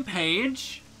the game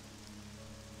page.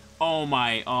 Oh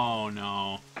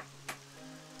no.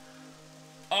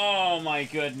 Oh my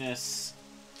goodness.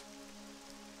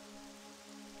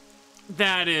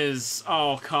 That is,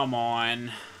 oh come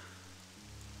on.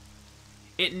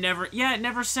 It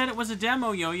never said it was a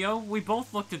demo, Yo-Yo. We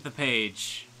both looked at the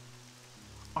page.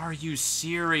 Are you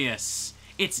serious?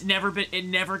 It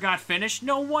never got finished?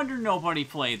 No wonder nobody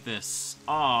played this.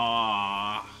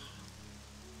 Aww.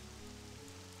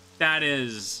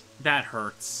 That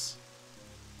hurts.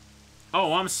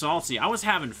 Oh, I'm salty. I was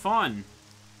having fun.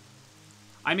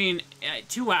 I mean, a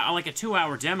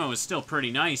 2-hour demo is still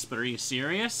pretty nice, but are you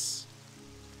serious?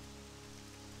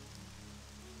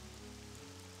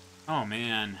 Oh,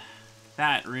 man.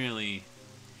 That really...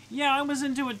 Yeah, I was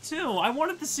into it, too. I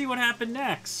wanted to see what happened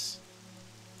next.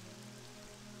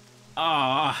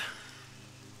 Ah,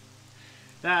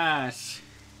 that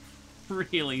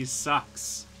really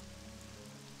sucks.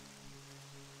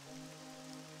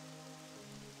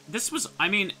 This was, I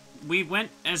mean, we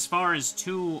went as far as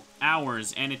 2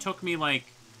 hours, and it took me, like,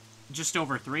 just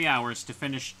over 3 hours to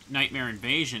finish Nightmare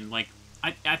Invasion. Like,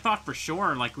 I thought for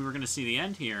sure, like, we were gonna see the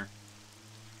end here.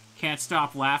 Can't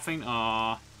stop laughing.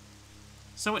 Aw.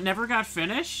 So it never got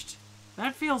finished?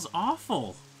 That feels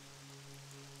awful.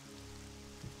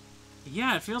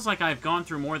 Yeah, it feels like I've gone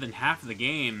through more than half of the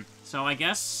game. So I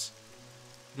guess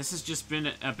this has just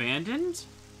been abandoned?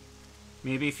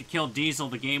 Maybe if you killed Diesel,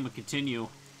 the game would continue.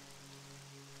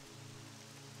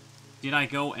 Did I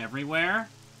go everywhere?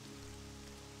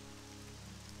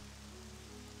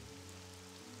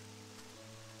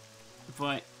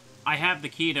 But I have the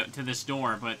key to this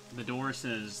door, but the door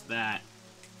says that.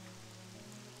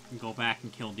 Go back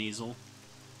and kill Diesel.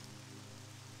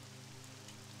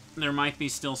 There might be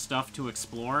still stuff to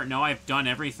explore. No, I've done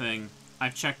everything.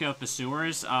 I've checked out the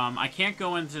sewers. I can't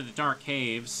go into the dark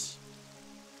caves.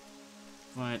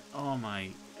 But, oh my...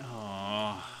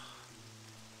 Oh...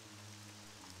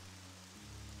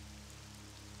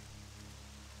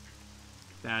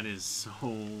 That is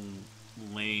so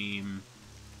lame.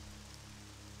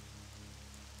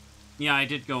 Yeah, I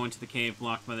did go into the cave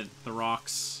blocked by the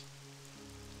rocks.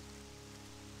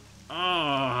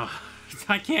 Oh,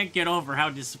 I can't get over how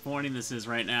disappointing this is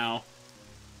right now.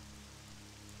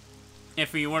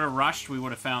 If we would have rushed, we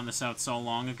would have found this out so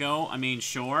long ago. I mean,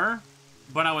 sure.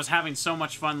 But I was having so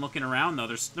much fun looking around, though.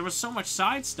 There was so much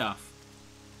side stuff.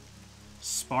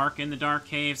 Spark in the dark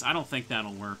caves. I don't think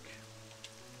that'll work.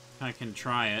 I can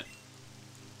try it.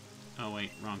 Oh,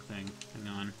 wait. Wrong thing.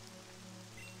 Hang on.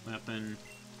 Weapon.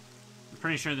 I'm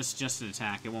pretty sure this is just an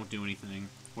attack. It won't do anything.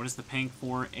 What is the pink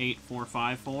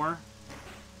 48454?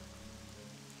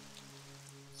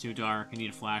 It's too dark. I need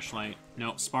a flashlight.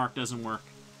 Nope, spark doesn't work.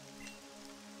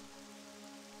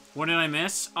 What did I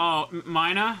miss? Oh,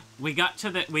 Mina, we got to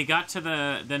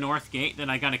the north gate that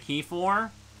I got a key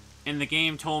for, and the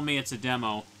game told me it's a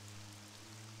demo.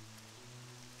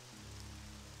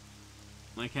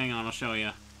 Like, hang on, I'll show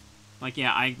you. Like,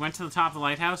 yeah, I went to the top of the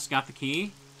lighthouse, got the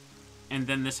key, and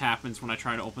then this happens when I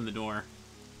try to open the door.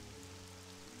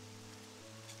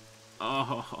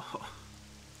 Oh.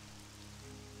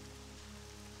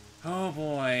 Oh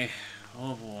boy.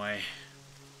 Oh boy.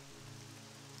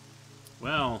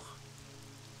 Well.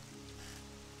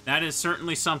 That is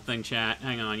certainly something, chat.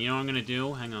 Hang on, you know what I'm gonna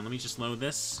do? Hang on, let me just load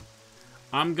this.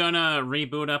 I'm gonna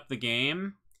reboot up the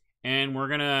game, and we're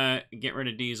gonna get rid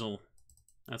of Diesel.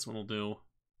 That's what we'll do.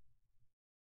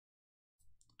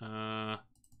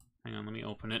 Hang on, let me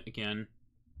open it again.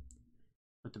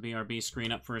 Put the BRB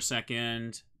screen up for a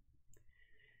second.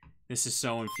 This is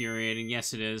so infuriating.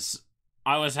 Yes, it is.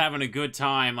 I was having a good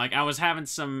time. Like, I was having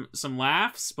some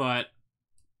laughs, but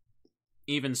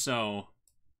even so.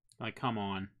 Like, come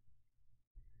on.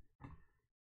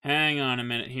 Hang on a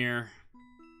minute here.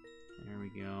 There we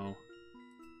go.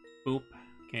 Boop.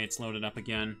 Okay, it's loaded up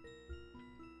again.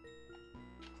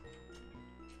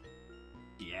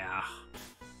 Yeah.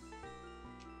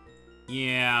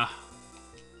 Yeah.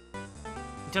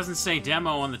 It doesn't say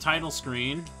demo on the title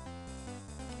screen.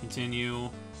 Continue.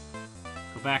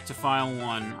 Go back to file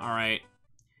 1. Alright.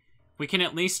 We can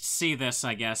at least see this,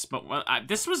 I guess. But well,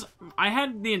 I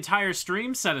had the entire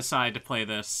stream set aside to play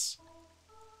this.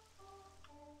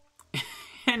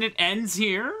 And it ends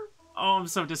here? Oh, I'm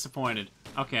so disappointed.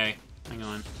 Okay, hang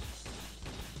on.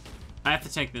 I have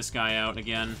to take this guy out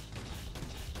again.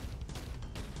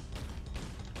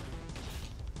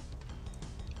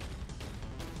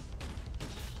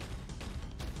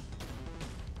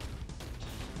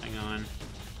 Hang on.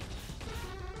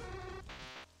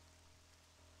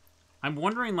 I'm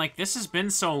wondering, like, this has been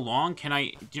so long,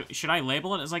 should I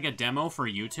label it as, like, a demo for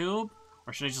YouTube?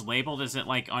 Or should I just label it as,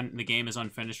 like, the game is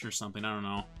unfinished or something? I don't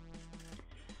know.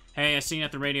 Hey, I seen you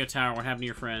at the radio tower. What happened to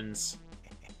your friends?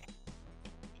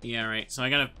 Yeah, right. So I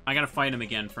gotta fight him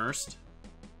again first.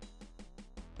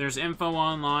 There's info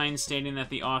online stating that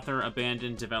the author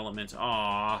abandoned development.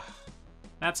 Aww.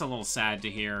 That's a little sad to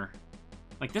hear.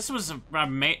 Like, this was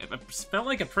felt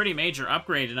like a pretty major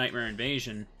upgrade to Nightmare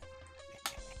Invasion.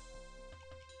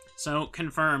 So,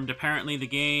 confirmed. Apparently the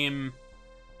game...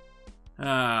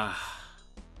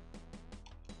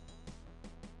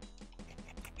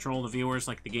 troll the viewers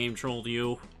like the game trolled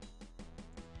you.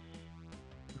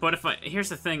 But if here's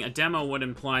the thing, a demo would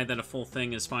imply that a full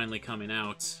thing is finally coming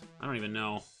out. I don't even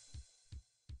know.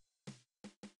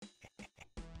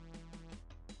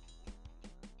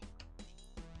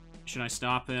 Should I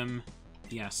stop him?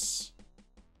 Yes.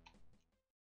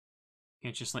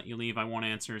 Can't just let you leave. I want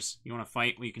answers. You want to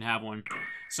fight? Well, you can have one.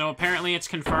 So apparently it's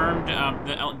confirmed.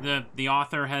 The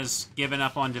author has given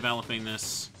up on developing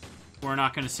this. We're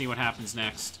not going to see what happens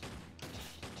next.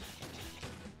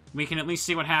 We can at least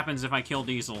see what happens if I kill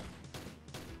Diesel.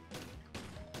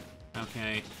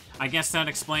 Okay. I guess that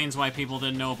explains why people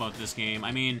didn't know about this game.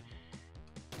 I mean,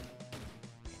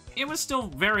 it was still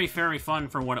very, very fun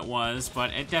for what it was,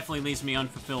 but it definitely leaves me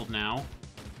unfulfilled now.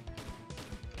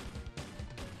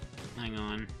 Hang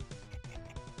on.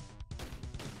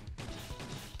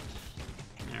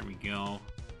 There we go.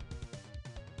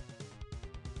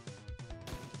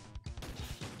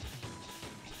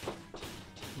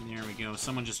 There we go.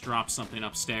 Someone just dropped something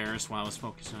upstairs while I was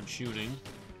focused on shooting.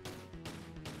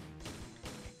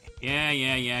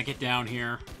 Yeah, get down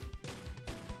here.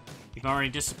 You've already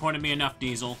disappointed me enough,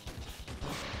 Diesel.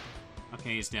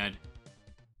 Okay, he's dead.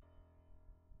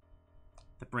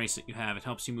 The bracelet you have, it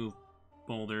helps you move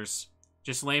boulders.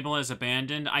 Just label as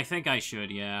abandoned? I think I should,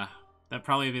 yeah. That'd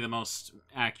probably be the most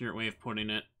accurate way of putting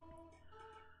it.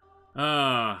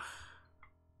 God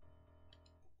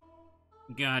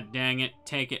dang it.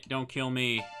 Take it. Don't kill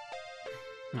me.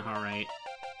 Alright.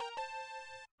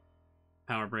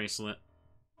 Power bracelet.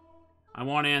 I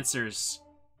want answers.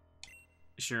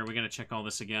 Sure, we gotta check all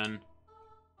this again.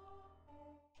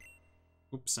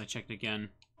 Oops, I checked again.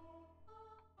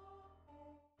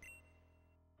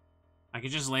 I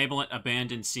could just label it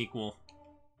Abandoned Sequel.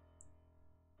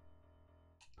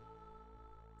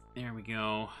 There we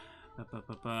go.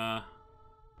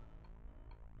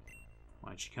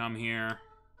 Why'd you come here?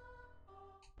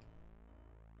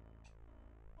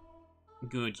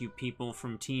 Good, you people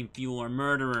from Team Fuel are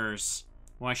murderers.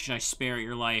 Why should I spare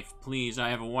your life? Please, I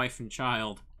have a wife and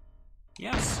child.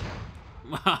 Yes.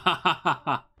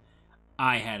 I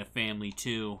had a family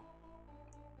too.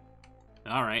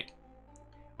 Alright.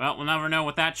 Well, we'll never know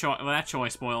what that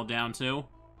choice boiled down to.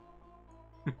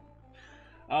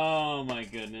 Oh my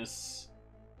goodness.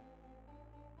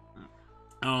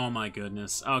 Oh my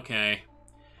goodness. Okay.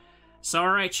 So,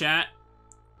 alright, chat.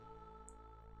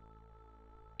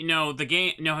 You know, the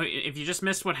game... No, if you just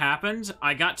missed what happened,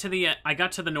 I got to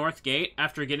the North Gate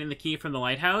after getting the key from the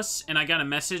lighthouse, and I got a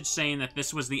message saying that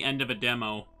this was the end of a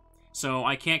demo. So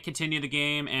I can't continue the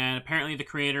game, and apparently the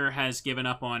creator has given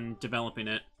up on developing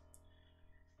it.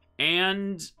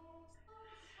 And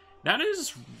that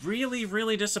is really,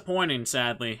 really disappointing,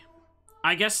 sadly.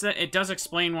 I guess that it does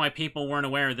explain why people weren't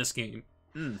aware of this game.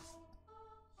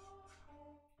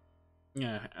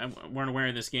 Yeah, weren't aware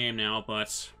of this game now,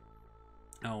 but...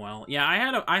 Oh well. Yeah, I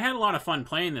had a lot of fun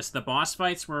playing this. The boss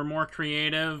fights were more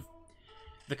creative.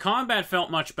 The combat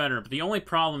felt much better, but the only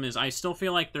problem is I still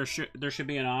feel like there should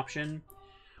be an option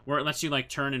where it lets you like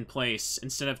turn in place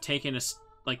instead of taking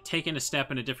a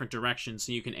step in a different direction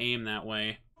so you can aim that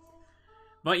way.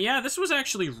 But yeah, this was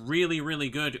actually really, really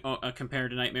good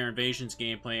compared to Nightmare Invasion's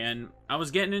gameplay, and I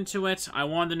was getting into it. I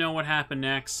wanted to know what happened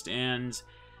next, and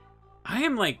I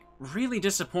am like really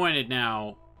disappointed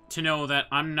now to know that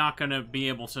I'm not gonna be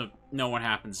able to know what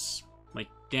happens. Like,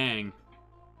 dang.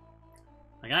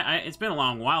 Like, it's been a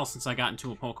long while since I got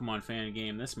into a Pokemon fan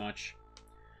game this much.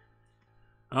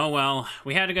 Oh well,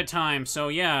 we had a good time. So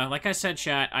yeah, like I said,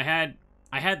 chat, I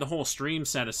had the whole stream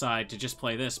set aside to just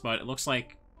play this, but it looks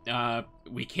like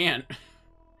we can't.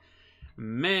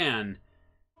 Man,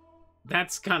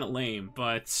 that's kind of lame,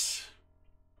 but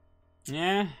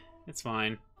yeah, it's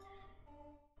fine.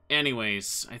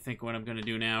 Anyways, I think what I'm going to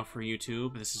do now for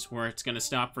YouTube, this is where it's going to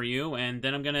stop for you, and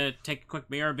then I'm going to take a quick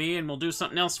BRB, and we'll do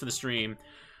something else for the stream.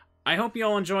 I hope you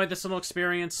all enjoyed this little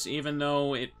experience, even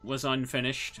though it was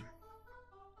unfinished,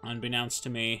 unbeknownst to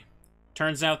me.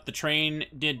 Turns out the train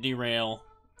did derail.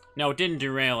 No, it didn't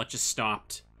derail, it just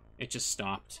stopped. It just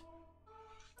stopped.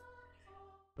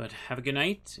 But have a good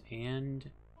night, and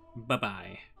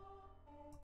bye-bye.